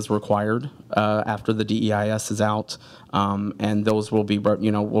hearings as is required after the DEIS is out, and those will be,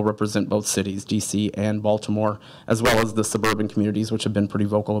 will represent both cities, DC and Baltimore, as well as the suburban communities, which have been pretty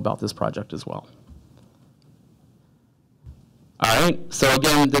vocal about this project as well. All right, so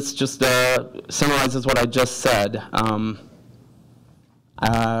again, this just summarizes what I just said. And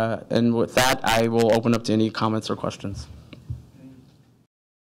with that, I will open up to any comments or questions.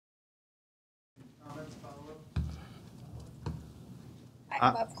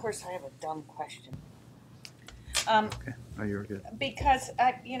 Of course, I have a dumb question. Okay. Oh, you're good. Because,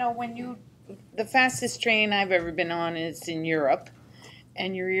 the fastest train I've ever been on is in Europe,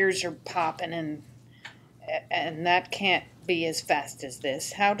 and your ears are popping, and that can't be as fast as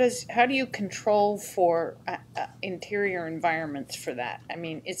this. How do you control for interior environments for that? I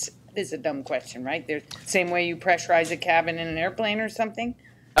mean, it's a dumb question, right? There's same way you pressurize a cabin in an airplane or something.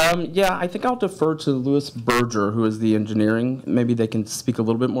 Yeah, I think I'll defer to Louis Berger, who is the engineering. Maybe they can speak a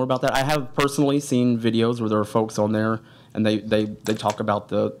little bit more about that. I have personally seen videos where there are folks on there, and they talk about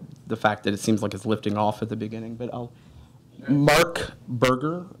the fact that it seems like it's lifting off at the beginning. But Mark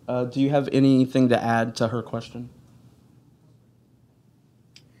Berger, do you have anything to add to her question?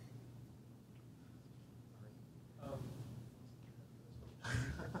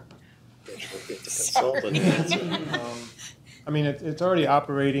 I mean, it's already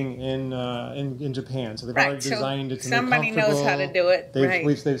operating in Japan, so they've already designed it to somebody make comfortable. Knows how to do it.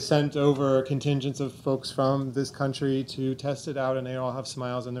 They've sent over contingents of folks from this country to test it out, and they all have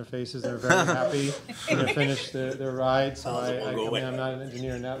smiles on their faces. They're very happy when they finish their ride. So I mean, I'm not an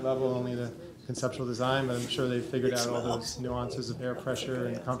engineer in that level, only the conceptual design, but I'm sure they've figured out all those nuances of air pressure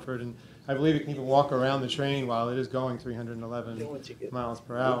and comfort. And I believe it can even walk around the train while it is going 311 miles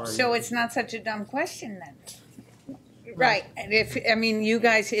per hour. So it's not such a dumb question then. Right. And you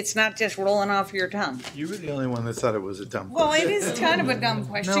guys, it's not just rolling off your tongue. You were the only one that thought it was a dumb question. Well, it is kind of a dumb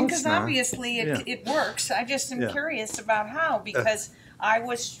question because obviously Yeah. it works. I just am curious about how, because I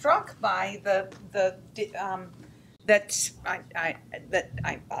was struck by that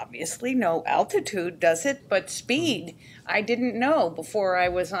I obviously know altitude does it, but speed I didn't know before I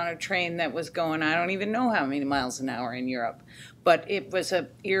was on a train that was going, I don't even know how many miles an hour in Europe, but it was a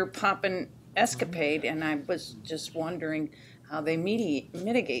ear-popping escapade, and I was just wondering how they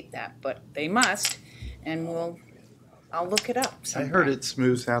mitigate that, but they must, and I'll look it up sometime. I heard it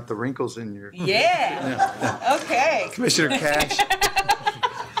smooths out the wrinkles in your... Yeah. Okay. Commissioner Cash.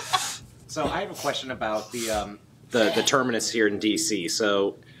 So I have a question about the terminus here in DC.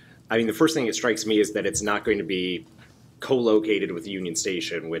 So, I mean, the first thing that strikes me is that it's not going to be co-located with Union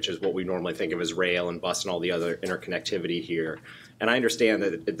Station, which is what we normally think of as rail and bus and all the other interconnectivity here. And I understand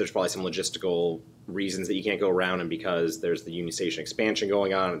that there's probably some logistical reasons that you can't go around, and because there's the Union Station expansion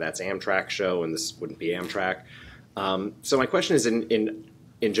going on, and that's Amtrak's show, and this wouldn't be Amtrak. So my question is,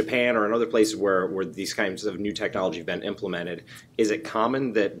 in Japan or in other places where these kinds of new technology have been implemented, is it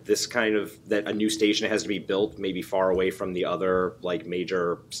common that that a new station has to be built maybe far away from the other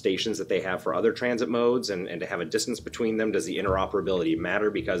major stations that they have for other transit modes, and to have a distance between them? Does the interoperability matter,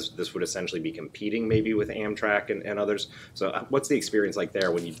 because this would essentially be competing maybe with Amtrak and others? So what's the experience like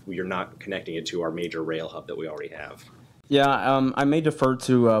there when you're not connecting it to our major rail hub that we already have? Yeah, I may defer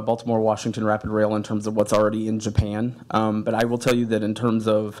to Baltimore-Washington Rapid Rail in terms of what's already in Japan, but I will tell you that in terms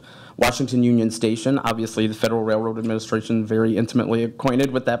of Washington Union Station, obviously the Federal Railroad Administration very intimately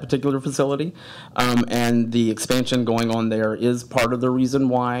acquainted with that particular facility, and the expansion going on there is part of the reason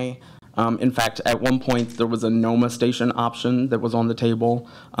why. In fact, at one point there was a NOMA station option that was on the table,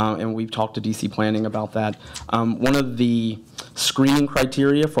 and we've talked to DC Planning about that. One of the screening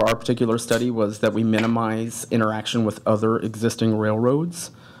criteria for our particular study was that we minimize interaction with other existing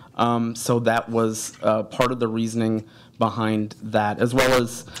railroads. So that was part of the reasoning behind that, as well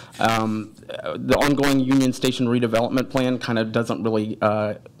as the ongoing Union Station redevelopment plan kind of doesn't really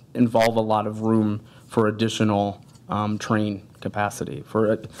involve a lot of room for additional train capacity,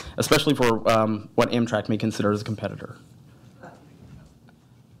 especially for what Amtrak may consider as a competitor.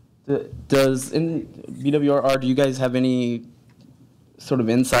 In BWR, do you guys have any sort of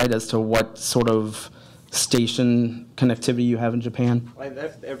insight as to what sort of station connectivity you have in Japan? Well,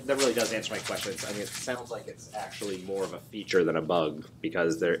 that really does answer my question. I mean, it sounds like it's actually more of a feature than a bug,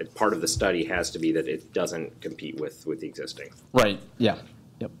 because part of the study has to be that it doesn't compete with the existing. Right, yeah.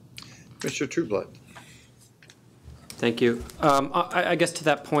 Yep. Mr. Trueblood. Thank you. I guess to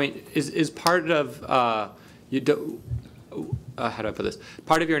that point, is part of how do I put this?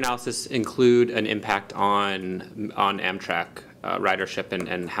 Part of your analysis include an impact on Amtrak ridership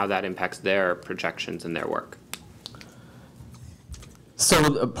and how that impacts their projections and their work?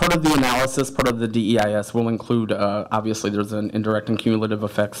 So part of the analysis, part of the DEIS will include, obviously there's an indirect and cumulative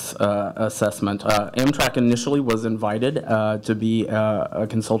effects assessment. Amtrak initially was invited to be a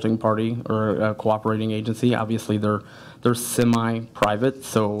consulting party or a cooperating agency. Obviously they're semi-private,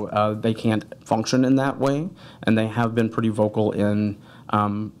 so they can't function in that way, and they have been pretty vocal in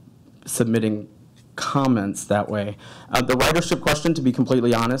submitting comments that way. The ridership question, to be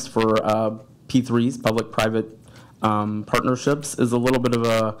completely honest, for P3s, public-private partnerships, is a little bit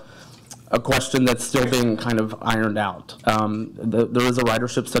of a question that's still being kind of ironed out. There is a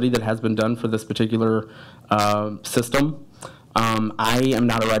ridership study that has been done for this particular system. I am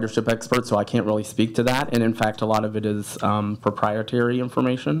not a ridership expert, so I can't really speak to that. And in fact, a lot of it is proprietary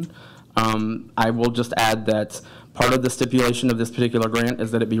information. I will just add that part of the stipulation of this particular grant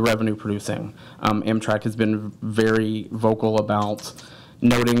is that it be revenue producing. Amtrak has been very vocal about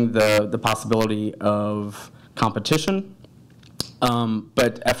noting the possibility of competition,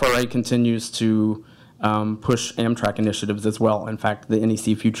 but FRA continues to push Amtrak initiatives as well. In fact, the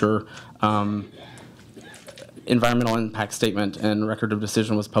NEC Future environmental impact statement and record of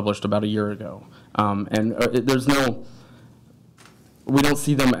decision was published about a year ago. We don't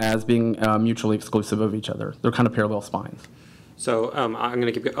see them as being mutually exclusive of each other. They're kind of parallel spines. So I'm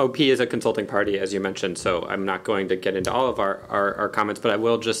going to keep, OP is a consulting party, as you mentioned, so I'm not going to get into all of our comments, but I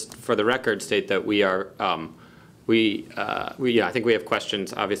will just, for the record, state that we are, I think we have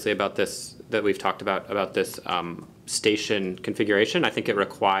questions, obviously, about this, that we've talked about this station configuration. I think it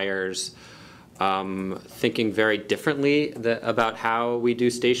requires thinking very differently about how we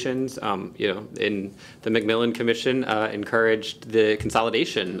do stations. In the Macmillan Commission encouraged the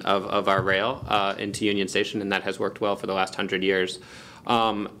consolidation of our rail into Union Station, and that has worked well for the last 100 years.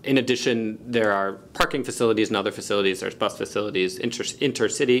 In addition, there are parking facilities and other facilities. There's bus facilities,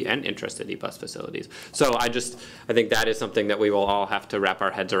 intercity and intracity bus facilities. So I think that is something that we will all have to wrap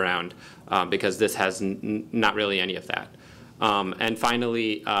our heads around because this has not really any of that. And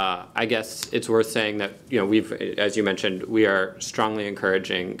finally, I guess it's worth saying that, we've, as you mentioned, we are strongly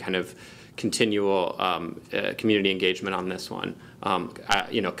encouraging kind of continual community engagement on this one.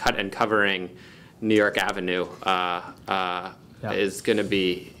 Cut and covering New York Avenue is going to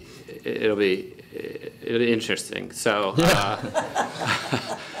be, it'll be interesting. So, so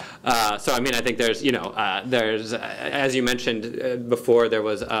I mean, I think there's, as you mentioned before, there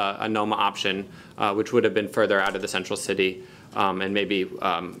was a NOMA option, which would have been further out of the central city and maybe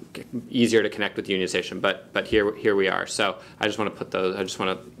easier to connect with Union Station. But here we are. So I just want to put those. I just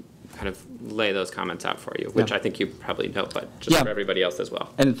want to kind of lay those comments out for you, which I think you probably know, but just for everybody else as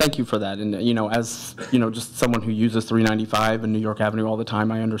well. And thank you for that. And as just someone who uses 395 and New York Avenue all the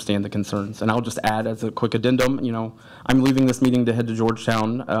time, I understand the concerns. And I'll just add as a quick addendum, I'm leaving this meeting to head to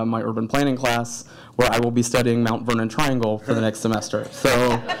Georgetown, my urban planning class, where I will be studying Mount Vernon Triangle for the next semester.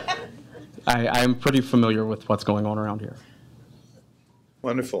 So I'm pretty familiar with what's going on around here.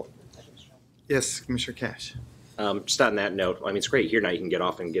 Wonderful. Yes, Commissioner Cash. Just on that note, I mean, it's great here now you can get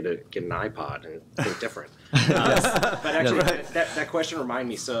off and get an iPod and think different. But actually, that question reminded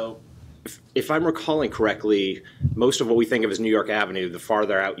me, so if I'm recalling correctly, most of what we think of as New York Avenue, the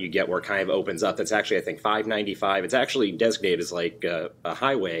farther out you get where it kind of opens up, that's actually, I think, 595. It's actually designated as like a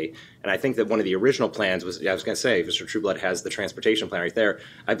highway. And I think that one of the original plans was, I was going to say, Mr. Trueblood has the transportation plan right there.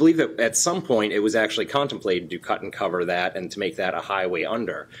 I believe that at some point it was actually contemplated to cut and cover that and to make that a highway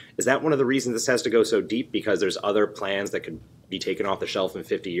under. Is that one of the reasons this has to go so deep? Because there's other plans that could be taken off the shelf in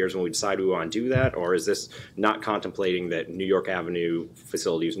 50 years when we decide we want to do that? Or is this not contemplating that New York Avenue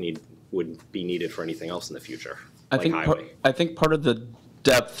facilities would be needed for anything else in the future? I think part of the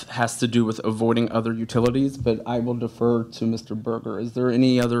depth has to do with avoiding other utilities, but I will defer to Mr. Berger. Is there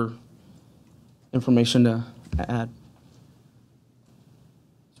any other information to add?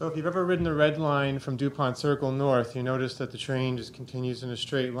 So if you've ever ridden the red line from DuPont Circle north, you notice that the train just continues in a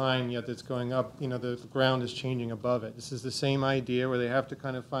straight line, yet it's going up, the ground is changing above it. This is the same idea where they have to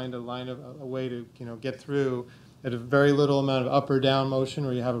kind of find a way to, get through at a very little amount of up or down motion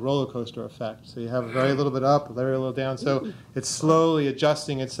where you have a roller coaster effect. So you have very little bit up, very little down. So it's slowly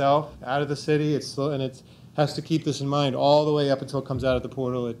adjusting itself out of the city. It's slow, and it has to keep this in mind all the way up until it comes out of the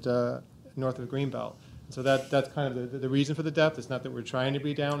portal at north of Greenbelt. So that's kind of the reason for the depth. It's not that we're trying to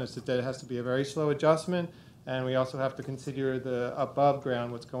be down. It's that it has to be a very slow adjustment. And we also have to consider the above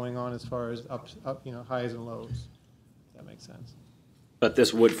ground, what's going on as far as up highs and lows. If that makes sense. But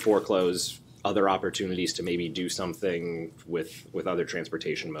this would foreclose other opportunities to maybe do something with other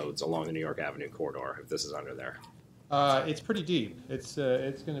transportation modes along the New York Avenue corridor if this is under there? It's pretty deep. It's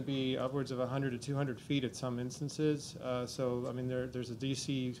going to be upwards of 100 to 200 feet at some instances. So I mean, there's a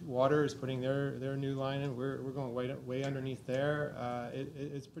DC Water is putting their new line in. We're going way underneath there.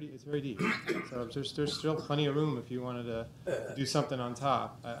 It's very deep. So there's still plenty of room if you wanted to do something on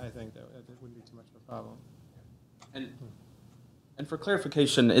top. I think that wouldn't be too much of a problem. And for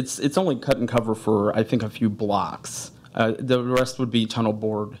clarification, it's only cut and cover for, I think, a few blocks. The rest would be tunnel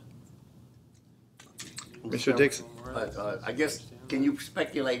bored. Mr. Dixon. I guess, can you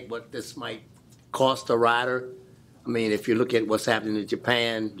speculate what this might cost a rider? I mean, if you look at what's happening in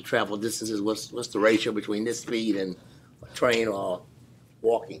Japan, the travel distances, what's the ratio between this speed and a train or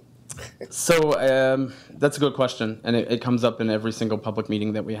walking? So that's a good question, and it comes up in every single public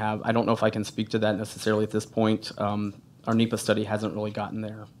meeting that we have. I don't know if I can speak to that necessarily at this point. Our NEPA study hasn't really gotten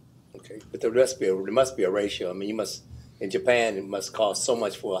there. Okay, but there must be a ratio. I mean, in Japan, it must cost so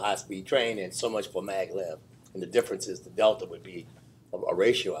much for a high-speed train and so much for Maglev. And the difference is the delta would be a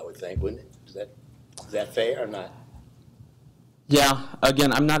ratio, I would think, wouldn't it? Is that fair or not? Yeah,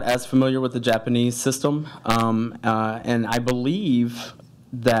 again, I'm not as familiar with the Japanese system, and I believe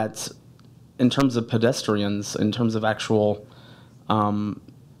that in terms of pedestrians, in terms of actual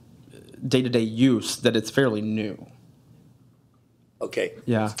day-to-day use, that it's fairly new. Okay.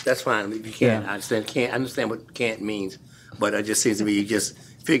 Yeah. That's fine. If you can't, Yeah. I understand what can't means, but it just seems to me you just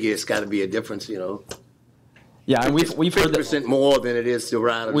figure it's got to be a difference, you know. Yeah, and we've heard 50% more than it is to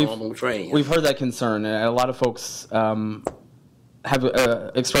ride a normal train. We've heard that concern. A lot of folks have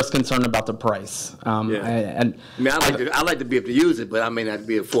expressed concern about the price. And I mean, I like to be able to use it, but I may not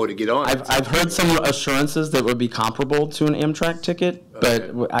be able to afford to get on it. I've heard some assurances that would be comparable to an Amtrak ticket,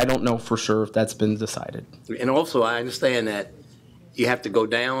 but I don't know for sure if that's been decided. And also, I understand that you have to go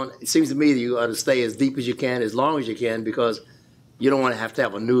down. It seems to me that you ought to stay as deep as you can, as long as you can, because you don't want to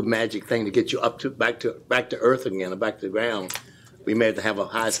have a new magic thing to get you back to earth again or back to the ground. We may have to have a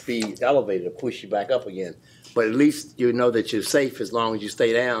high-speed elevator to push you back up again. But at least you know that you're safe as long as you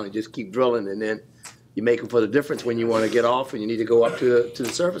stay down and just keep drilling, and then you're making for the difference when you want to get off and you need to go up to the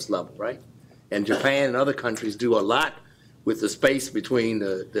surface level, right? And Japan and other countries do a lot with the space between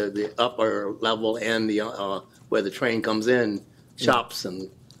the upper level and the where the train comes in, shops and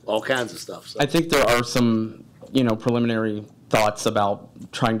all kinds of stuff. So. I think there are some, preliminary thoughts about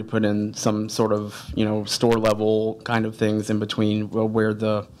trying to put in some sort of, store level kind of things in between where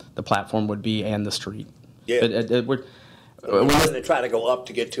the platform would be and the street. Yeah. Rather than try to go up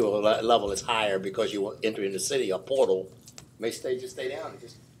to get to a level that's higher because you want to enter in the city, a portal, just stay down and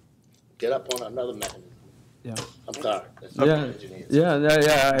just get up on another mechanism. Yeah. I'm sorry.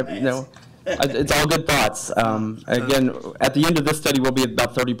 It's all good thoughts. Again, at the end of this study, we'll be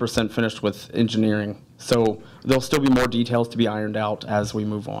about 30% finished with engineering. So there'll still be more details to be ironed out as we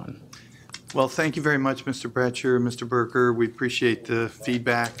move on. Well, thank you very much, Mr. Bretcher, Mr. Berker. We appreciate the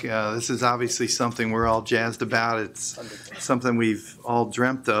feedback. This is obviously something we're all jazzed about. It's something we've all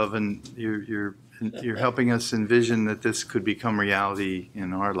dreamt of, and you're helping us envision that this could become reality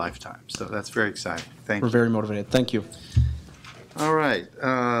in our lifetime. So that's very exciting. Thank you. We're very motivated. Thank you. All right.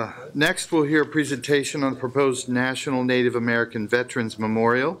 Next, we'll hear a presentation on the proposed National Native American Veterans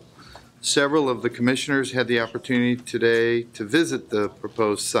Memorial. Several of the commissioners had the opportunity today to visit the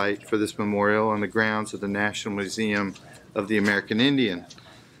proposed site for this memorial on the grounds of the National Museum of the American Indian.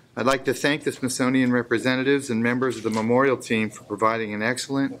 I'd like to thank the Smithsonian representatives and members of the memorial team for providing an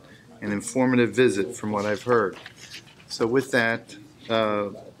excellent and informative visit from what I've heard. So with that,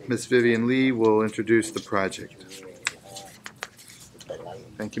 Ms. Vivian Lee will introduce the project.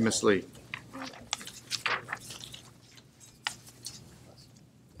 Thank you, Ms. Lee.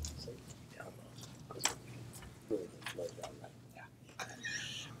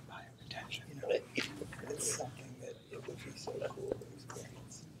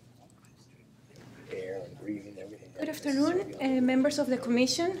 Good afternoon, members of the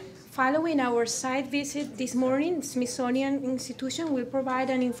Commission. Following our site visit this morning, Smithsonian Institution will provide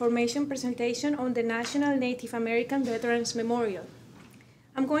an information presentation on the National Native American Veterans Memorial.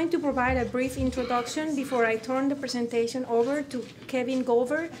 I'm going to provide a brief introduction before I turn the presentation over to Kevin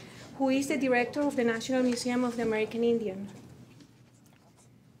Gover, who is the director of the National Museum of the American Indian.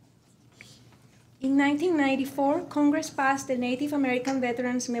 In 1994, Congress passed the Native American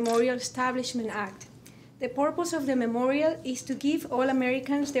Veterans Memorial Establishment Act. The purpose of the memorial is to give all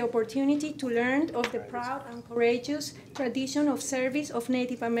Americans the opportunity to learn of the proud and courageous tradition of service of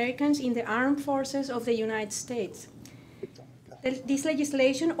Native Americans in the armed forces of the United States. This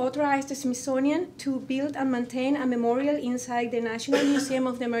legislation authorized the Smithsonian to build and maintain a memorial inside the National Museum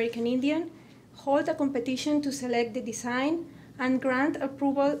of the American Indian, hold a competition to select the design, and grant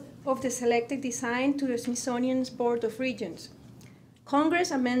approval of the selected design to the Smithsonian's Board of Regents. Congress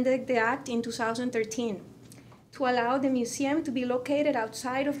amended the Act in 2013 to allow the museum to be located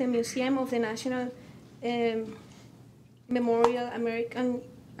outside of the Museum of the National Memorial American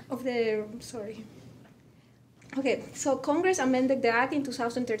of the, sorry. Okay, so Congress amended the Act in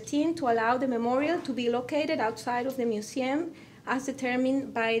 2013 to allow the memorial to be located outside of the museum as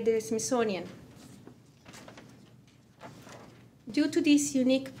determined by the Smithsonian. Due to these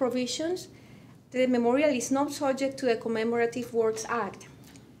unique provisions, the memorial is not subject to the Commemorative Works Act.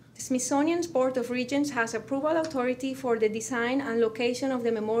 The Smithsonian's Board of Regents has approval authority for the design and location of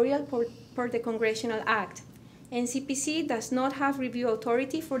the memorial per the Congressional Act. NCPC does not have review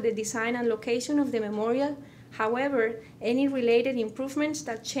authority for the design and location of the memorial. However, any related improvements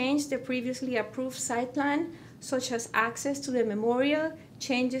that change the previously approved site plan, such as access to the memorial,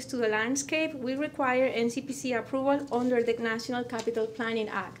 changes to the landscape, will require NCPC approval under the National Capital Planning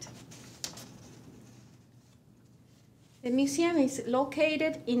Act. The museum is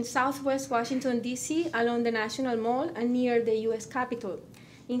located in Southwest Washington, D.C., along the National Mall and near the U.S. Capitol.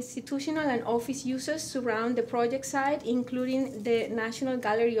 Institutional and office uses surround the project site, including the National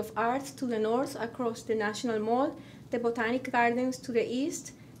Gallery of Art to the north across the National Mall, the Botanic Gardens to the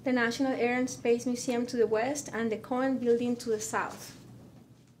east, the National Air and Space Museum to the west, and the Cohen Building to the south.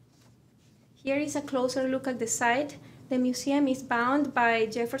 Here is a closer look at the site. The museum is bound by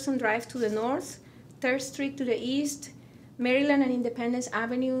Jefferson Drive to the north, 3rd Street to the east, Maryland and Independence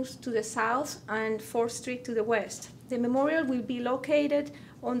Avenues to the south, and 4th Street to the west. The memorial will be located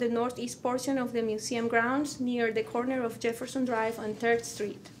on the northeast portion of the museum grounds near the corner of Jefferson Drive and 3rd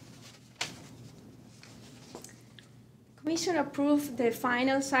Street. The Commission approved the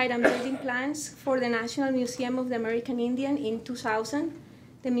final site and building plans for the National Museum of the American Indian in 2000.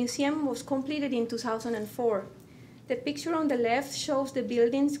 The museum was completed in 2004. The picture on the left shows the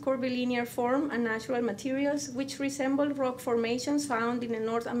building's curvilinear form and natural materials, which resemble rock formations found in a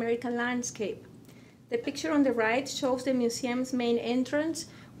North American landscape. The picture on the right shows the museum's main entrance,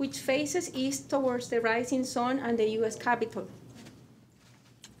 which faces east towards the rising sun and the U.S. Capitol.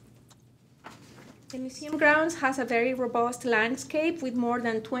 The museum grounds has a very robust landscape with more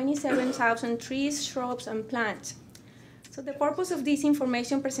than 27,000 trees, shrubs, and plants. So the purpose of this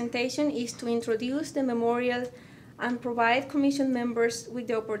information presentation is to introduce the memorial and provide Commission members with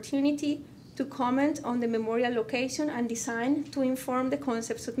the opportunity to comment on the memorial location and design to inform the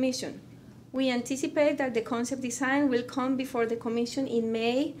concept submission. We anticipate that the concept design will come before the Commission in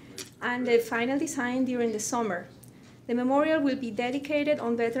May and the final design during the summer. The memorial will be dedicated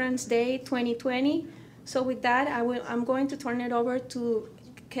on Veterans Day 2020. So with that, I'm going to turn it over to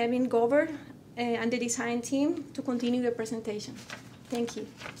Kevin Gover and the design team to continue the presentation. Thank you.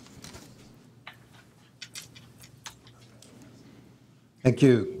 Thank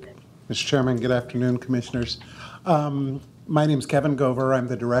you, Mr. Chairman. Good afternoon, Commissioners. My name is Kevin Gover. I'm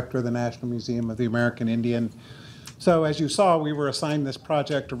the Director of the National Museum of the American Indian. So as you saw, we were assigned this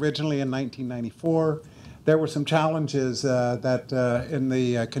project originally in 1994. There were some challenges in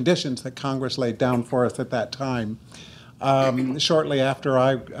the conditions that Congress laid down for us at that time. Shortly after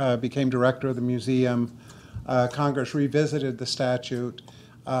I became Director of the museum, Congress revisited the statute,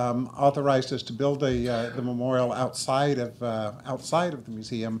 authorized us to build the memorial outside of the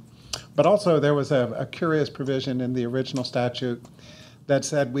museum. But also there was a curious provision in the original statute that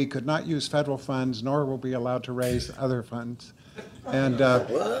said we could not use federal funds, nor were we allowed to raise other funds. And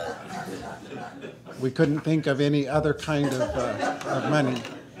we couldn't think of any other kind of money.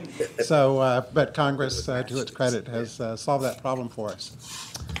 So, but Congress, to its credit, has solved that problem for us.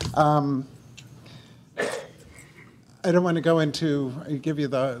 I don't want to go into, give you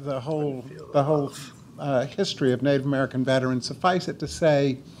the whole history of Native American veterans. Suffice it to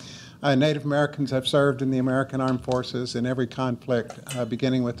say, Native Americans have served in the American Armed Forces in every conflict,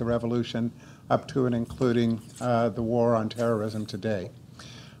 beginning with the Revolution up to and including the War on Terrorism today.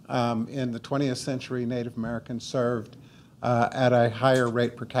 In the 20th century, Native Americans served at a higher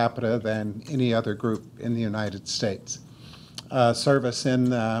rate per capita than any other group in the United States. Service in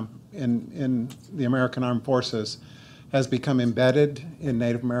the American Armed Forces has become embedded in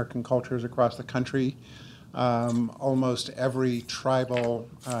Native American cultures across the country. Almost every tribal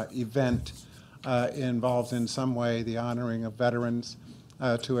event involves in some way the honoring of veterans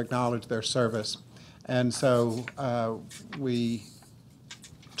to acknowledge their service. And so we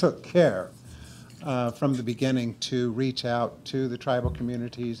took care from the beginning to reach out to the tribal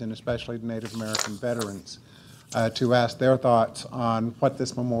communities and especially the Native American veterans to ask their thoughts on what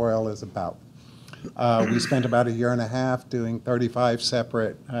this memorial is about. We spent about a year and a half doing 35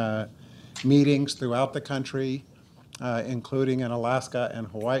 separate meetings throughout the country, including in Alaska and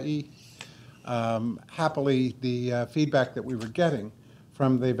Hawaii. Happily, the feedback that we were getting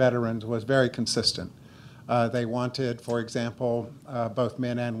from the veterans was very consistent. They wanted, for example, both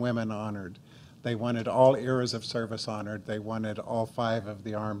men and women honored. They wanted all eras of service honored. They wanted all 5 of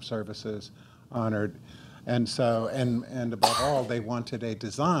the armed services honored. And so, and above all, they wanted a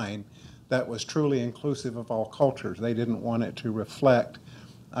design that was truly inclusive of all cultures. They didn't want it to reflect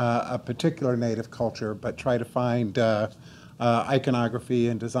a particular Native culture, but try to find iconography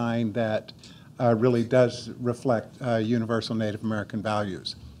and design that really does reflect universal Native American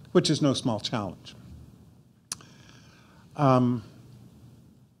values, which is no small challenge.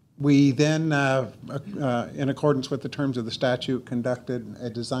 We then, in accordance with the terms of the statute, conducted a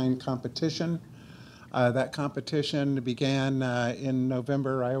design competition. That competition began in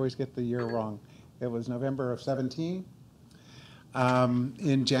November. I always get the year wrong. It was November of 17.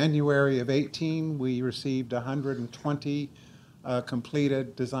 In January of 18, we received 120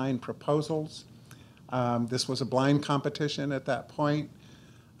 completed design proposals. This was a blind competition at that point.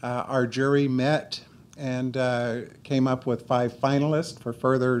 Our jury met and came up with 5 finalists for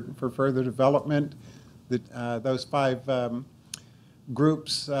further development. Those 5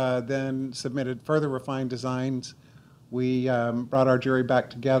 groups then submitted further refined designs. We brought our jury back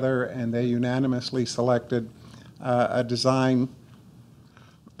together, and they unanimously selected a design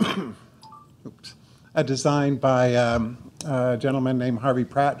by a gentleman named Harvey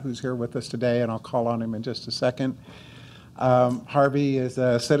Pratt, who's here with us today, and I'll call on him in just a second. Harvey is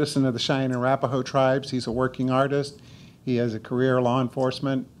a citizen of the Cheyenne and Arapaho tribes. He's a working artist. He is a career law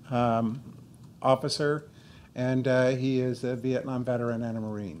enforcement officer, and he is a Vietnam veteran and a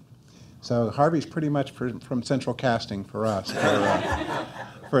Marine. So Harvey's pretty much from central casting for us,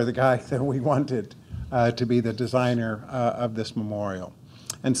 for the guy that we wanted to be the designer of this memorial.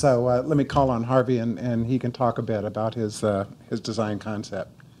 And so let me call on Harvey, and he can talk a bit about his design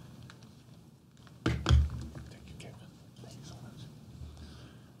concept.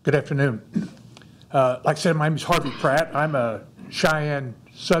 Good afternoon. Like I said, my name is Harvey Pratt. I'm a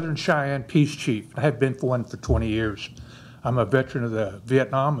Southern Cheyenne Peace Chief. I have been for one for 20 years. I'm a veteran of the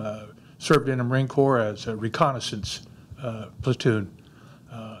Vietnam, served in the Marine Corps as a reconnaissance platoon.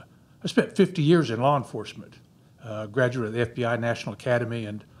 I spent 50 years in law enforcement, graduate of the FBI National Academy,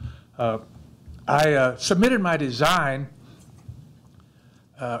 and I submitted my design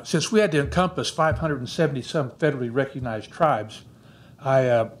since we had to encompass 570 some federally recognized tribes.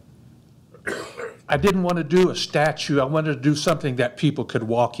 I didn't want to do a statue. I wanted to do something that people could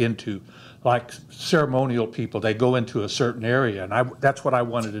walk into, like ceremonial people. They go into a certain area, and that's what I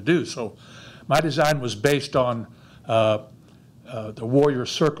wanted to do. So my design was based on the warrior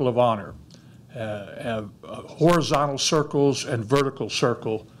circle of honor, horizontal circles and vertical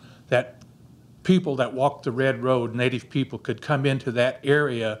circle, that people that walk the red road, Native people, could come into that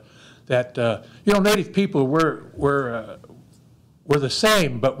area. That Native people, we're the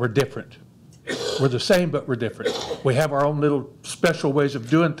same, but we're different. We're the same, but we're different. We have our own little special ways of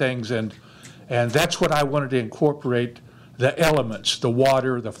doing things, and that's what I wanted to incorporate: the elements, the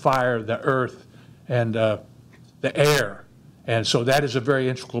water, the fire, the earth, and the air. And so that is a very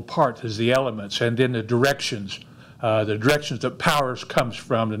integral part, is the elements, and then the directions that power comes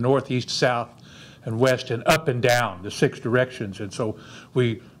from, the north, east, south, and west, and up and down, the 6 directions. And so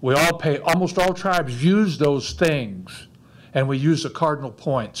we all almost all tribes use those things. And we use the cardinal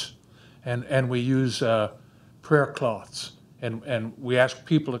points, and we use prayer cloths, and we ask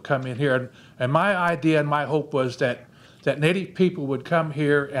people to come in here. And my idea and my hope was that Native people would come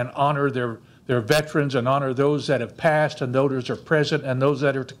here and honor their veterans, and honor those that have passed, and those that are present, and those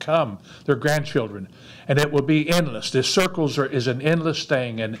that are to come, their grandchildren. And it will be endless. This circles is an endless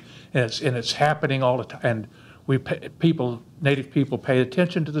thing, and it's happening all the time. And Native people pay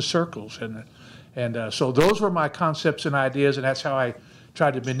attention to the circles, and so those were my concepts and ideas, and that's how I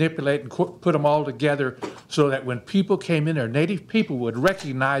tried to manipulate and put them all together so that when people came in there, Native people would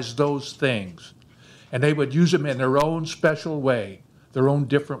recognize those things, and they would use them in their own special way, their own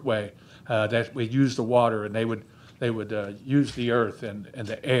different way. That we use the water, and they would use the earth and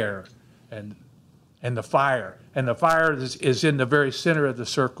the air and the fire. And the fire is in the very center of the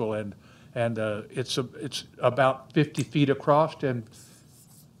circle, and it's about 50 feet across and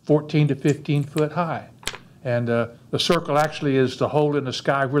 14 to 15 foot high. And the circle actually is the hole in the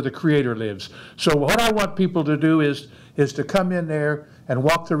sky where the Creator lives. So what I want people to do is to come in there and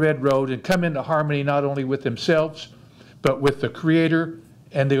walk the red road and come into harmony not only with themselves, but with the Creator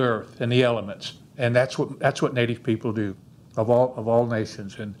and the earth and the elements. And that's what Native people do, of all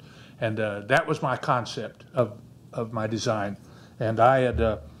nations. And that was my concept of my design. And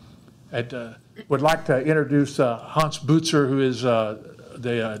I would like to introduce Hans Butzer, who is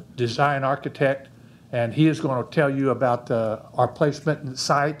the design architect, and he is going to tell you about our placement and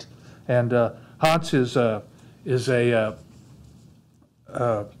site. And Hans has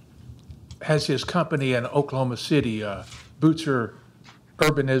his company in Oklahoma City, Butzer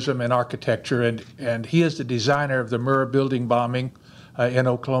Urbanism and Architecture, and he is the designer of the Murrah building bombing in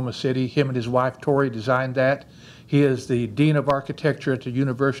Oklahoma City. Him and his wife Tori designed that. He is the Dean of Architecture at the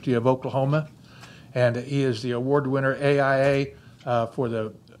University of Oklahoma, and he is the award winner AIA for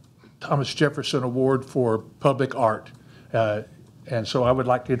the Thomas Jefferson Award for Public Art. And so I would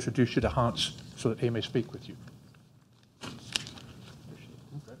like to introduce you to Hans so that he may speak with you.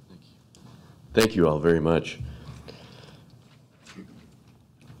 Thank you all very much.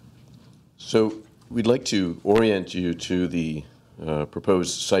 So we'd like to orient you to the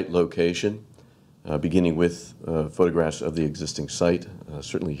proposed site location, beginning with photographs of the existing site.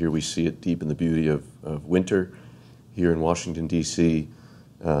 Certainly here we see it deep in the beauty of winter here in Washington, D.C.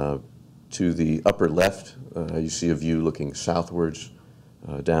 To the upper left, you see a view looking southwards,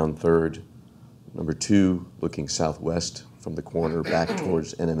 down 3rd. Number 2, looking southwest from the corner back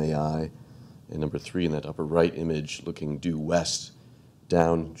towards NMAI. And number 3 in that upper right image, looking due west,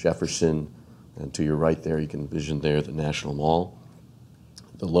 down Jefferson. And to your right there, you can envision there the National Mall.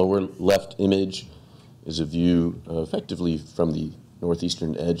 The lower left image is a view effectively from the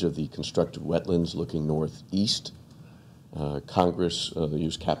northeastern edge of the constructed wetlands looking northeast. Congress, the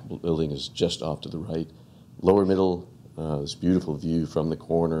U.S. Capitol building, is just off to the right. Lower middle, this beautiful view from the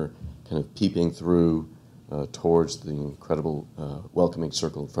corner, kind of peeping through towards the incredible welcoming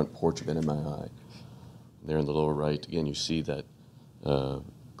circle and front porch of NMII. There in the lower right, again, you see that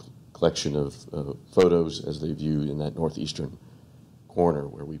collection of photos as they view in that northeastern corner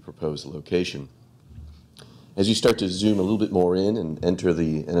where we propose the location. As you start to zoom a little bit more in and enter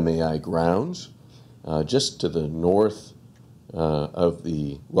the NMAI grounds, just to the north of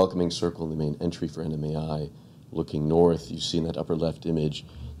the welcoming circle, the main entry for NMAI, looking north, you see in that upper left image,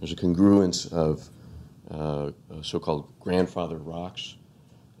 there's a congruence of so-called grandfather rocks,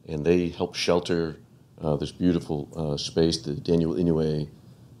 and they help shelter this beautiful space, the Daniel Inouye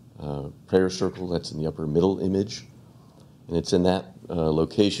prayer circle that's in the upper middle image. And it's in that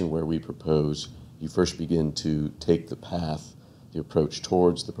location where we propose you first begin to take the path, the approach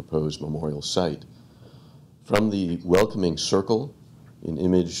towards the proposed memorial site. From the welcoming circle, in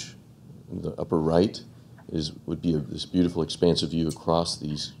image in the upper right, would be this beautiful expansive view across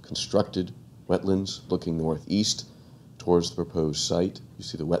these constructed wetlands looking northeast towards the proposed site. You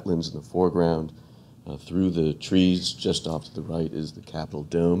see the wetlands in the foreground. Through the trees just off to the right is the Capitol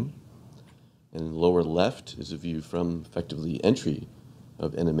Dome. And in the lower left is a view from effectively entry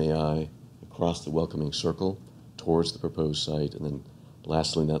of NMAI across the welcoming circle towards the proposed site. And then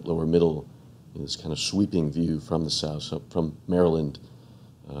lastly in that lower middle is this kind of sweeping view from the south, so from Maryland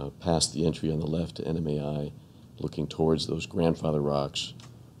past the entry on the left to NMAI, looking towards those grandfather rocks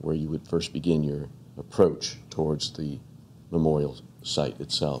where you would first begin your approach towards the memorial site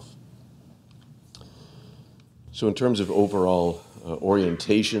itself. So in terms of overall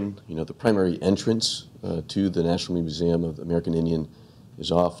orientation, the primary entrance to the National Museum of the American Indian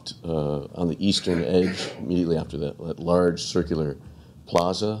is oft on the eastern edge, immediately after that large circular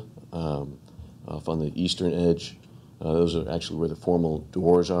plaza off on the eastern edge. Those are actually where the formal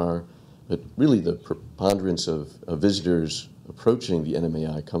doors are. But really the preponderance of visitors approaching the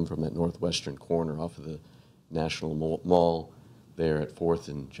NMAI come from that northwestern corner off of the National Mall there at 4th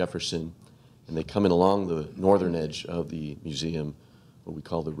and Jefferson. And they come in along the northern edge of the museum, what we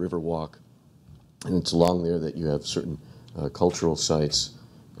call the River Walk. And it's along there that you have certain cultural sites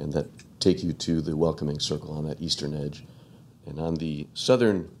and that take you to the welcoming circle on that eastern edge. And on the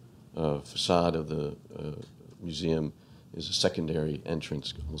southern facade of the museum is a secondary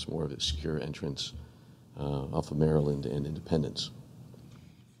entrance, almost more of a secure entrance off of Maryland and Independence.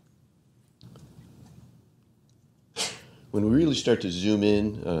 When we really start to zoom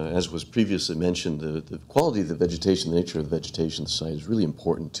in, as was previously mentioned, the quality of the vegetation, the nature of the vegetation of the site is really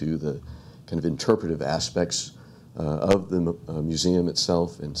important to the kind of interpretive aspects of the museum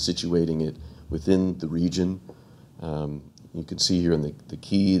itself and situating it within the region. You can see here in the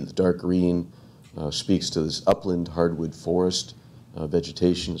key, the dark green speaks to this upland hardwood forest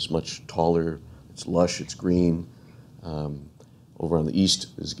vegetation. It's much taller, it's lush, it's green. Over on the east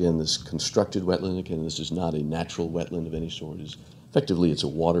is, again, this constructed wetland. Again, this is not a natural wetland of any sort. Effectively, it's a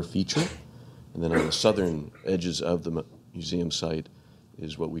water feature. And then on the southern edges of the museum site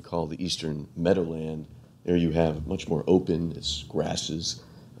is what we call the eastern meadowland. There you have much more open, it's grasses,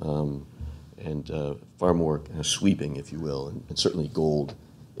 and far more kind of sweeping, if you will, and certainly gold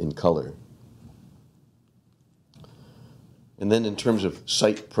in color. And then in terms of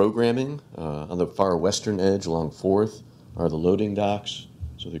site programming, on the far western edge along 4th, are the loading docks.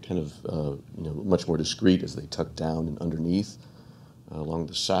 So they're kind of much more discreet as they tuck down and underneath. Along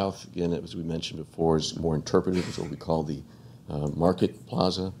the south, again, as we mentioned before, is more interpretive. It's what we call the market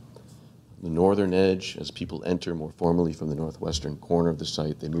plaza. The northern edge, as people enter more formally from the northwestern corner of the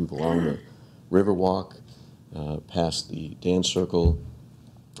site, they move along the river walk, past the dance circle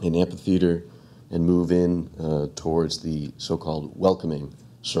and amphitheater, and move in towards the so-called welcoming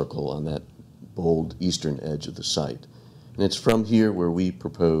circle on that bold eastern edge of the site. And it's from here where we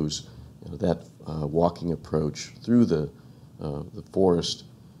propose that walking approach through the forest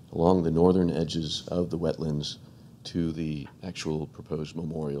along the northern edges of the wetlands to the actual proposed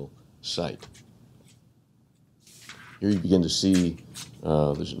memorial site. Here you begin to see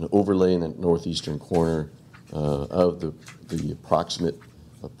there's an overlay in that northeastern corner of the approximate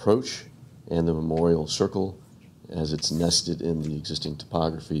approach and the memorial circle as it's nested in the existing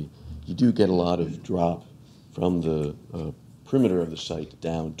topography. You do get a lot of drop from the perimeter of the site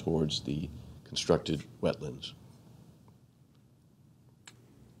down towards the constructed wetlands.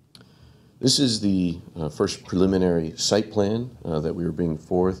 This is the first preliminary site plan that we were bringing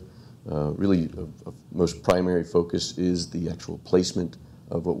forth. Really, of most primary focus is the actual placement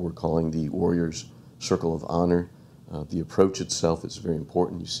of what we're calling the Warriors Circle of Honor. The approach itself is very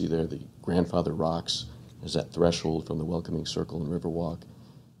important. You see there the grandfather rocks as that threshold from the welcoming circle and Riverwalk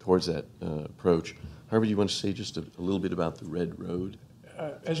towards that approach. Harvey, do you want to say just a little bit about the Red Road?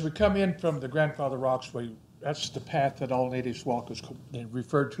 As we come in from the grandfather rocks, that's the path that all natives walk. Is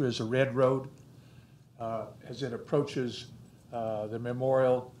referred to as a Red Road. As it approaches the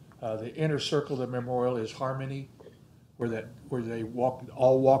memorial, the inner circle of the memorial is Harmony, where they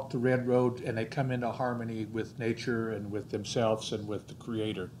all walk the Red Road, and they come into harmony with nature and with themselves and with the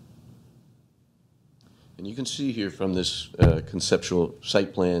Creator. And you can see here from this conceptual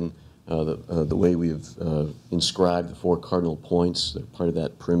site plan the way we've inscribed the 4 cardinal points. They're part of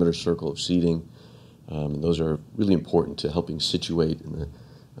that perimeter circle of seating. And those are really important to helping situate in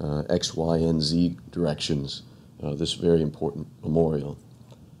the X, Y, and Z directions this very important memorial.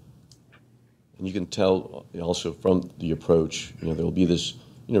 And you can tell also from the approach, there will be this,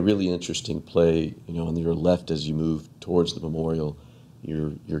 really interesting play, on your left as you move towards the memorial.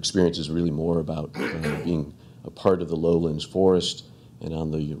 Your experience is really more about being a part of the lowlands forest, and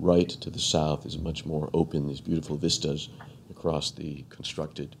on the right to the south is much more open, these beautiful vistas across the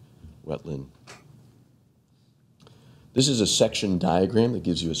constructed wetland. This is a section diagram that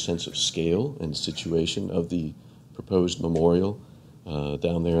gives you a sense of scale and situation of the proposed memorial.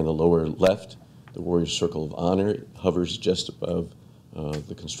 Down there in the lower left, the Warriors Circle of Honor hovers just above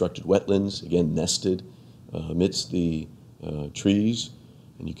the constructed wetlands, again nested amidst the trees,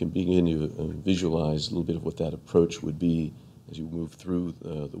 and you can begin to visualize a little bit of what that approach would be as you move through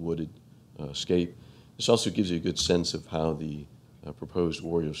the wooded scape. This also gives you a good sense of how the proposed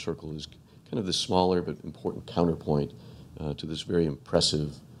Warrior Circle is kind of the smaller but important counterpoint to this very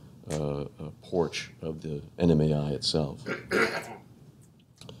impressive porch of the NMAI itself.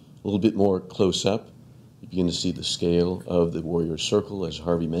 A little bit more close up, you begin to see the scale of the Warrior Circle. As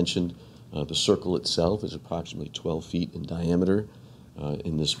Harvey mentioned, the circle itself is approximately 12 feet in diameter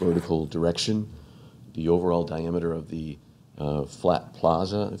in this vertical direction. The overall diameter of the flat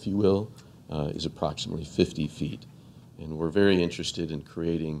plaza, if you will, is approximately 50 feet. And we're very interested in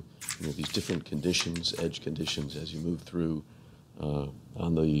creating these different conditions, edge conditions, as you move through.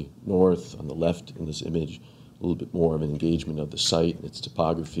 On the north, on the left in this image, a little bit more of an engagement of the site and its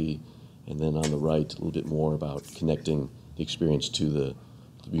topography, and then on the right, a little bit more about connecting the experience to the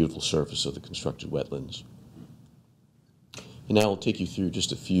beautiful surface of the constructed wetlands. And now I'll take you through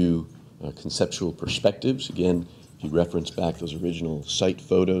just a few conceptual perspectives. Again, if you reference back those original site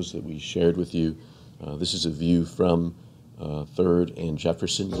photos that we shared with you, this is a view from 3rd and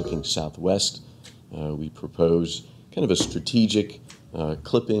Jefferson looking southwest. We propose kind of a strategic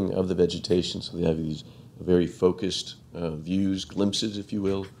clipping of the vegetation, so they have these very focused views, glimpses, if you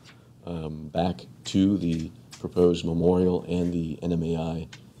will, back to the proposed memorial and the NMAI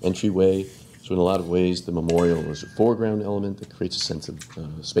entryway. So in a lot of ways, the memorial is a foreground element that creates a sense of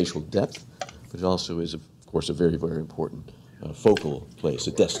spatial depth, but it also is, of course, a very, very important focal place,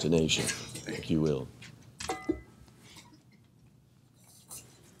 a destination, if you will.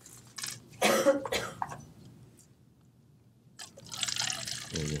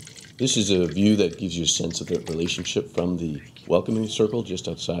 This is a view that gives you a sense of the relationship from the welcoming circle just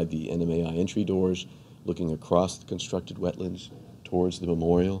outside the NMAI entry doors, looking across the constructed wetlands towards the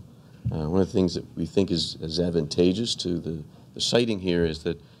memorial. One of the things that we think is advantageous to the siting here is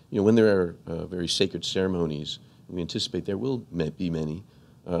that, when there are very sacred ceremonies, we anticipate there will be many,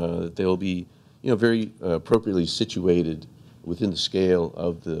 that they will be, very appropriately situated within the scale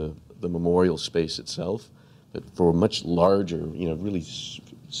of the memorial space itself. But for much larger, really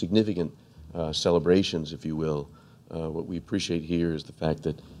significant celebrations, if you will, what we appreciate here is the fact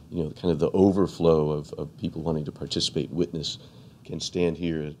that, kind of the overflow of people wanting to participate, witness, can stand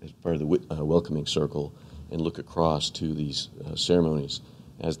here as part of the welcoming circle and look across to these ceremonies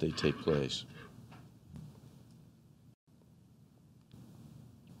as they take place.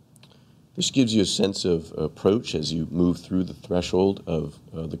 This gives you a sense of approach as you move through the threshold of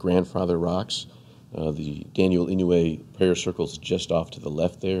the grandfather rocks. The Daniel Inouye prayer circle's just off to the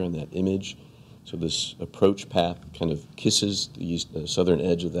left there in that image. So this approach path kind of kisses the southern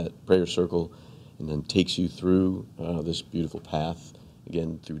edge of that prayer circle and then takes you through this beautiful path,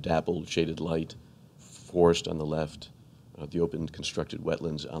 again, through dappled, shaded light, forest on the left, the open constructed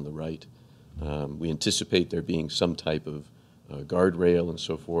wetlands on the right. We anticipate there being some type of guardrail and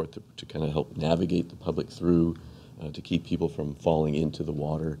so forth to kind of help navigate the public through, to keep people from falling into the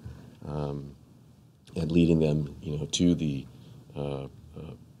water, and leading them, to the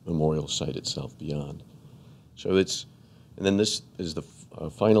memorial site itself beyond. So and then this is the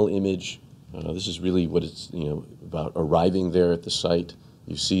final image. This is really what it's, about arriving there at the site.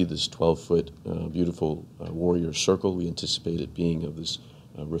 You see this 12-foot beautiful warrior circle. We anticipate it being of this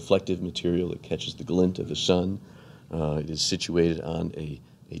reflective material that catches the glint of the sun. It is situated on a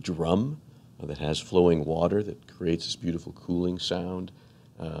drum that has flowing water that creates this beautiful cooling sound.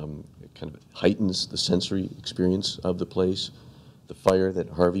 It kind of heightens the sensory experience of the place. The fire that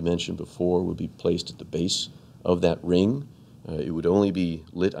Harvey mentioned before would be placed at the base of that ring. It would only be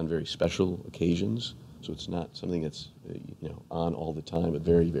lit on very special occasions, so it's not something that's on all the time, but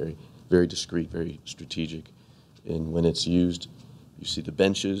very, very, very discreet, very strategic. And when it's used, you see the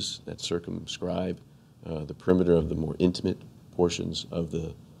benches that circumscribe the perimeter of the more intimate portions of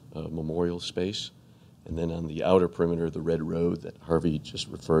the memorial space. And then on the outer perimeter, the red road that Harvey just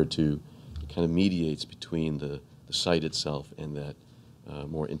referred to, it kind of mediates between the site itself and that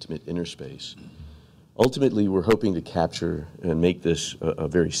more intimate inner space. Ultimately, we're hoping to capture and make this a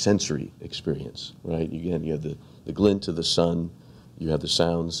very sensory experience, right? Again, you have the glint of the sun, you have the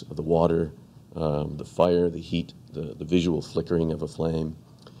sounds of the water, the fire, the heat, the visual flickering of a flame.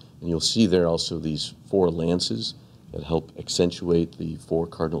 And you'll see there also these 4 lances that help accentuate the 4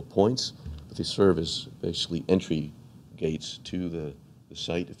 cardinal points, but they serve as basically entry gates to the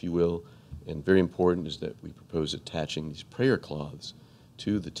site, if you will. And very important is that we propose attaching these prayer cloths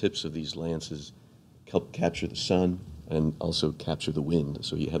to the tips of these lances, help capture the sun and also capture the wind.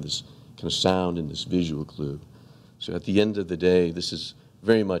 So you have this kind of sound and this visual clue. So at the end of the day, this is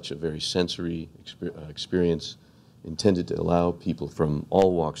very much a very sensory experience intended to allow people from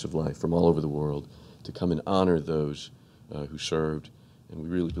all walks of life, from all over the world, to come and honor those who served. And we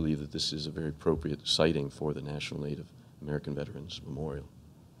really believe that this is a very appropriate siting for the National Native American Veterans Memorial.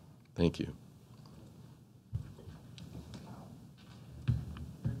 Thank you.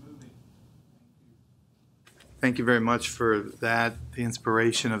 Thank you very much for that, the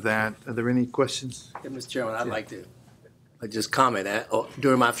inspiration of that. Are there any questions? Yeah, Mr. Chairman, I'd like to just comment.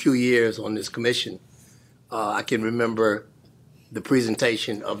 During my few years on this commission, I can remember the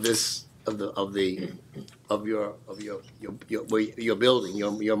presentation of your building,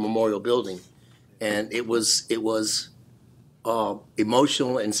 your memorial building, and it was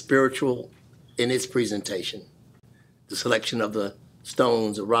emotional and spiritual in its presentation. The selection of the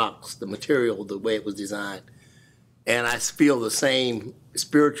stones, the rocks, the material, the way it was designed. And I feel the same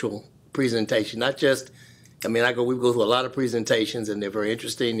spiritual presentation, not just, we go through a lot of presentations and they're very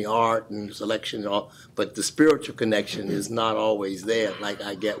interesting, the art and the selection and all, but the spiritual connection is not always there like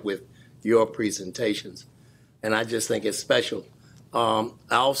I get with your presentations. And I just think it's special. I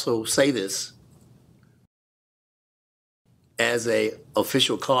also say this as a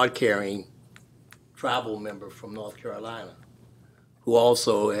official card-carrying tribal member from North Carolina, who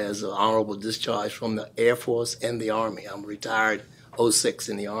also has an honorable discharge from the Air Force and the Army. I'm retired 06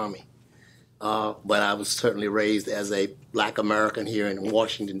 in the Army. But I was certainly raised as a Black American here in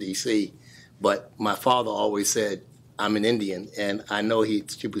Washington, D.C. But my father always said, I'm an Indian, and I know he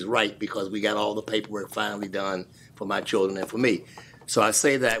was right because we got all the paperwork finally done for my children and for me. So I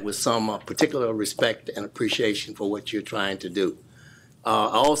say that with some particular respect and appreciation for what you're trying to do. I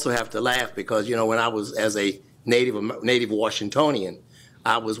also have to laugh because, when I was as a native Washingtonian,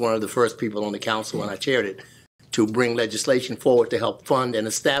 I was one of the first people on the council when I chaired it to bring legislation forward to help fund and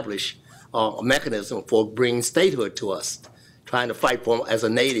establish a mechanism for bringing statehood to us, trying to fight for, as a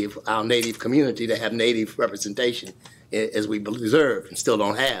native, our native community to have native representation as we deserve and still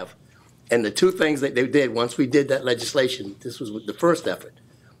don't have. And the 2 things that they did once we did that legislation, this was the first effort,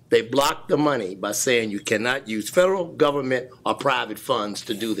 they blocked the money by saying you cannot use federal government or private funds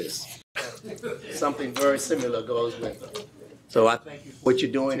to do this. Something very similar goes with it. So I thank you for what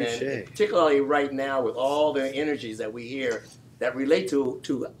you're doing, and particularly right now with all the energies that we hear that relate to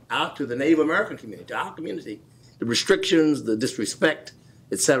the Native American community, to our community. The restrictions, the disrespect,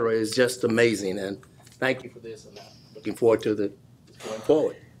 et cetera, is just amazing. And thank you for this, and I'm looking forward to going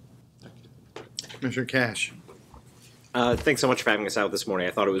forward. Commissioner Cash. Thanks so much for having us out this morning.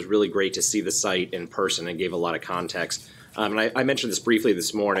 I thought it was really great to see the site in person and gave a lot of context. And I mentioned this briefly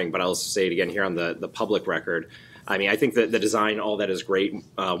this morning, but I'll say it again here on the public record. I mean, I think that the design, all that is great.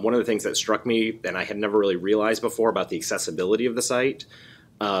 One of the things that struck me, and I had never really realized before about the accessibility of the site,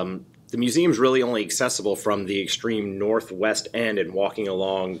 the museum's really only accessible from the extreme northwest end and walking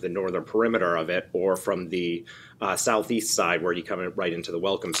along the northern perimeter of it, or from the southeast side where you come in right into the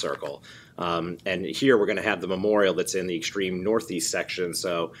welcome circle. And here we're going to have the memorial that's in the extreme northeast section.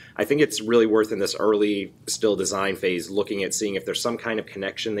 So I think it's really worth in this early still design phase looking at seeing if there's some kind of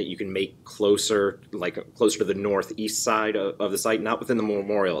connection that you can make closer, like closer to the northeast side of the site, not within the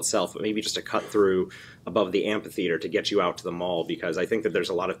memorial itself, but maybe just a cut through above the amphitheater to get you out to the mall, because I think that there's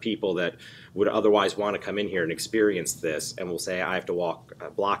a lot of people that would otherwise want to come in here and experience this and will say, I have to walk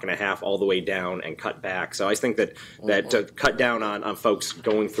a block and a half all the way down and cut back. So I think that to cut down on folks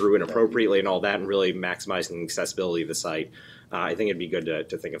going through inappropriately and all that and really maximizing the accessibility of the site, I think it'd be good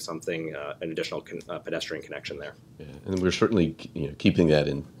to think of something, an additional pedestrian connection there. Yeah, and we're certainly keeping that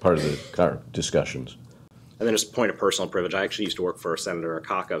in part of our discussions. And then just a point of personal privilege, I actually used to work for Senator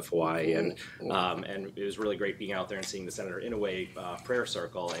Akaka of Hawaii, and it was really great being out there and seeing the Senator Inouye prayer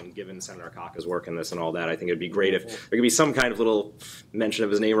circle. And given Senator Akaka's work in this and all that, I think it'd be great if there could be some kind of little mention of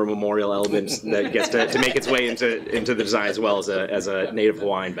his name or memorial element that gets to make its way into the design as well as a Native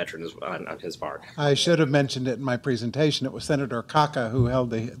Hawaiian veteran on his part. I should have mentioned it in my presentation. It was Senator Akaka who held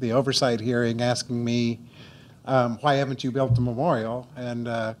the oversight hearing asking me, why haven't you built the memorial? And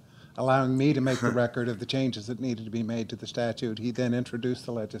allowing me to make the record of the changes that needed to be made to the statute. He then introduced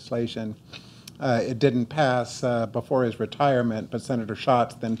the legislation. It didn't pass before his retirement, but Senator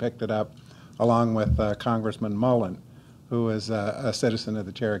Schatz then picked it up along with Congressman Mullen, who is a citizen of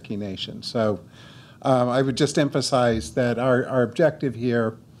the Cherokee Nation. So I would just emphasize that our objective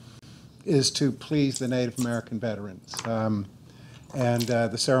here is to please the Native American veterans. And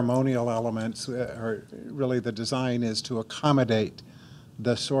the ceremonial elements are really, the design is to accommodate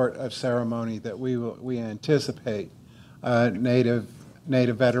the sort of ceremony that we anticipate Native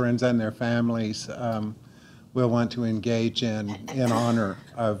veterans and their families will want to engage in honor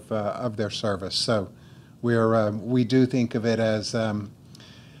of their service. So we do think of it as,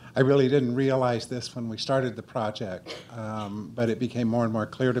 I really didn't realize this when we started the project, but it became more and more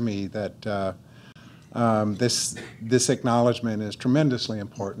clear to me that this acknowledgement is tremendously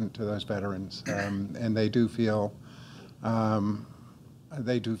important to those veterans, and they do feel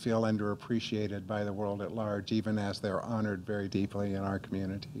underappreciated by the world at large, even as they're honored very deeply in our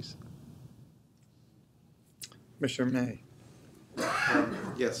communities. Commissioner May.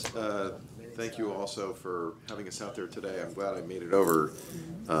 Yes, thank you also for having us out there today. I'm glad I made it over,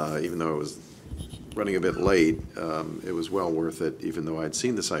 even though it was running a bit late. It was well worth it, even though I'd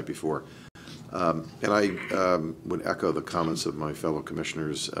seen the site before. And I would echo the comments of my fellow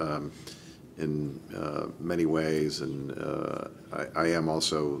commissioners in many ways, and I am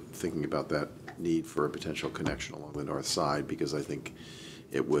also thinking about that need for a potential connection along the north side, because I think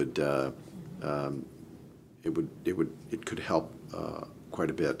it could help quite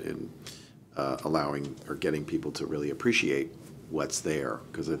a bit in allowing or getting people to really appreciate what's there,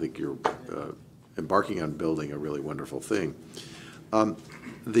 because I think you're embarking on building a really wonderful thing.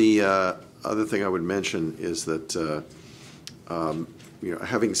 The other thing I would mention is that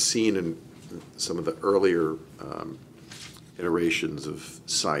having seen in some of the earlier iterations of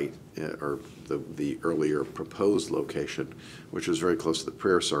site, or the earlier proposed location, which was very close to the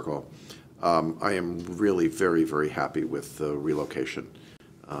prayer circle, I am really very, very happy with the relocation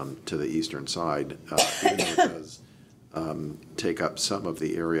to the eastern side, even though it does take up some of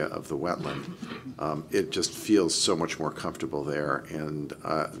the area of the wetland. It just feels so much more comfortable there, and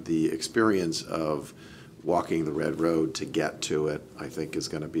the experience of walking the red road to get to it, I think, is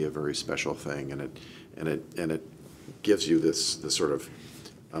going to be a very special thing, and it gives you this sort of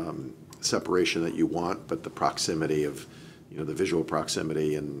separation that you want, but the proximity of, the visual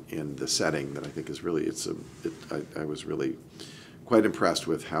proximity and the setting that I think is really, I was really quite impressed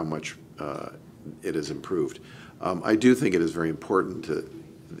with how much it has improved. I do think it is very important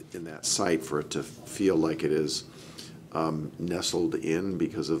in that site for it to feel like it is nestled in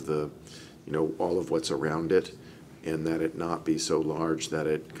because of the all of what's around it, and that it not be so large that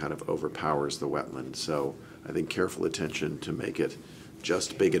it kind of overpowers the wetland. So I think careful attention to make it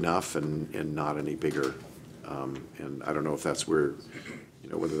just big enough and not any bigger. And I don't know if that's where,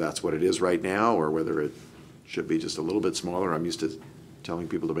 whether that's what it is right now or whether it should be just a little bit smaller. I'm used to telling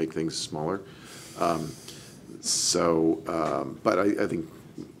people to make things smaller. But I think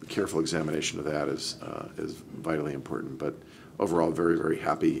careful examination of that is vitally important. But overall, very, very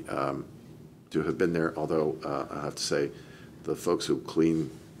happy to have been there, although I have to say the folks who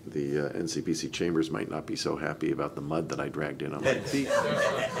clean the NCPC chambers might not be so happy about the mud that I dragged in on my feet.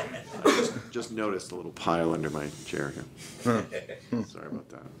 Just noticed a little pile under my chair here. Sorry about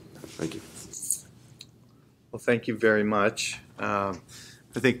that. Thank you. Well, thank you very much. I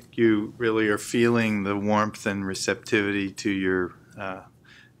think you really are feeling the warmth and receptivity to your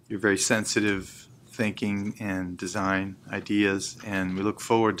very sensitive thinking and design ideas, and we look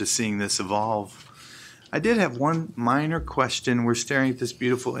forward to seeing this evolve. I did have one minor question. We're staring at this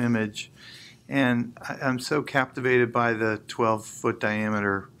beautiful image, and I'm so captivated by the 12-foot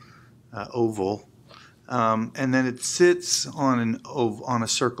diameter oval. And then it sits on on a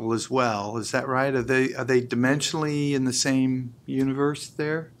circle as well. Is that right? Are they dimensionally in the same universe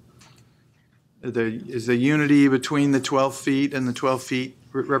there? Is the unity between the 12 feet and the 12 feet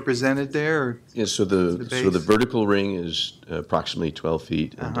represented there? Or yeah. So the vertical ring is approximately 12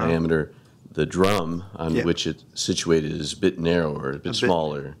 feet in diameter. The drum on which it's situated is a bit narrower, a bit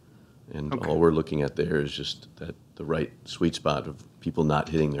smaller, and all we're looking at there is just the right sweet spot of people not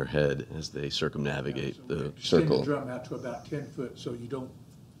hitting their head as they circumnavigate the circle. Extend the drum out to about 10 foot so you don't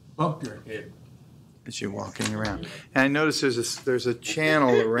bump your head as you're walking around. And I notice there's a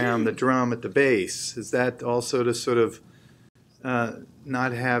channel around the drum at the base. Is that also to sort of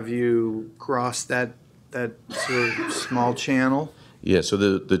not have you cross that sort of small channel? Yeah, so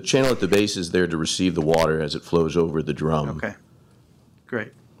the channel at the base is there to receive the water as it flows over the drum. Okay,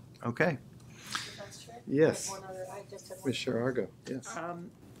 great. Okay. Yes. Mr. Argo, yes.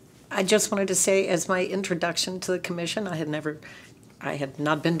 I just wanted to say, as my introduction to the commission, I had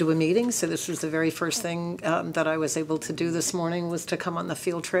not been to a meeting, so this was the very first thing that I was able to do this morning was to come on the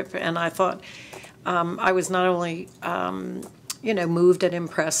field trip, and I thought I was not only moved and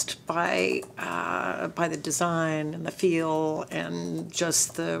impressed by the design and the feel and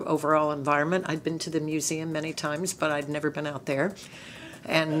just the overall environment. I'd been to the museum many times, but I'd never been out there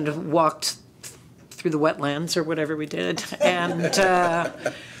and walked through the wetlands or whatever we did, and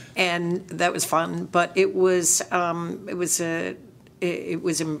that was fun. But it was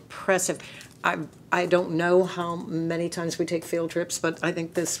impressive. I don't know how many times we take field trips, but I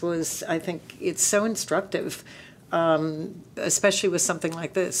think it's so instructive. Especially with something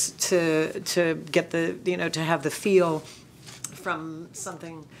like this, to get to have the feel from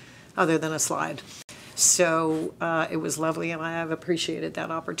something other than a slide. So it was lovely, and I have appreciated that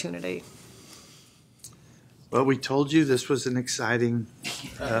opportunity. Well, we told you this was an exciting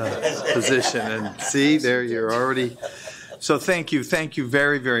position, and see, there you're already. So thank you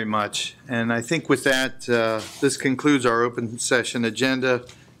very, very much. And I think with that, this concludes our open session agenda.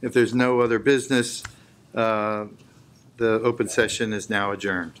 If there's no other business, the open session is now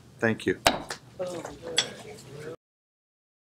adjourned. Thank you.